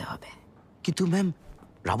ভাবতে হবে কিন্তু ম্যাম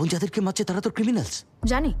রাবণ যাদেরকে মারছে তারা তো ক্রিমিনালস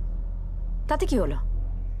জানি তাতে কি হলো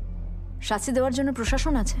শাস্তি দেওয়ার জন্য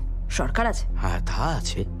প্রশাসন আছে সরকার আছে হ্যাঁ তা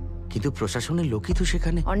আছে কিন্তু প্রশাসনের লোকই তো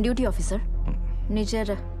সেখানে অন ডিউটি অফিসার নিজের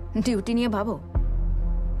ডিউটি নিয়ে ভাবো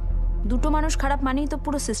দুটো মানুষ খারাপ মানেই তো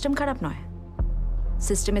পুরো সিস্টেম খারাপ নয়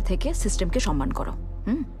সিস্টেমে থেকে সিস্টেমকে সম্মান করো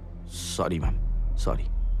সরি ম্যাম সরি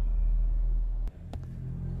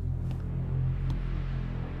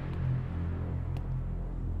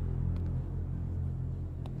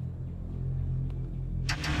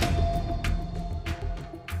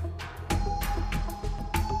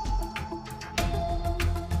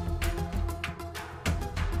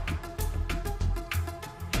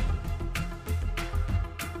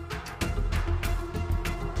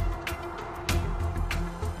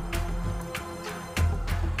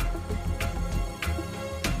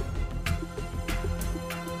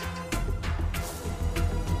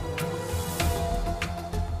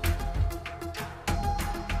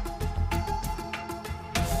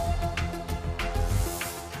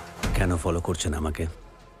কেন ফলো করছেন আমাকে?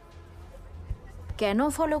 কেন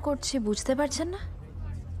ফলো করছি বুঝতে পারছেন না?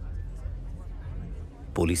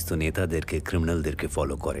 পুলিশ তো নেতাদেরকে, ক্রিমিনালদেরকে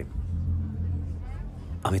ফলো করেন।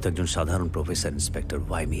 আমি তো একজন সাধারণ প্রফেসর, ইন্সপেক্টর।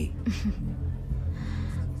 Y me?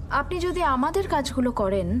 আপনি যদি আমাদের কাজগুলো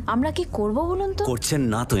করেন আমরা কি করব বলুন তো? করছেন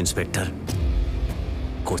না তো ইন্সপেক্টর,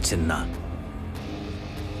 করছেন না।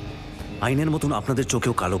 আইনের মতন আপনাদের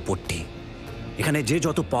চোখেও কালো পট্টি। এখানে যে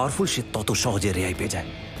যত পাওয়ারফুল সে তত সহজে রেহাই পেয়ে যায়।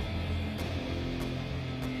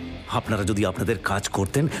 আপনারা যদি আপনাদের কাজ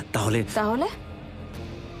করতেন তাহলে তাহলে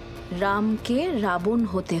রামকে রাবণ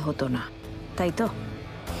হতে হতো না, তাই তো?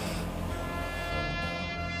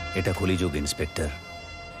 এটা কলিযুগ ইন্সপেক্টর।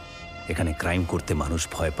 এখানে ক্রাইম করতে মানুষ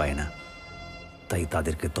ভয় পায় না, তাই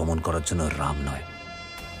তাদেরকে দমন করার জন্য রাম নয়,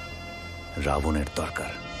 রাবণের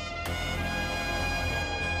দরকার।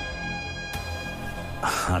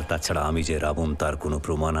 আর তাছাড়া আমি যে রাবণ তার কোনো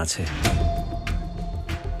প্রমাণ আছে?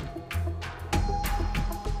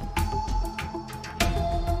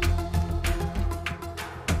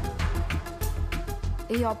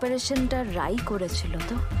 এই অপারেশনটা রাই করেছিল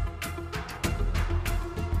তো?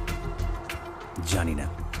 জানি না।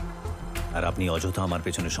 আর আপনি অযথা আমার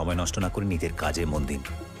পেছনে সময় নষ্ট না করে নিজের কাজে মন দিন।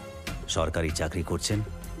 সরকারি চাকরি করছেন,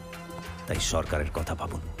 তাই সরকারের কথা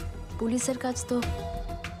ভাবুন। পুলিশের কাজ তো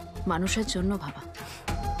মানুষের জন্য ভাবা।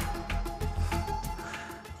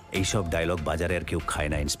 এইসব ডায়লগ বাজারে আর কেউ খায়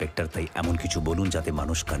না ইন্সপেক্টর, তাই এমন কিছু বলুন যাতে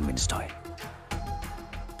মানুষ কনভিন্সড হয়।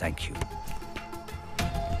 Thank you.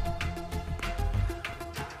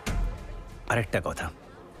 আরেকটা কথা,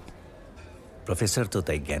 প্রফেসর তো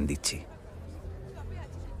তাই জ্ঞান দিচ্ছি,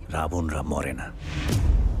 রাবণরা মরে না।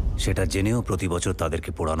 সেটা জেনেও প্রতি বছর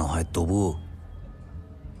তাদেরকে পোড়ানো হয়, তবুও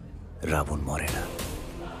রাবণ মরে না।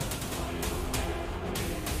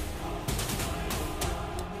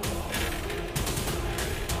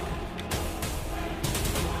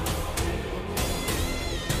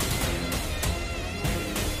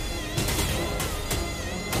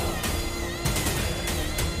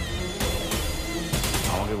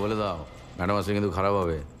 আমাকে বলে দাও ম্যাডাম আসলে কিন্তু খারাপ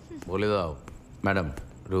হবে। বলে দাও ম্যাডাম।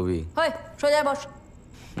 রবি সোজা বস।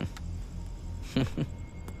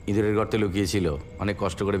 ইঁদুরের গর্তে লুকিয়েছিল, অনেক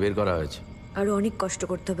কষ্ট করে বের করা হয়েছে। আরো অনেক কষ্ট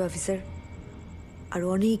করতে হবে অফিসার, আরো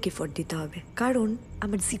অনেক এফোর্ট দিতে হবে, কারণ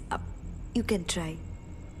আমার zip up. You can try.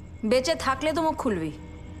 বেঁচে থাকলে তো মুখ খুলবি।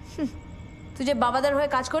 তুই যে বাবাদের হয়ে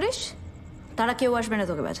কাজ করিস তারা কেউ আসবে না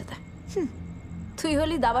তোকে বাঁচাতে। তুই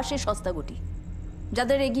হলি দাবার সেই সস্তা গুটি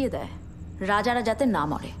যাদের এগিয়ে দেয় রাজারা যাতে না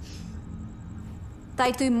মরে।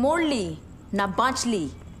 তাই তুই মরলি না বাঁচলি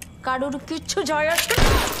কারোর কিচ্ছু যায় আসে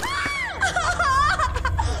না।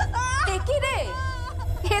 কি রে,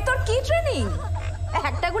 হে তোর কি ট্রেনিং?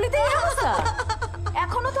 একটা গুলিতে এই অবস্থা?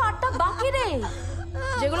 এখনো তো 8টা বাকি রে,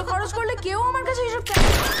 যেগুলো খরচ করলে কেউ আমার কাছে এসব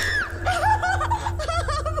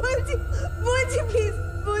বলছি বলছি প্লিজ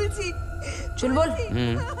বলছি। চুল বল,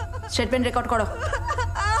 স্টেটমেন্ট রেকর্ড করো।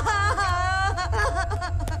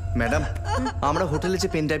 ম্যাডাম, আমরা হোটেলে যে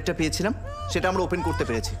পেন ড্রাইভটা পেয়েছিলাম সেটা আমরা ওপেন করতে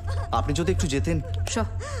পেরেছি। আপনি যদি একটু যেতেন।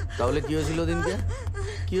 তাহলে কি হয়েছিল দিনকে?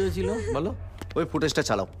 কি হয়েছিল বলো? ওই ফুটেজটা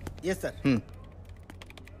চালাও। Yes sir.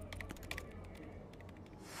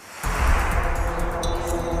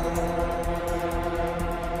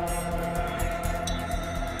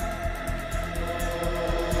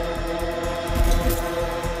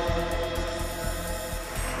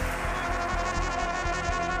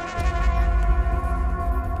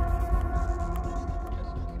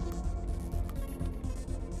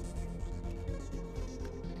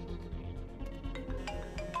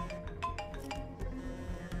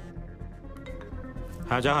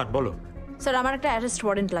 হ্যাঁ জাহান বলো। স্যার আমার একটা অ্যারেস্ট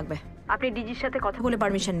ওয়ারেন্ট লাগবে, আপনি ডিজির সাথে কথা বলে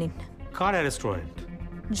পারমিশন নিন। কার arrest warrant?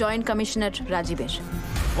 Joint commissioner রাজীবের।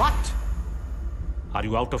 What? Are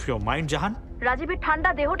you out of your mind জাহান? রাজীবের ঠান্ডা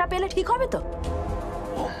দেহটা পেলে ঠিক হবে তো?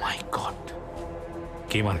 ও মাই গড,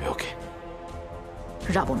 কে মারবে ওকে?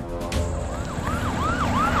 রাবণ।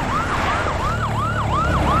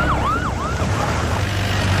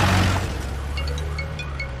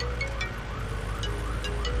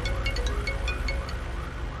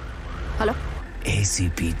 হ্যালো,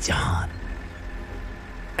 এসিপি জাহান,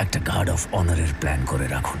 একটা গার্ড অফ অনারের প্ল্যান করে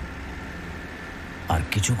রাখুন। আর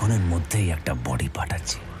কিছুক্ষণের মধ্যেই একটা বডি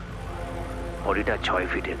পাঠাচ্ছি। বডিটা 6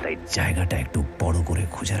 ফিটের, তাই জায়গাটা একটু বড় করে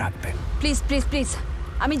খুঁজে রাখবেন। Please please please.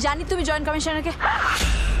 আমি জানি তুমি জয়েন্ট কমিশনারকে।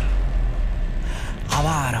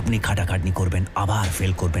 আবার আপনি খাটাখাটনি করবেন, আবার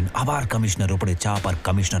ফেল করবেন, আবার কমিশনার উপরে চাপ, আর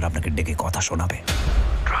কমিশনার আপনাকে ডেকে কথা শোনাবে।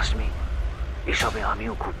 ট্রাস্ট মি, এসবে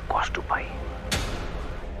আমিও খুব কষ্ট পাই।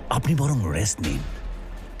 আপনি বরং রেস্ট নিন,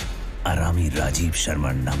 আর আমি রাজীব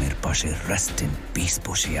শর্মার নামের পাশে রেস্ট ইন পিস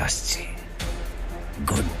বসে আসছি।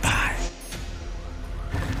 Good bye.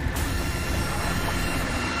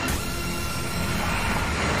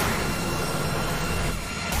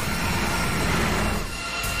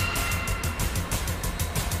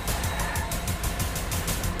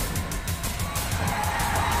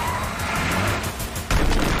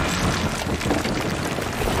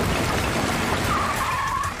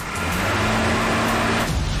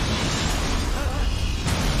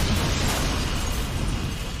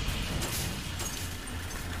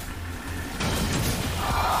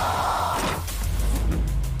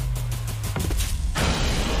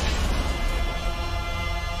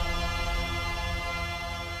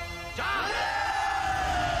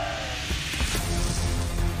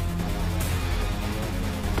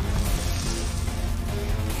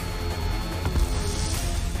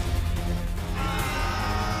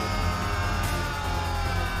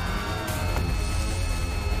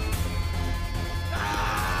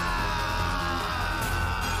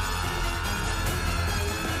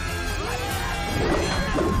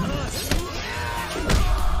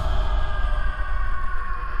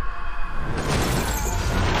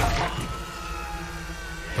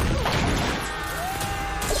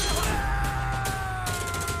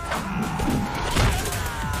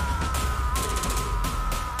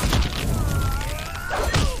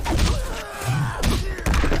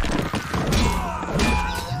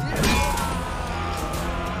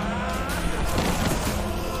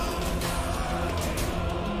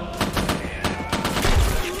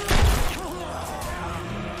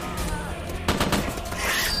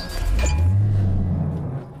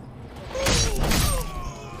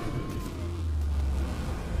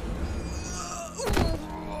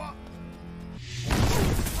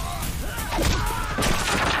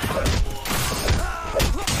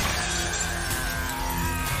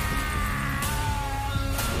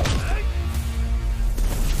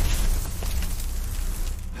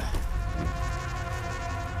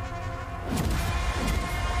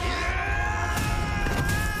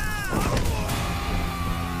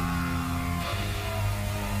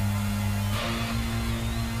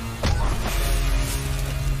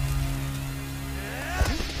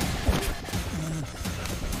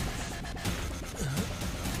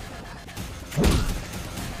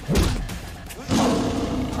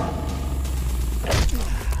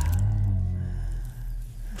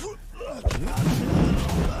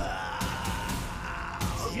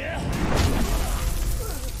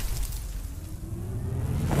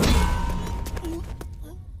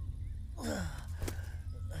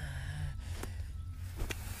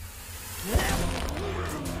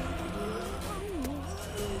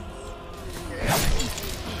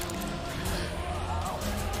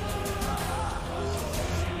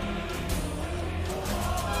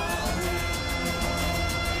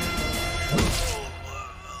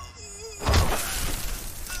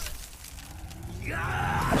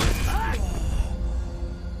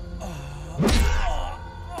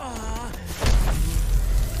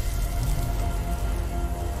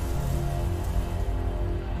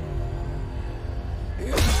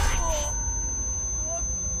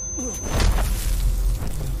 তুই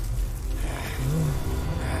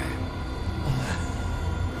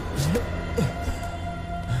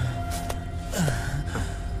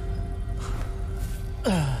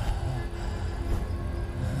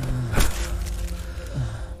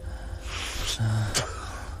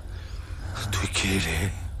কে রে?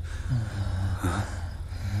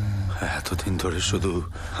 এতদিন ধরে শুধু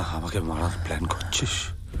আমাকে মারার প্ল্যান করছিস?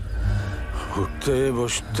 উঠতে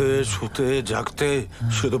বসতে শুতে জাগতে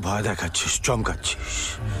শুধু ভয় দেখাচ্ছিস, চমকাচ্ছিস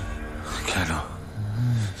কেন?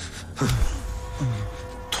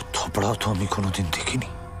 থপড়াও তো আমি কোনোদিন দেখিনি।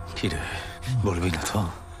 কি রে, বলবি না তো?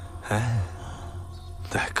 হ্যাঁ,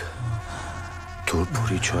 দেখ, তোর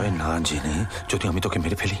পরিচয় না জেনে যদি আমি তোকে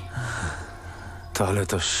মেরে ফেলি তাহলে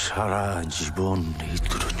তো সারা জীবন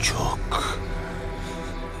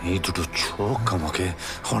এই দুটো চোখ আমাকে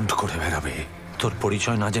হন্ট করে বেড়াবে। তোর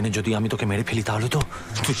পরিচয় না জেনে যদি আমি তোকে মেরে ফেলি তাহলে তো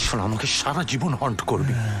তুই আমাকে সারা জীবন হন্ট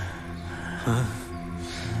করবি।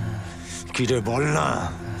 কি রে, বল না,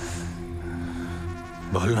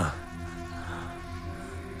 বল না।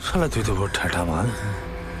 শালা তুই তো বড় ঠাটা মাল,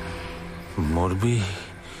 মরবি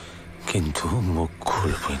কিন্তু মুখ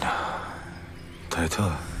খুলবি না, তাই তো?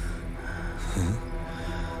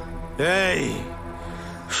 এই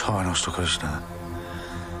সময় নষ্ট করিস না,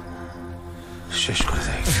 শেষ করে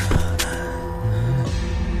দেখ।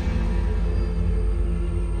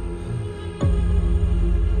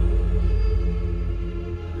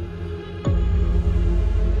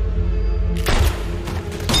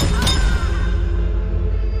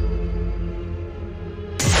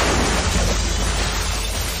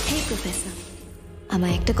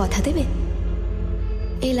 আমায় একটা কথা দেবে?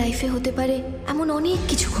 এই লাইফে হতে পারে এমন অনেক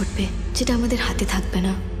কিছু ঘটবে যেটা আমাদের হাতে থাকবে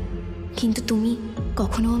না, কিন্তু তুমি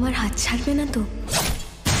কখনো আমার হাত ছাড়বে না তো?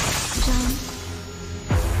 রাম,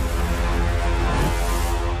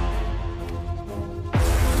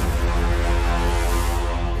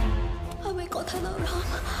 আমায় কথা দাও রাম,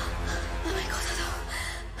 আমায় কথা দাও,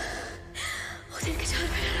 ওদেরকে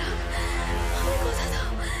ছাড়বে না রাম, আমায় কথা দাও,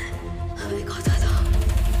 আমায় কথা দাও।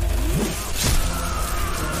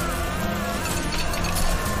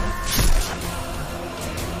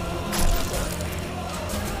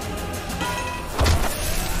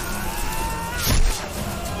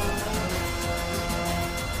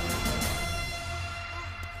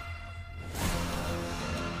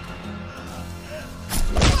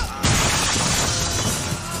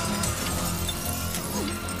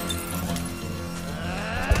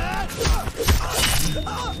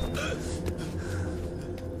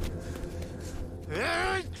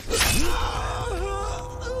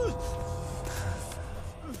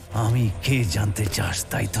 আমি কে জানতে চাস,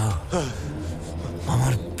 তাই তো?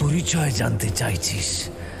 আমার পরিচয় জানতে চাইছিস?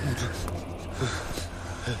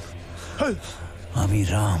 আমি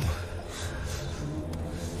রাম,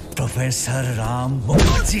 প্রফেসর রাম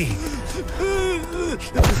মুখার্জি।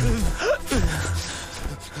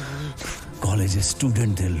 কলেজে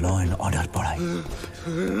স্টুডেন্টদের ল অ্যান্ড অর্ডার পড়াই,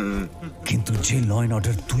 কিন্তু যে ল অ্যান্ড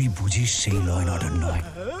অর্ডার তুই বুঝিস সেই ল অ্যান্ড অর্ডার নয়।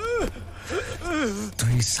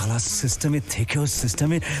 তুই সালা সিস্টেমে থেকেও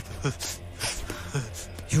সিস্টেমে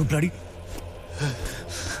ইউ ব্লাডি।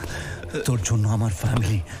 তোর জন্য আমার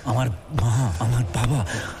ফ্যামিলি, আমার মা, আমার বাবা,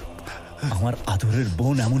 আমার আদরের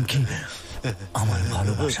বোন, এমনকি আমার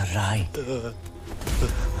ভালোবাসার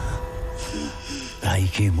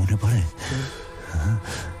রাইকে মনে পড়ে?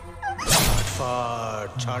 ছটফট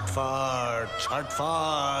ছটফট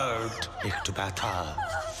ছটফট, একটু ব্যথা,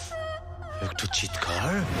 একটু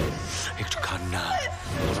চিৎকার, একটু কান্না,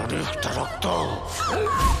 অনেকটা রক্ত।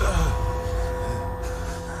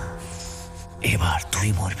 এবার তুই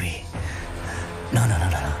মরবি। না না না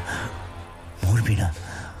না, মরবি না,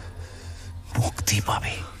 মুক্তি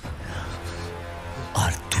পাবে।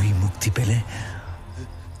 আর তুই মুক্তি পেলে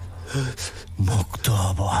মুক্ত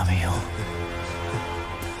হব আমিও।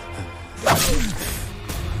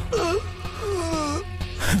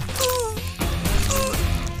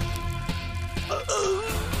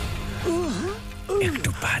 একটু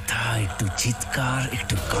ব্যথা, একটু চিৎকার,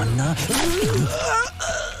 একটু কান্না,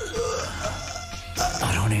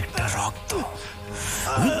 আর অনেকটা রক্ত।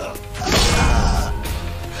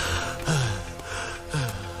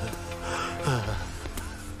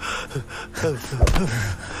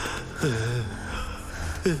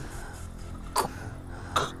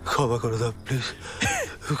 ক্ষমা করে দাও প্লিজ।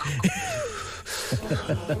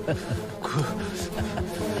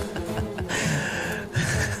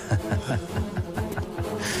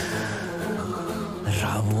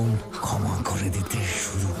 রাবণ ক্ষমা করে দিতে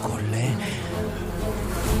শুরু করলে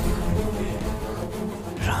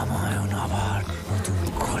রামায়ণ আবার নতুন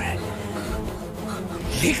করে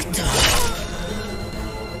লিখতে হবে।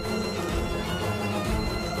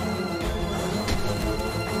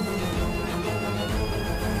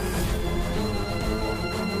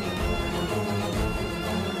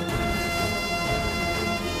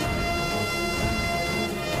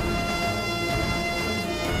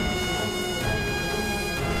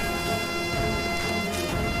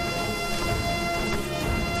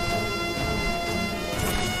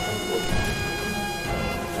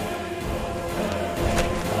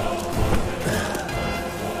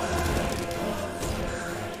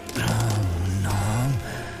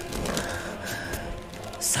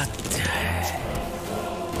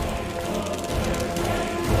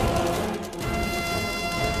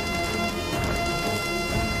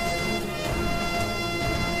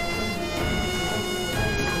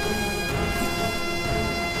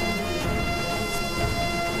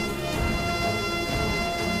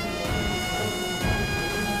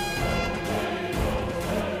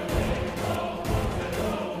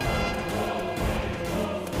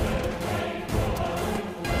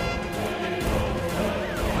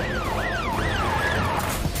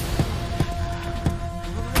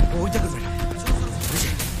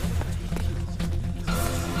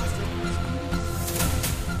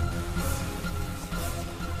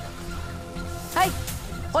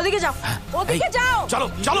 ওদিকে যাও, ওদিকে যাও। চলো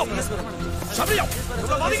চলো সামনে যাও,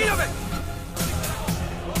 তোমরা ওদিকে যাবে।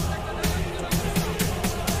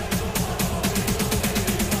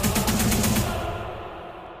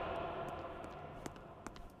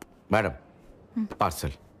 Madam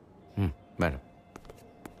parcel. Madam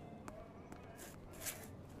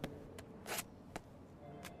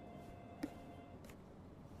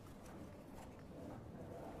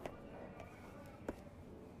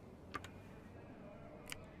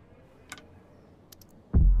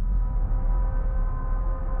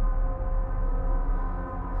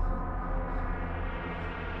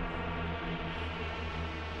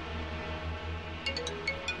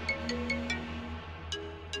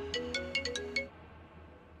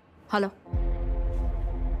hello,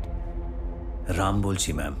 Ram বলছি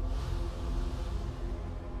ম্যাম।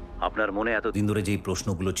 আপনার মনে এতদিন ধরে যেই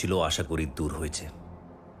প্রশ্নগুলো ছিল আশা করি দূর হয়েছে।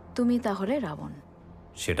 তুমি তাহলে রাবণ?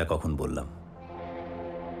 সেটা কখন বললাম?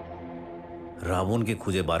 রাবণকে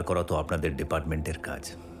খুঁজে বার করা তো আপনাদের ডিপার্টমেন্টের কাজ।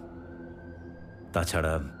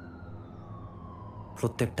 তাছাড়া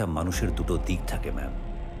প্রত্যেকটা মানুষের দুটো দিক থাকে ম্যাম,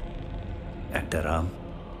 একটা রাম,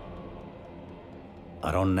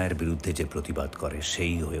 আর অন্যায়ের বিরুদ্ধে যে প্রতিবাদ করে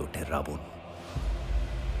সেই হয়ে ওঠে রাবণ।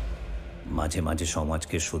 মাঝে মাঝে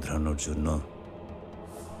সমাজকে শুধরানোর জন্য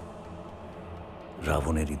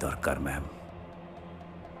রাবণেরই দরকার ম্যাম।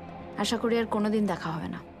 আশা করি আর কোনোদিন দেখা হবে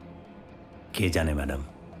না। কে জানে ম্যাডাম,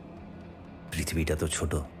 পৃথিবীটা তো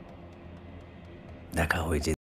ছোট, দেখা হয়ে যে